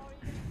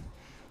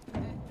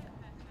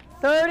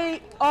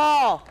 30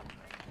 all.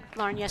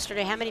 Lauren,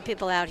 yesterday, how many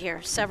people out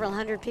here? Several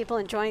hundred people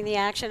enjoying the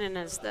action, and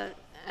as the,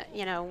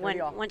 you know,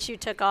 once you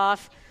took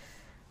off,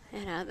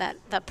 you know,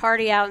 that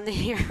party out in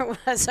the air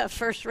was a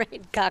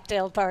first-rate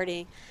cocktail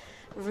party.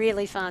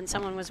 Really fun.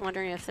 Someone was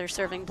wondering if they're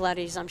serving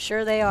bloodies. I'm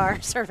sure they are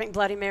serving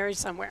Bloody Marys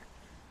somewhere.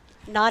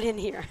 Not in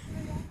here.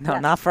 No,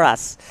 not for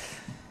us.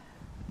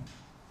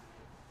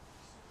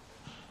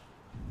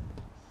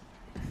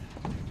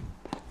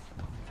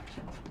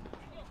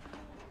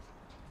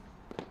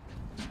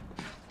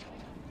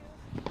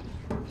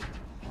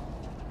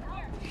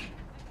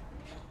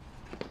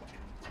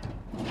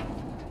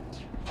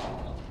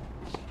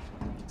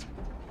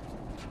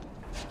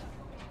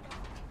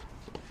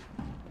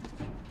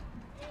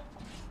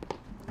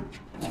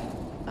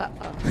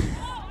 Uh-oh.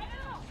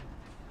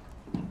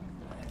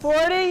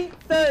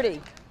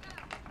 40-30.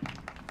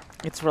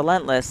 It's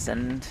relentless,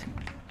 and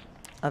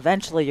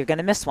eventually you're going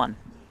to miss one.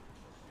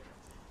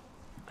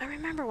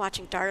 remember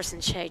watching Dardis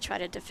and Shea try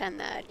to defend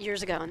that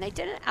years ago, and they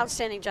did an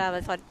outstanding job.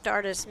 I thought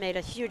Dardis made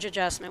a huge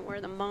adjustment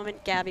where the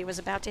moment Gabby was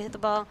about to hit the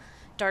ball,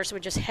 Dardis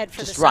would just head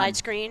for the side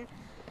screen.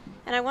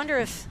 And I wonder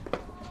if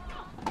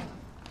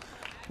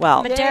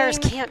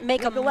Medeiros can't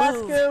make a move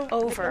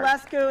over.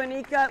 Niculescu and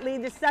Enica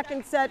lead the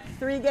second set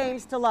 3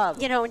 games to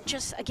love. You know, and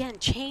just, again,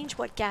 change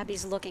what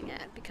Gabby's looking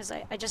at, because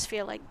I just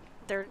feel like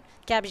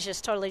Gabby's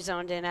just totally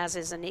zoned in, as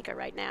is Enica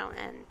right now,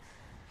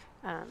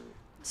 and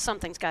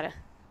something's got to,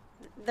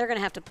 they're going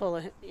to have to pull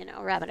a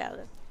rabbit out of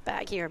the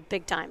bag here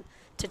big time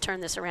to turn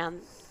this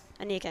around.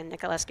 Enica and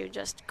Niculescu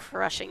just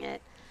crushing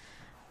it.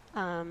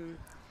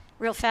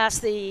 Real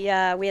fast, we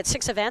had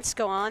 6 events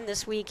go on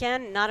this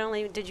weekend. Not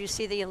only did you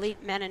see the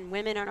elite men and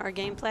women on our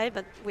gameplay,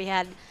 but we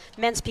had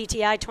men's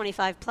PTI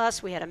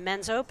 25+, we had a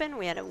men's open,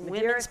 we had a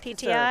women's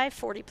PTI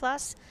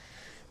 40+,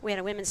 we had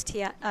a women's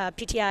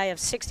PTI of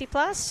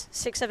 60+,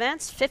 6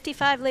 events,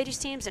 55 ladies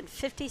teams, and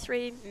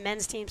 53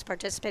 men's teams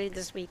participated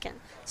this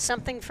weekend.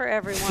 Something for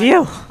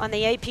everyone on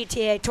the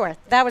APTA tour.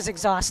 That was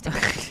exhausting.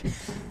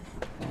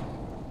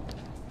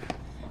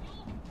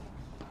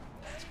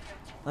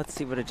 Let's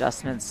see what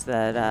adjustments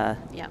that...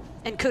 Yeah,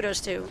 and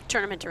kudos to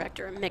tournament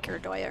director Mick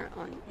Erdoyer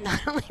on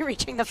not only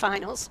reaching the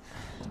finals,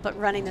 but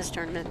running this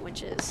tournament,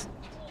 which is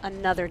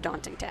another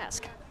daunting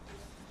task.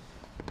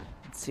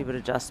 Let's see what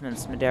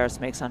adjustments Medeiros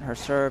makes on her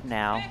serve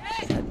now.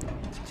 She's had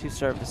 2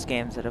 service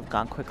games that have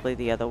gone quickly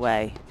the other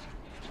way.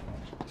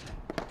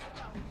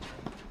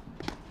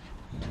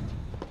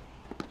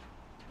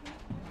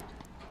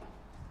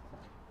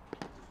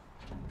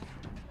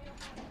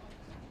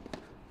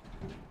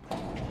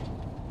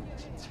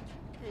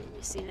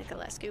 See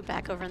Niculescu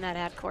back over in that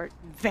ad court,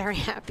 very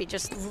happy,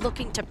 just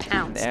looking to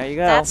pounce. There you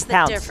go. That's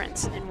the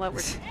difference in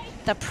what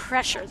the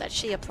pressure that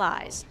she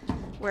applies,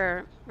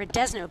 where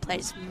Rodezno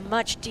plays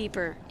much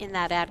deeper in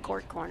that ad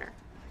court corner.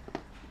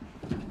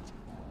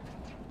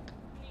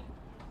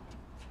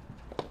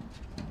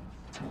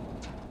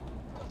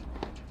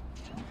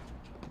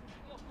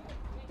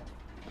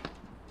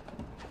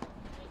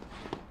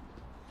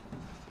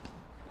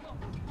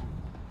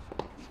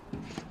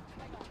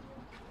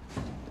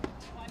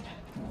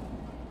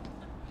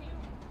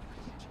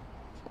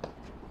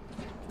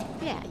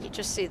 Yeah, you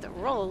just see the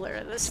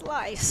roller, the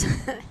slice,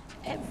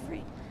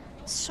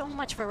 so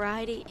much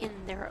variety in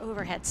their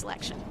overhead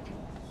selection.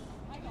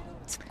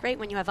 It's great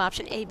when you have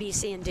option A, B,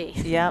 C, and D.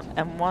 Yeah,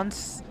 and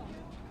once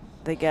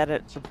they get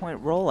it the point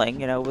rolling,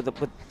 with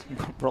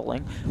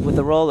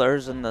the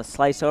rollers and the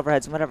slice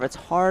overheads and whatever, it's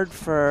hard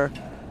for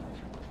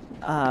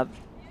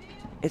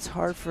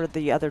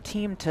the other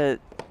team to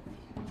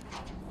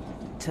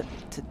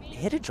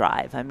hit a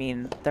drive. I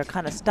mean, they're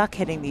kind of stuck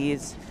hitting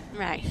these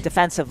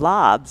defensive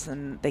lobs,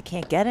 and they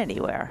can't get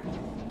anywhere.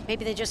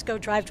 Maybe they just go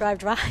drive,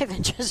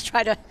 and just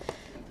try to,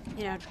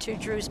 to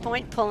Drew's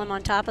point, pull him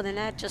on top of the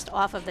net, just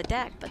off of the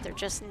deck. But they're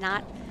just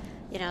not,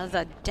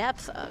 the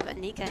depth of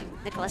Enica and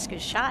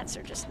Niculescu's shots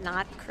are just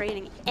not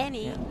creating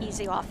any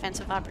easy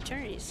offensive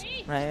opportunities.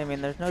 Right. I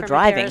mean, there's no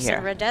driving Medeiros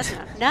here. And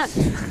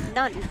Rodezno.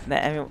 None.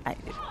 I mean,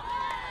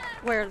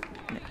 Where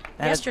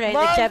yesterday, the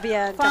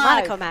Debbia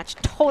Delmonico match,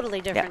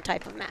 totally different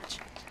type of match.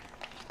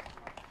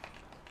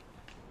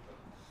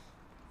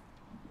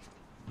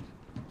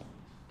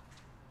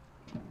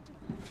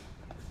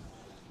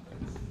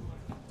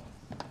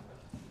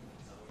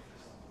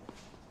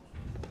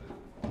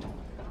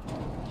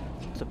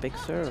 It's a big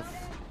serve.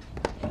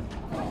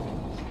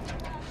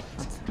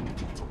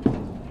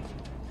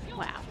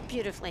 Wow,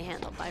 beautifully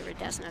handled by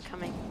Rodezno,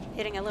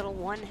 hitting a little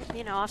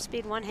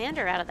off-speed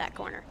one-hander out of that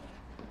corner.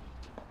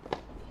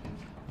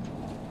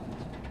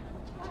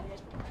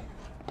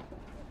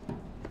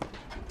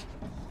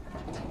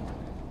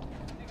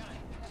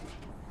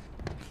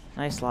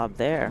 Nice lob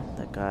there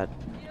that got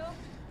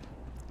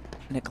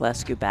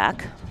Niculescu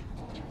back.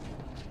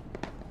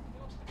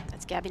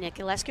 That's Gabby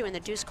Niculescu in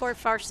the deuce court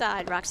far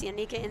side. Roxy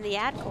Enica in the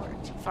ad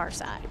court far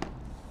side.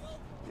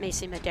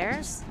 Macy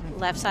Medeiros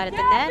left side of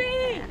the net.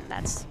 And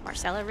that's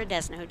Marcela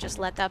Rodezno, who just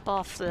let that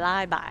ball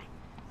fly by.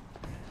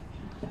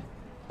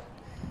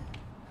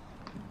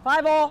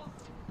 5-all.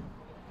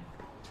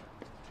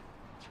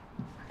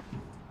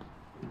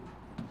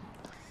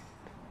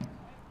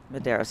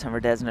 Medeiros and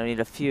Rodezno need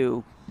a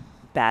few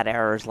bad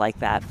errors like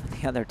that for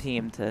the other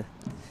team to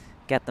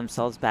get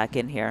themselves back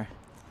in here.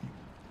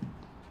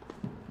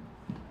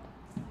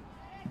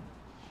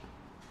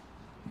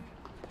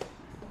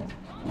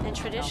 And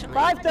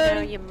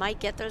traditionally, you might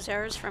get those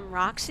errors from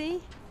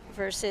Roxy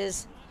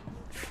versus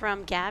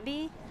from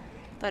Gabby,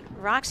 but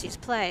Roxy's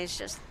plays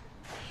just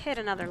hit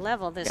another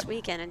level this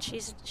weekend, and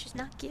she's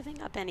not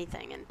giving up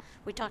anything. And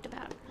we talked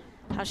about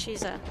how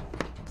she's a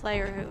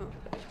player who,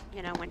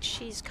 when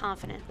she's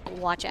confident,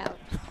 watch out.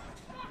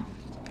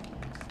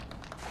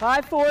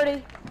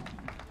 540.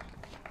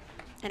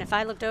 And if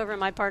I looked over and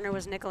my partner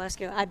was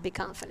Niculescu, I'd be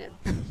confident.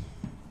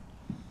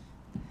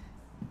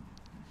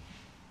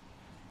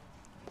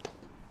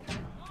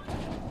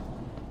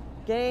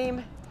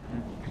 Game.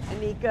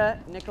 Enica,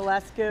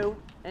 Niculescu.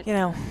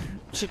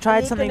 She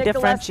tried something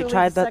different. She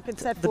tried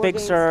the big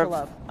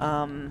serve.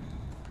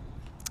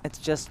 it's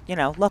just, you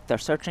know, look, they're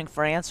searching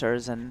for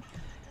answers, and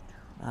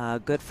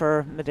good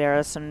for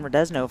Medeiros and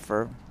Rodezno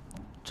for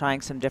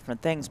trying some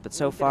different things. But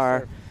so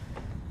far,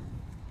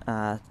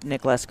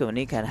 Niculescu and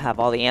Enica have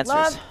all the answers.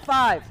 Love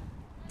 5.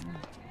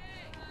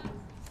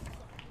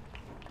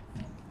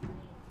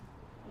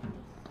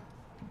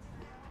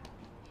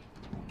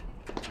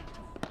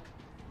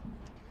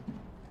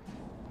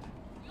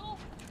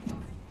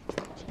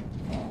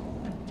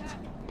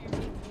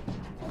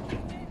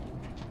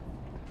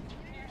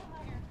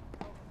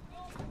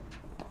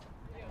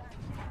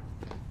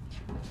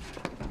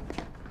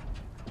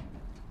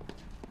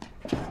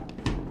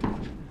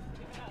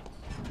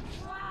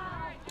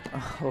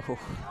 Oh.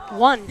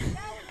 1.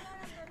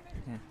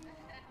 Yeah.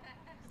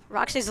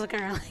 Roxy's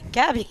looking around like,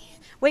 Gabby,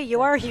 wait,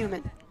 you are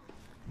human.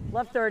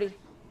 Love 30.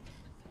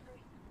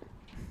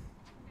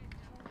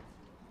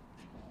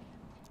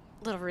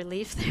 Little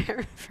relief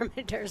there from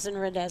Medeiros and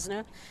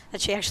Rodezno that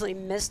she actually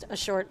missed a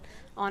short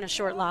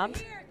lob.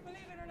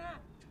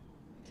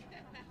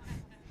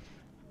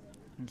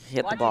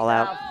 Hit the ball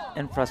out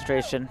in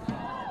frustration.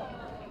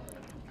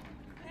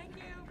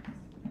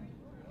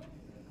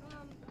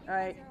 All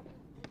right.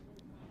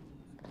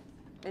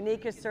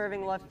 Enica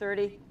serving left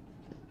 30.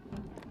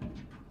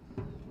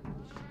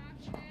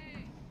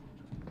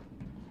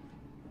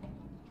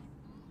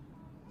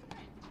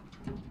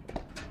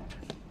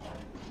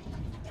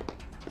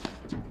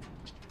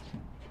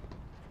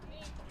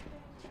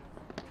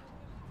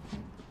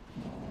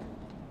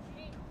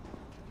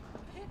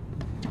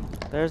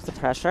 There's the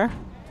pressure.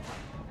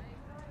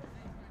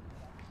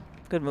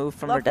 Good move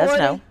from Love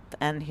Rodezno. 40.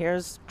 And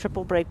here's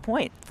triple break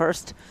point.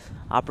 First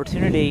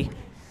opportunity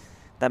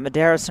that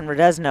Medeiros and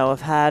Rodezno have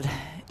had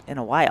in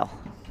a while.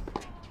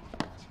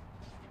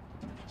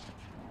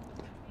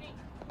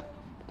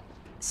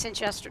 Since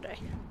yesterday.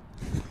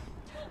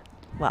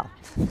 Well,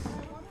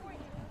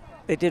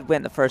 they did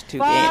win the first 2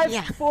 5, games.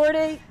 Yeah.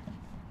 40.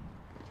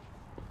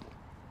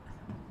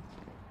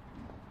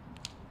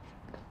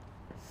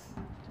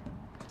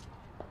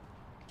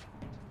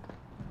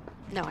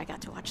 No, I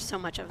got to watch so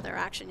much of their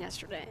action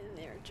yesterday, and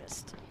they're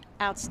just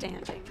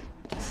outstanding.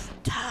 Just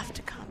tough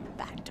to come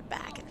back to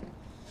back and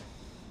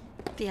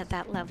be at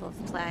that level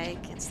of play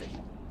against the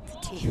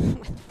team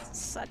with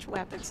such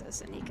weapons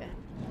as Enica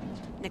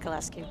and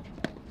Niculescu.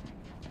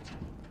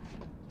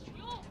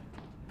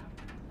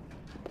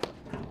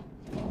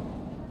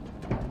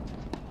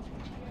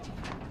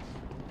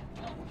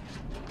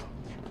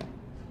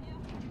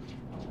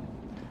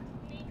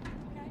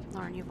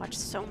 Lauren, you've watched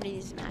so many of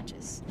these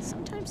matches.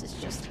 Sometimes it's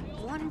just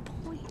 1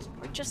 point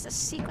or just a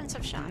sequence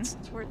of shots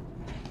where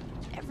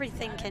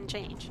everything can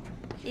change,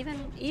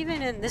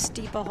 even in this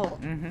deep a hole.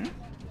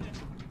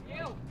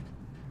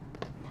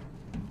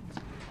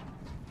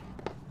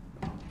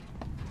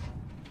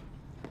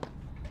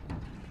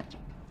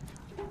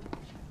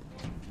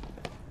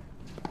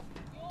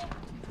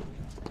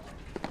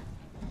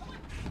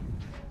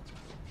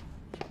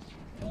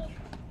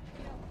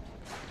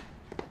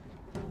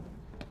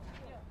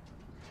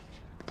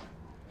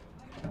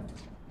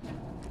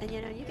 And you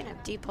know, you can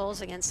have deep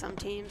holes against some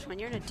teams. When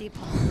you're in a deep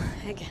hole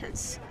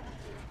against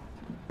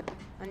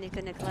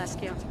Enica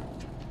Niculescu,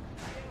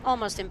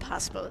 almost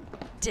impossible to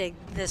dig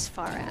this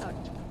far out.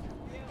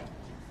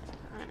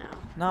 I know.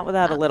 Not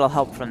without a little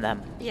help from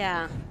them.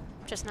 Yeah,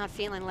 just not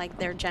feeling like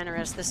they're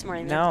generous this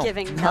morning. No, They're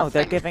giving nothing no,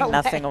 they're giving away.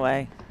 nothing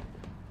away.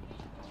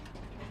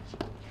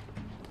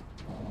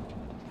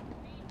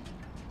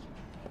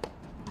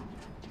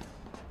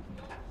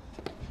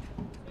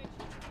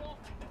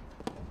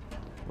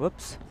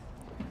 Whoops.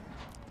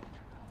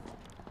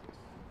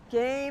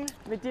 Game,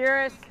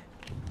 Medeiros,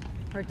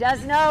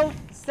 Rodezno,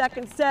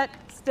 second set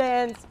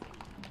stands.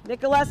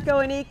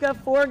 Niculescu and Enica,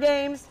 4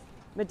 games.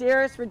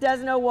 Medeiros,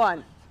 Rodezno,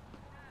 1.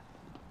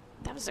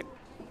 That was a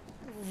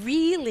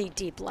really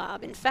deep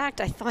lob. In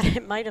fact, I thought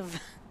it might have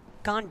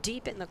gone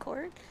deep in the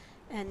court,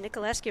 and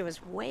Niculescu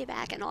was way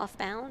back and off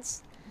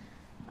balance.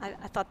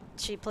 I thought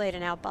she played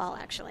an out ball,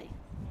 actually.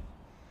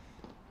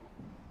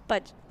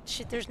 But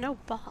there's no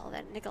ball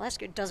that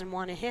Niculescu doesn't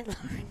want to hit,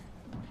 Lauren.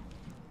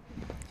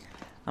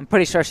 I'm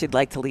pretty sure she'd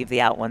like to leave the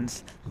out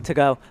ones to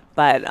go.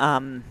 But,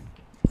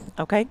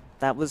 okay,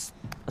 that was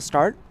a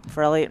start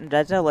for Elliott and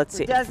Rodezno. Let's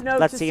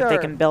see if they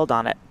can build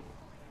on it.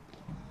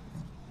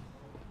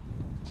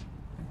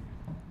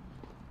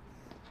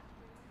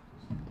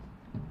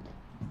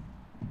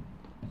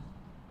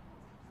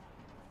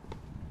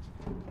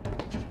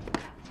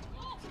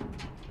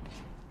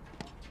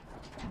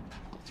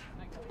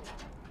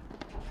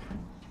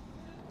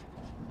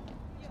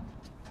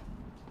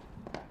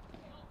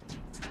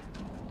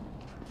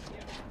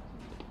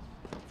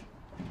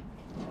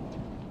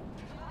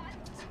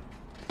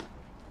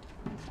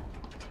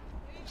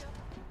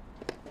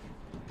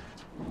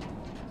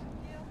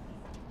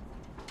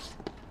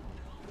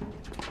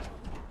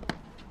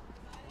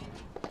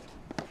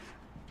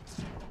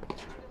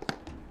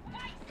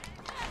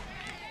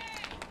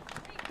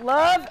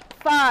 Love,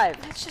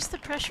 5. That's just the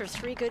pressure.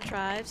 3 good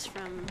drives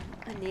from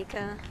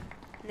Enica,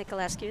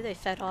 Niculescu. They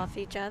fed off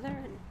each other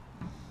and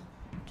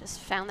Just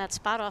found that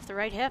spot off the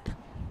right hip.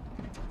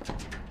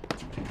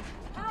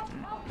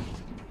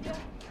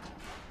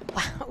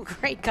 Wow,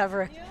 great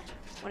cover.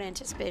 What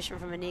anticipation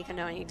from Enica,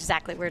 knowing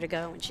exactly where to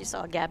go when she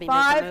saw Gabby make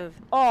a move.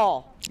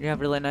 5-all. You have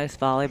a really nice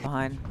volley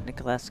behind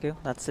Niculescu.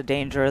 That's the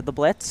danger of the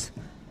blitz.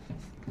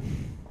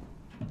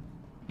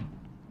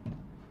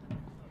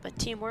 But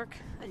teamwork,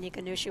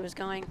 Enica knew she was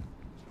going.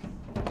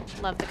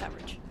 Loved the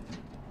coverage.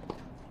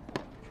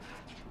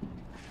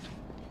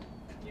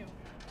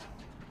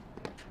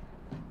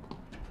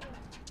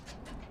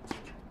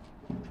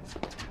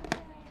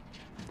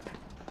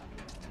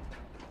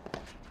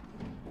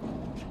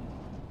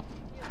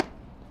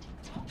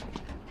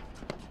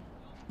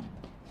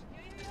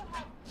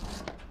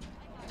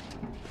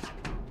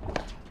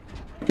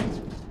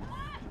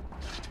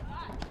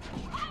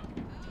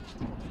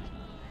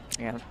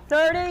 Yeah.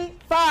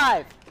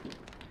 35.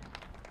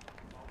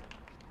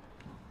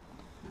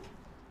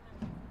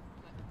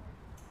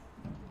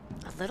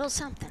 A little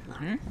something,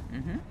 Lauren.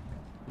 Mm-hmm.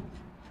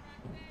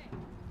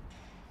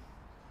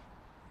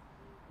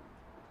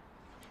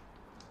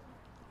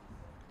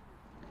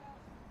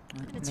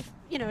 And it's,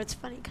 you know, it's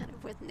funny kind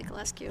of with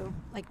Niculescu,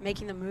 like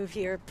making the move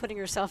here, putting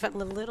herself at a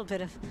little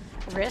bit of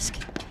risk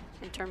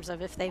in terms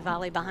of if they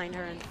volley behind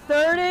her. And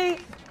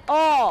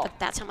 30-all. but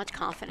that's how much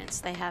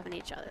confidence they have in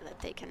each other, that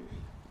they can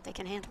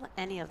handle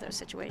any of those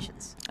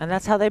situations. And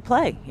that's how they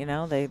play. You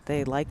know,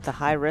 they like the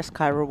high risk,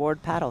 high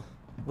reward paddle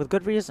with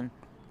good reason.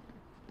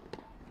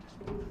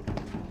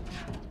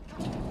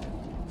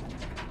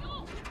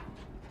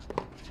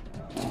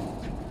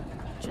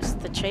 Just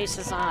the chase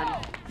is on.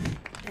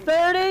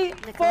 30-40.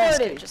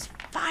 Niculescu just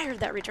fired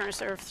that return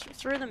serve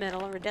through the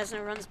middle, and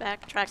Rodezno runs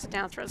back, tracks it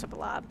down, throws up a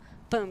lob.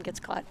 Boom, gets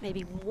caught.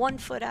 Maybe 1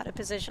 foot out of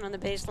position on the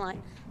baseline.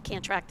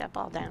 Can't track that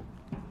ball down.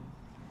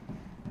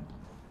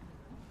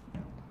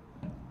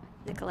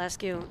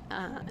 Niculescu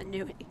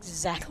knew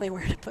exactly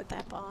where to put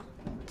that ball.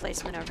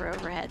 Placement over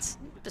overheads.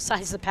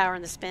 Besides the power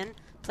and the spin,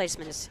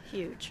 placement is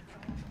huge.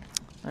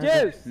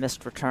 There's a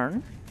missed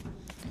return.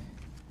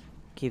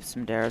 Keeps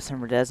Medeiros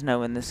and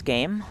Rodezno in this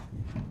game.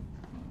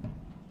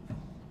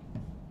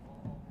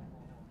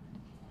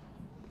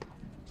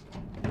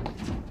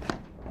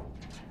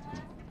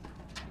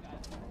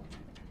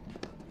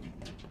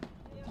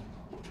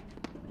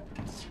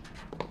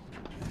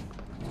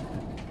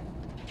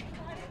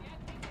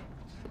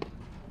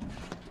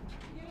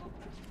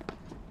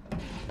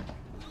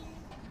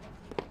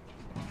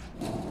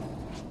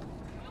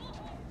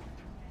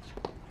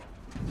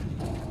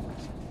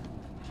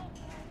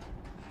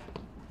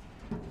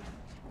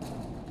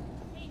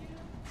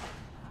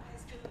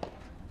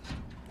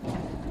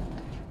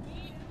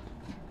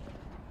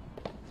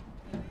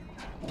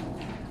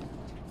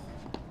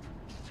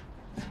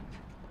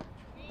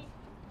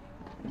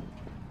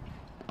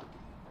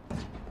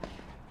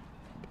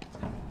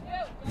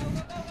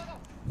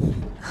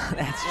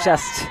 That's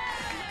just,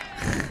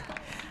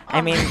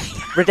 I mean,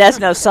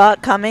 Rodezno saw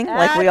it coming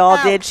like we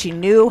all did. She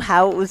knew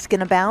how it was going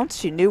to bounce.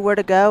 She knew where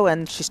to go,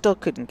 and she still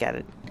couldn't get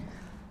it.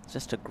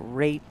 Just a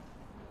great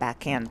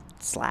backhand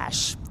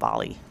slash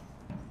volley.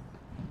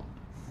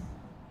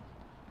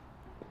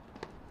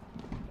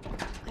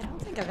 I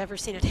don't think I've ever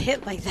seen it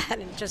hit like that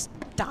and just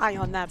die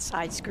on that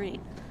side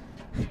screen.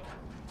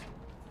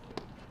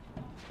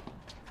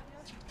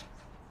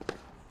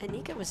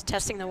 Enica was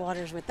testing the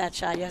waters with that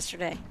shot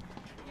yesterday.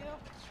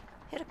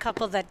 Hit a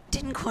couple that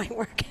didn't quite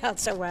work out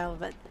so well,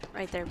 but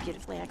right there,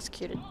 beautifully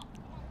executed.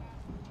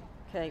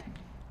 Okay.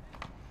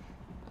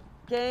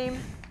 Game,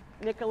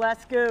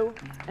 Niculescu,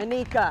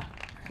 Enica.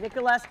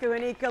 Niculescu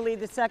and Enica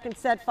lead the second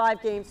set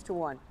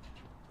 5-1.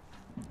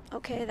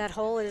 Okay, that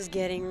hole is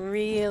getting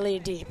really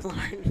deep,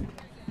 Lauren.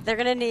 They're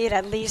going to need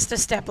at least a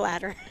step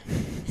ladder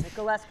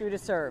Niculescu to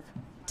serve.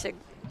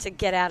 to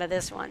get out of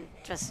this one.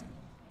 Just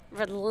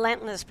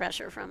relentless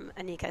pressure from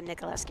Enica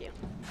Niculescu.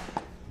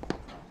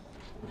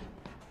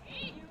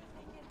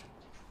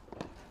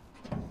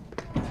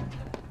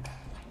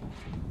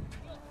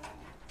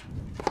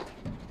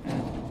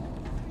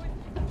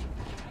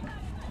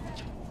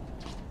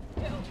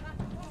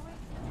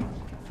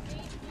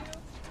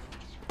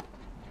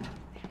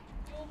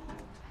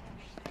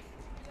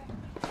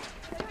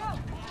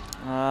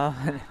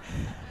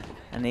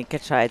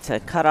 Enica tried to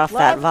cut off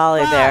that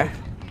volley there.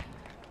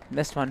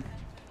 Missed one.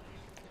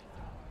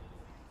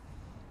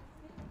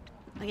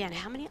 Again,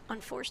 how many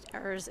unforced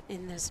errors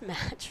in this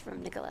match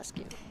from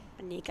Niculescu?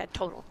 Enica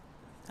total.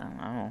 I don't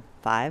know,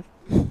 5?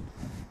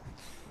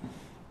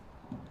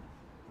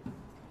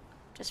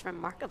 Just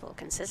remarkable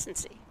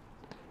consistency.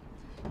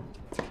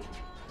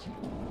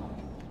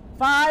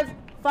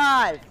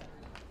 5-5.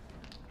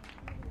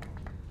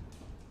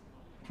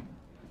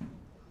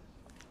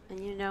 And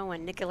you know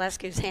when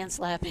Niculescu's hand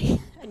slapping,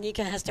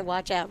 Enica has to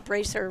watch out,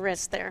 brace her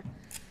wrist there.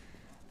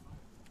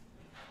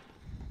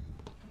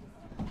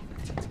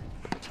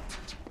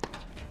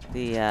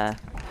 The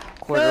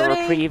quarter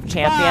reprieve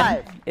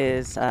champion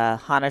is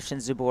Hanish and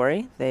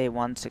Zubori. They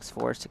won 6-4,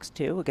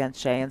 6-2 against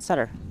Shea and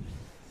Sutter.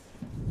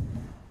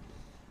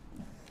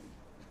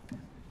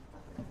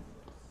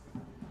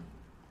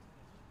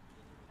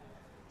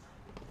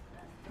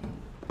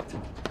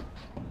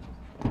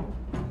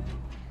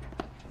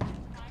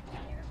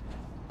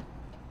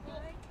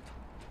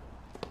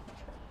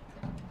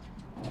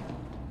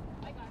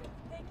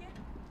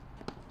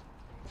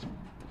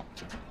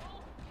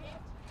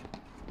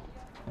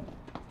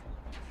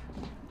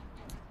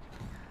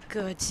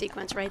 Good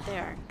sequence right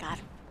there. Got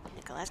it.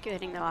 Niculescu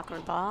hitting the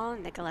awkward ball.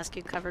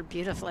 Niculescu covered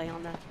beautifully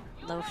on the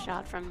low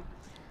shot from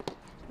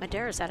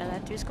Medeiros out of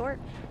that deuce court.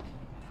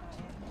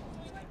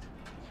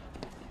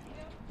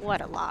 What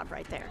a lob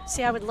right there.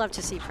 See, I would love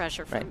to see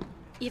pressure from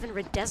even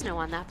Rodezno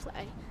on that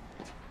play.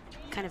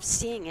 Kind of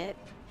seeing it.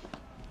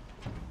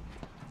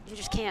 You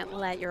just can't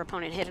let your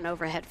opponent hit an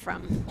overhead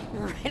from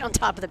right on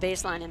top of the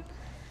baseline and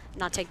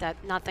not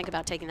think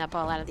about taking that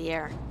ball out of the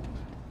air.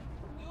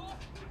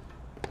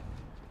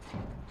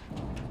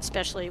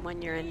 Especially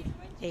when you're in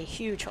a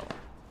huge hole.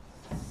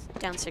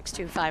 Down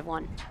 6-2,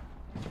 5-1.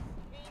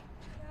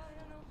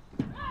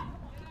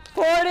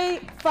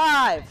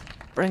 45.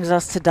 Brings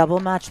us to double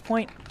match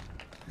point.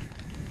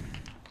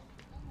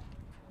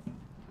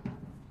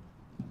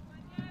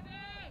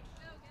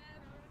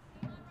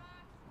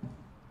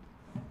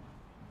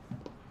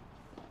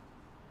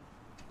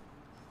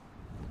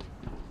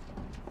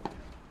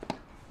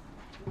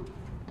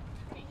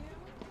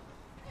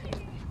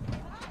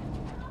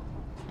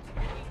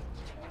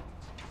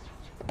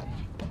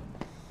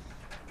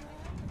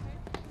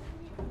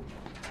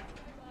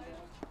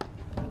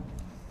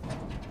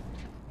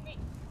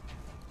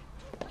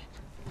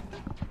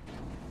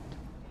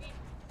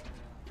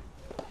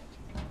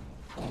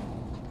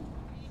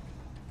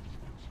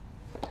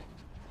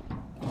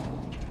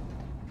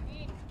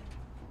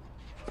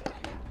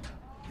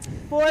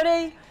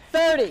 Forty,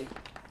 30.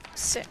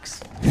 6.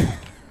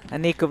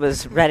 Enica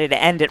was ready to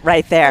end it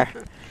right there.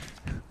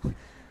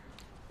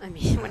 I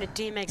mean, when a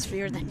D makes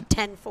fewer than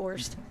 10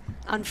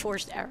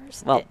 unforced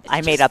errors. Well, it's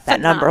I made just up that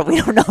phenomenal. number.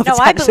 We don't know if no, it's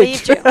I actually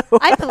believed true. you.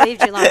 I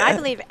believed you, Lauren. I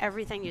believe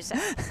everything you said.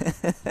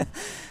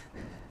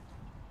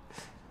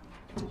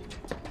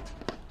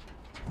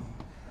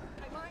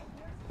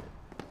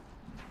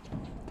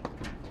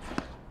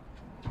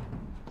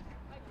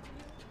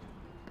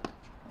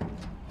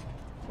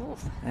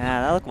 Oof.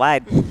 Yeah, that looked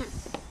wide.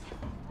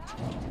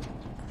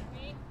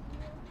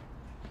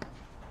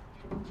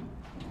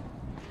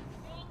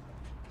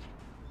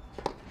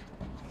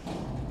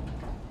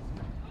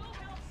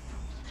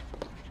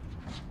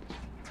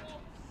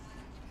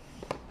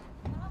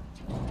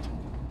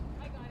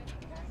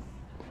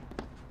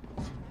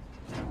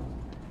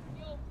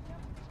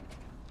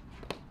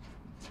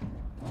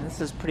 This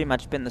has pretty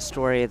much been the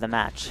story of the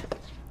match.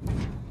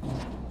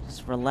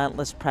 Just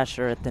relentless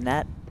pressure at the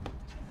net,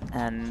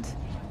 and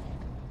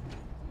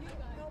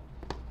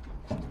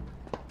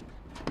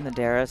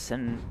Medeiros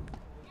and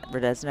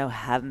Rodezno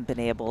haven't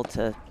been able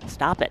to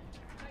stop it,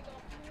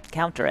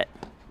 counter it,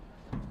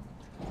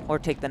 or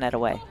take the net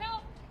away.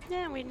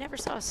 Yeah, we never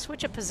saw a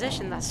switch of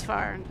position thus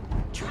far.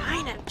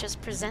 Trying to just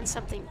present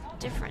something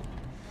different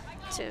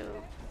to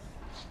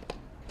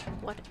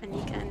what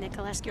Enica and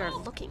Niculescu are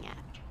looking at.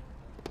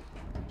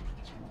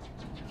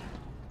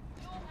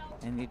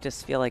 And you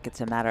just feel like it's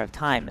a matter of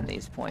time in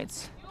these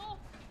points.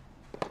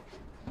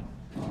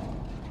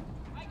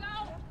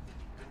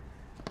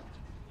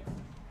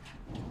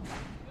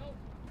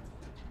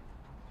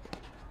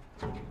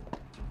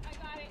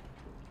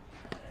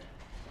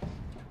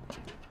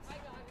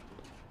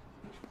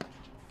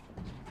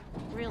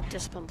 Real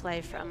disciplined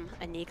play from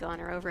Enica on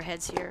her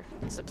overheads here.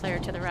 As the player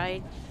to the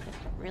right,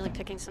 really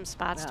picking some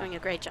spots, doing a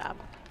great job.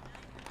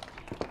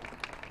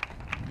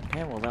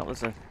 Okay, well that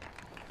was a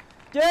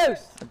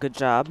Deuce. good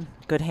job.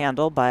 Good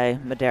handle by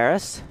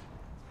Medeiros,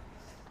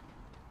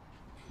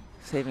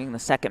 saving the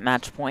second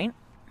match point.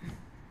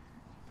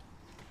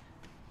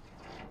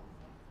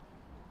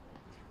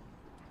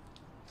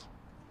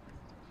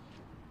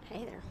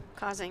 Hey, they're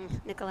causing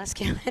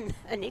Niculescu and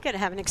Enica to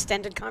have an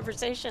extended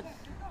conversation.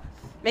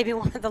 Maybe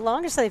one of the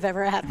longest they've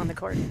ever had on the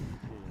court.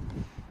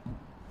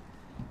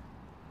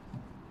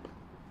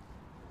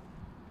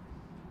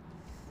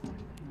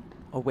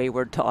 A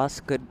wayward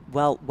toss, good,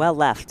 well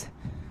left.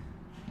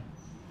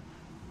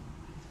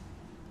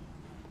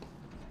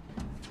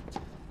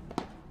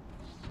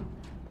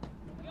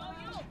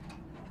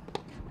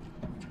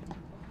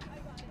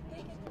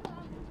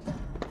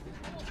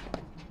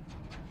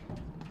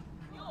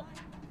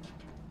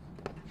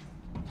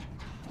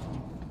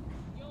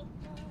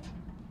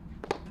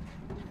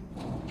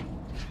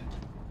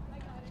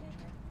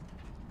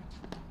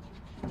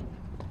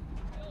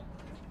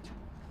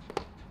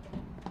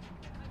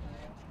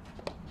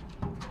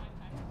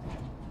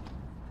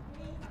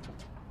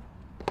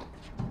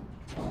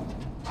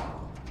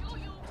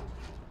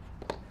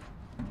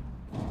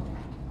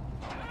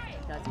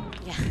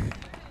 Yeah.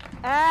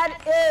 Add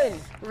in.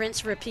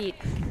 Rinse, repeat.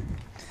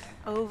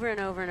 Over and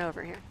over and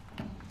over here.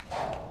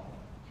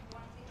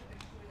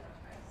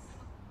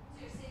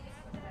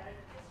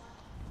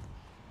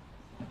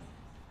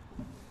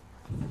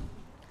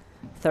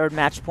 Third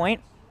match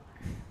point.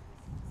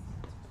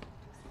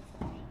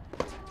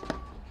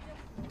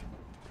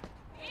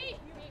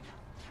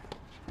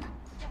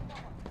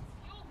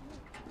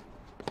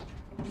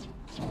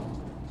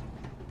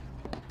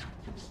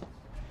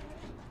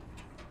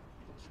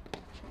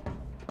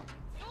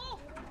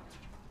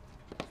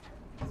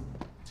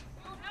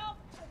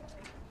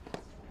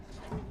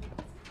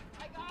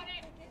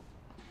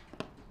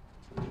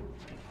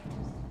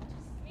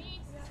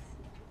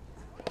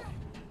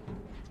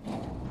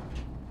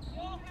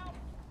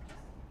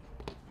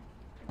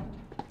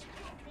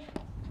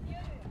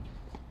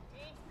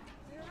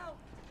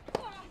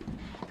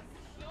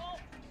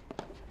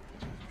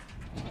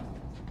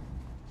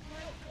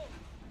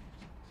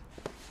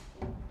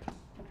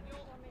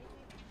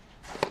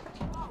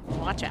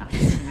 Watch out.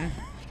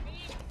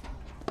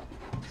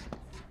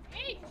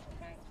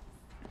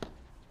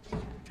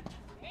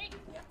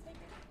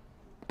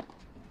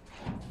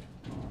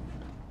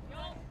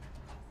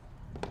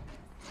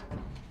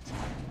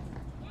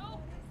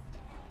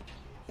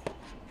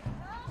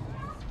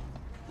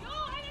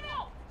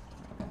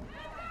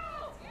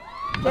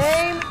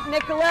 Game,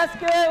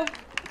 Niculescu.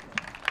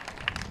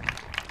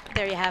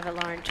 There you have it,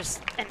 Lauren.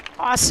 Just an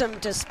awesome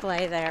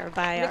display there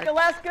by our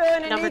Niculescu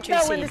and number 2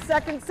 Enica win the seed.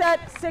 second set,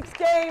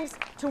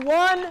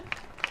 6-1.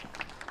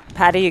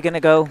 Patty, you going to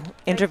go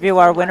interview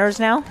our winners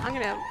now? I'm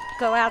going to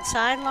go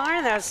outside,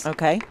 Lauren.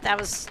 Okay. That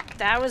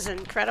was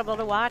incredible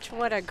to watch.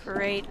 What a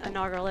great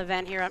inaugural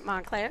event here at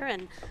Montclair,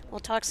 and we'll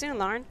talk soon,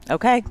 Lauren.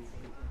 Okay.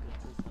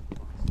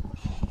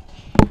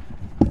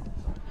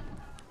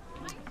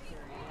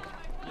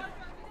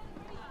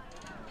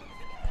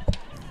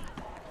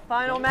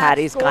 Final match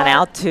Patty's score. gone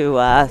out to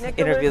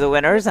interview the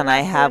winners, and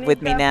I have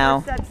with me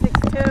now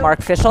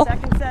Mark Fischel.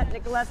 Second set,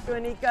 Niculescu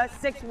and Enica,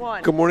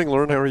 6-1. Good morning,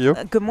 Lauren. How are you?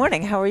 Good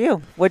morning. How are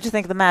you? What did you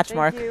think of the match,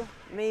 Mark? Thank you.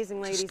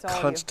 Amazing ladies, Just all of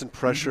you. constant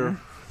pressure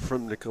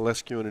from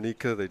Niculescu and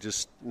Enica. They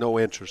just, no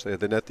answers. They had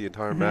the net the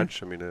entire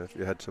match. I mean, if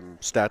you had some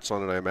stats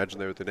on it, I imagine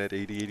they were at the net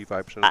 80,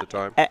 85% of the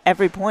time.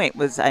 Every point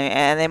was,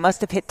 and they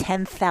must have hit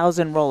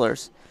 10,000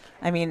 rollers.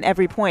 I mean,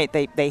 every point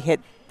they hit.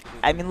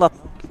 I mean, look,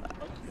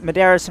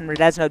 Medeiros and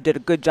Rodezno did a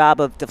good job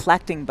of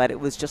deflecting, but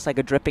it was just like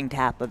a dripping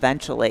tap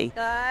eventually.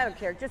 I don't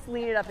care. Just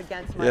lean it up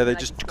against my Yeah, they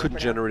just couldn't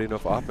generate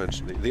enough offense.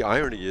 The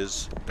irony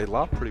is they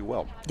lobbed pretty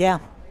well, Yeah.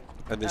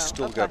 and they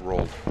still got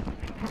rolled.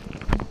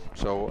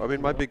 So, I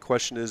mean, my big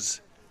question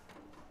is,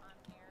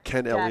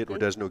 can Elliott or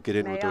Jackie, Rodezno get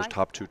in may with those I?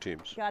 top 2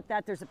 teams? Got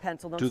that. There's a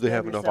pencil. Don't Do they stab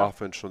have enough yourself.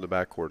 offense from the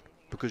backcourt?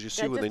 Because you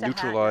see Yeah, when they just a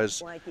hat,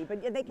 neutralize blankie,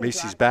 but yeah, they can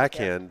Macy's drop right there.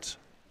 backhand,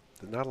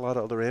 there's not a lot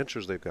of other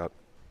answers they've got.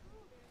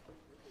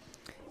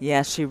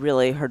 Yeah,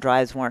 her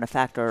drives weren't a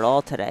factor at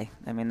all today.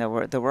 I mean, there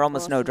were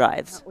almost no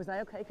drives. Was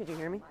I okay? Could you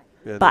hear me?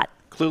 Yeah, But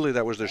clearly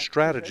that was their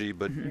strategy,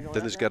 but then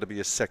there's got to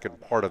be a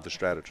second part of the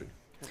strategy.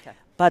 Okay.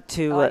 But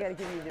to I gotta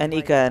give you this Enica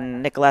mic.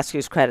 and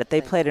Niculescu's credit, they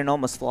played an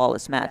almost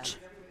flawless match.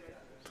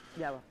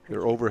 Yeah. Well,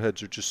 Their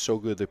overheads are just so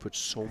good. They put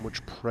so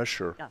much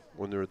pressure Yeah.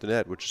 when they're at the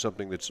net, which is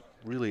something that's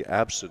really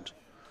absent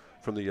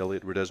from the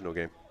Elliott-Rodezno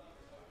game.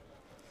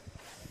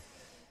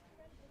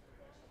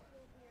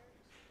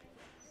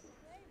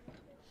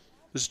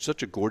 This is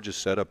such a gorgeous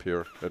setup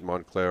here at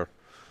Montclair.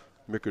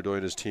 Mick Urdoy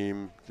and his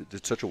team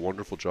did such a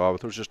wonderful job.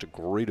 It was just a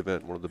great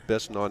event, one of the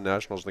best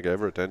non-nationals I think I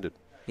ever attended.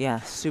 Yeah,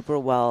 super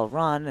well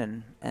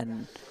run,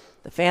 and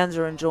the fans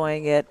are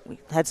enjoying it. We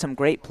had some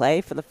great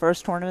play for the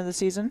first tournament of the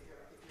season.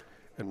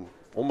 And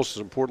almost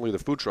as importantly, the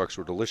food trucks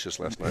were delicious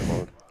last night,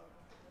 Lauren.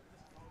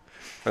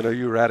 I know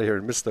you were out of here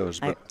and missed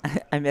those, but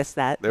I missed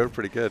that. they were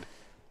pretty good.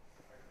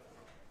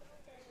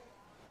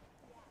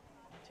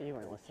 so you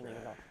weren't listening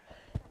at all.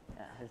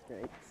 Yeah, that's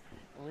great.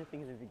 The only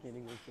thing in the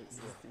beginning was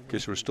that. Okay,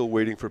 so we're still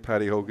waiting for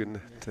Patty Hogan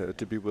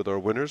to be with our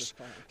winners.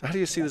 How do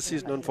you see the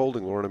season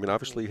unfolding, Lauren? I mean,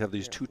 obviously you have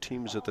these 2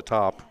 teams at the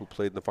top who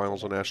played in the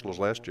finals of nationals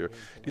last year. Do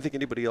you think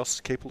anybody else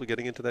is capable of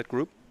getting into that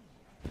group?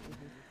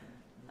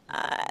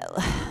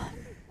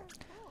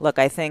 Look,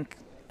 I think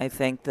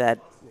that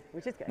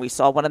Which is good. we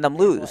saw one of them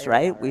lose,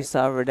 right? We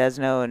saw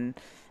Rodezno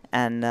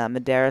and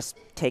Medeiros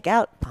take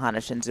out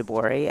Hanish and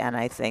Zabori, and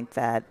I think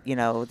that, you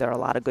know, there are a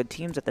lot of good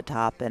teams at the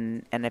top,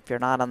 and if you're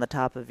not on the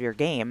top of your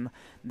game,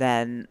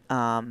 then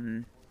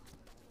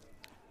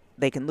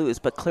they can lose.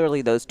 But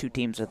clearly those 2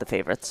 teams are the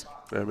favorites.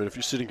 I mean, if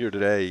you're sitting here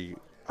today,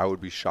 I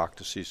would be shocked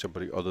to see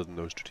somebody other than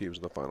those 2 teams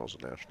in the finals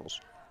of nationals.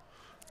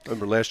 I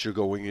remember last year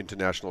going into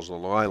nationals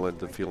on Long Island,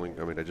 the feeling,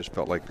 I mean, I just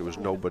felt like there was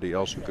nobody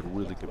else who could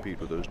really compete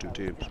with those 2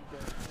 teams.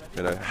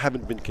 And I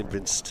haven't been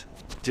convinced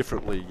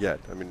differently yet.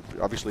 I mean,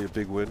 obviously a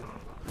big win.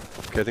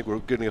 Okay, I think we're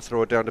going to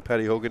throw it down to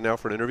Patty Hogan now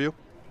for an interview.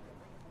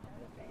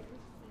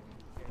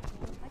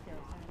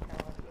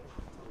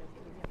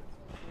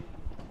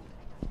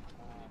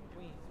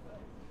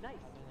 Nice.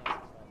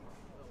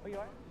 Oh, you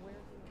are? Where?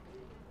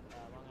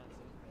 Long Island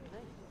City.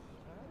 Nice.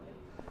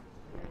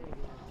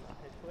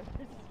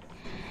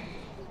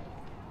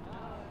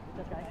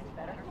 Okay,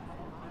 better.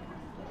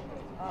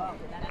 Oh,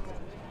 that answers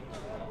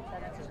it.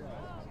 That answers it.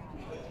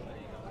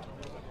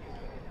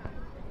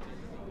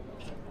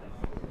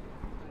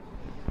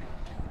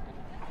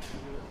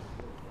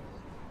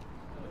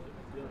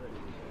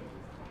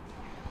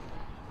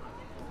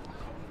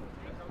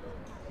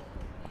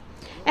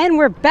 And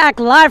we're back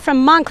live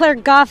from Montclair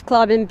Golf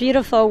Club in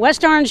beautiful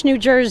West Orange, New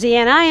Jersey,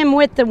 and I am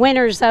with the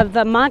winners of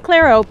the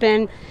Montclair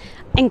Open.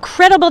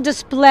 Incredible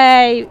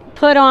display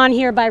put on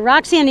here by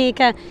Roxy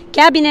Enica,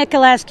 Gabby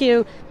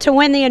Niculescu to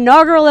win the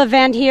inaugural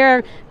event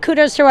here.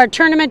 Kudos to our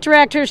tournament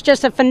directors,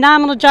 just a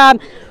phenomenal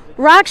job.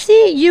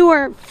 Roxy, you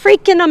were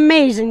freaking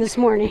amazing this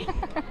morning.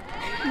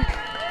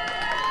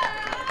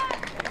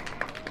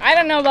 I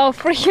don't know about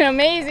freaking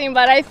amazing,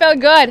 but I felt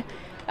good.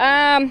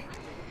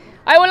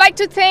 I would like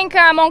to thank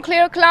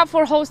Montclair Club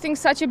for hosting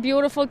such a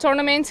beautiful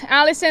tournament.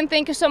 Alison,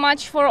 thank you so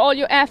much for all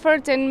your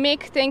effort, and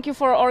Mick, thank you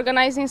for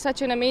organizing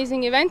such an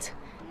amazing event.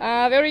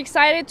 Very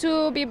excited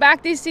to be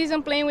back this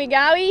season playing with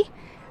Gabby.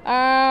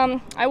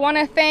 I want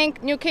to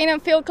thank New Canaan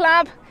Field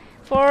Club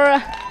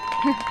for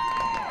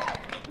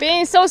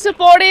being so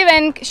supportive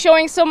and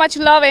showing so much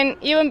love and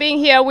even being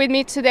here with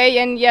me today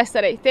and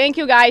yesterday. Thank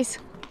you, guys.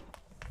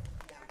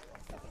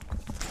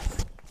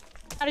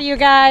 How do you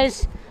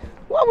guys?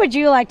 What would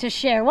you like to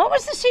share? What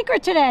was the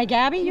secret today,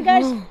 Gabby? You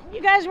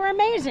guys were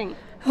amazing.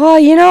 Well,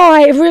 you know,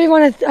 I really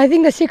want to. I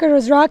think the secret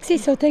was Roxy.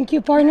 So thank you,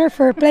 partner,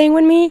 for playing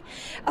with me.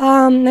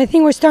 I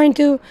think we're starting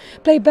to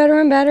play better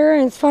and better,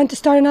 and it's fun to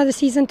start another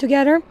season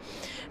together.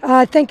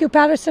 Thank you,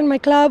 Patterson, my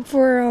club,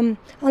 for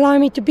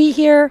allowing me to be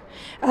here.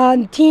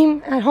 The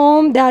team at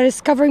home that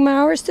is covering my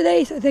hours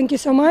today, so thank you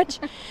so much.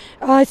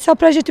 It's a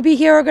pleasure to be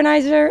here,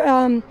 organizer,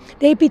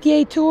 the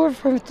APTA Tour,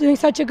 for doing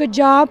such a good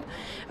job.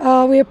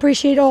 We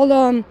appreciate all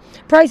the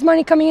prize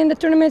money coming in the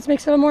tournaments,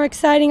 makes it a little more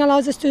exciting,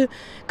 allows us to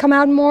come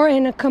out more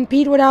and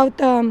compete without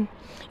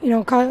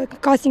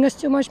costing us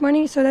too much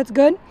money, so that's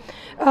good.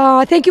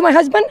 Thank you, my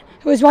husband,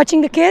 who is watching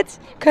the kids.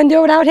 Couldn't do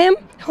it without him.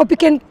 Hope you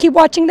can keep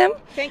watching them.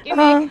 Thank you,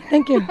 Nick.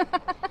 Thank you.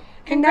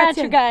 Congrats,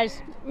 you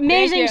guys.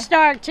 Amazing you.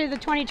 start to the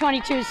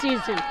 2022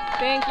 season.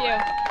 Thank you.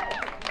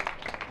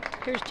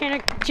 Here's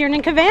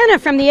Tiernan Cavana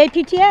from the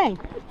APTA.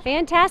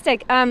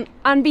 Fantastic.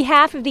 On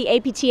behalf of the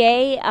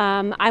APTA,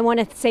 I want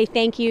to say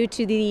thank you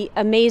to the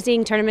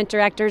amazing tournament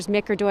directors,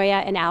 Mick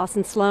Erdoya and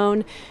Allison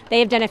Sloan. They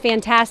have done a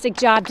fantastic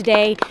job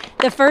today.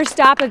 The first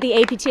stop of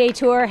the APTA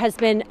Tour has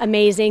been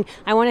amazing.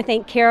 I want to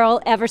thank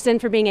Carol Everson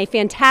for being a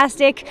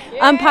fantastic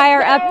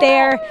umpire up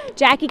there,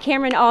 Jackie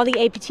Cameron, all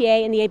the APTA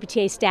and the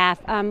APTA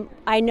staff.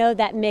 I know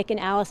that Mick and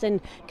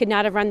Allison could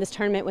not have run this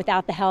tournament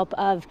without the help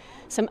of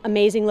some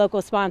amazing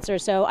local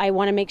sponsors, so I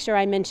want to make sure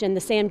I mention the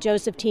Sam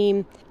Joseph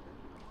team,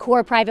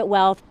 Core Private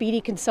Wealth,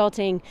 BD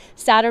Consulting,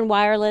 Saturn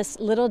Wireless,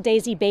 Little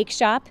Daisy Bake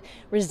Shop,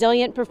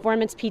 Resilient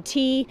Performance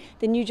PT,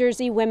 the New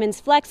Jersey Women's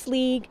Flex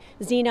League,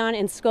 Xenon,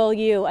 and Skull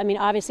U. I mean,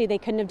 obviously they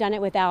couldn't have done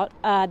it without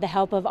the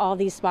help of all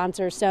these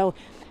sponsors. So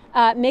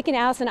Mick and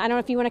Allison, I don't know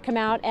if you want to come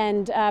out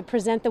and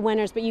present the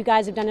winners, but you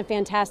guys have done a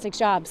fantastic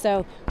job.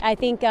 So I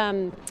think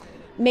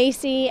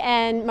Macy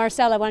and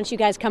Marcella, why don't you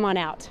guys come on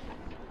out?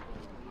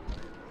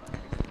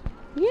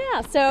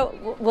 Yeah,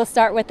 so we'll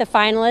start with the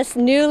finalists.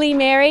 Newly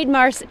married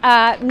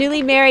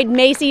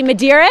Macy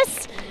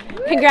Medeiros,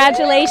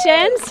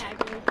 congratulations.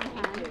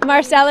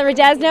 Marcella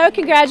Rodezno,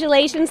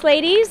 congratulations,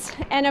 ladies.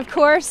 And of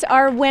course,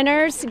 our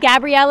winners,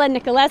 Gabriella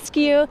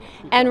Niculescu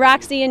and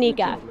Roxy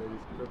Enica.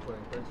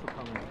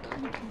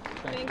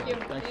 Thank you.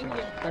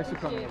 Thanks for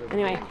coming.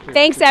 Anyway,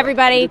 thanks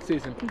everybody.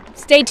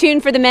 Stay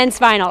tuned for the men's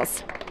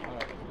finals.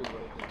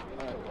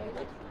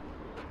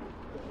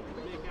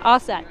 All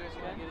set.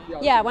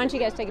 Yeah, why don't you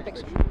guys take a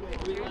picture?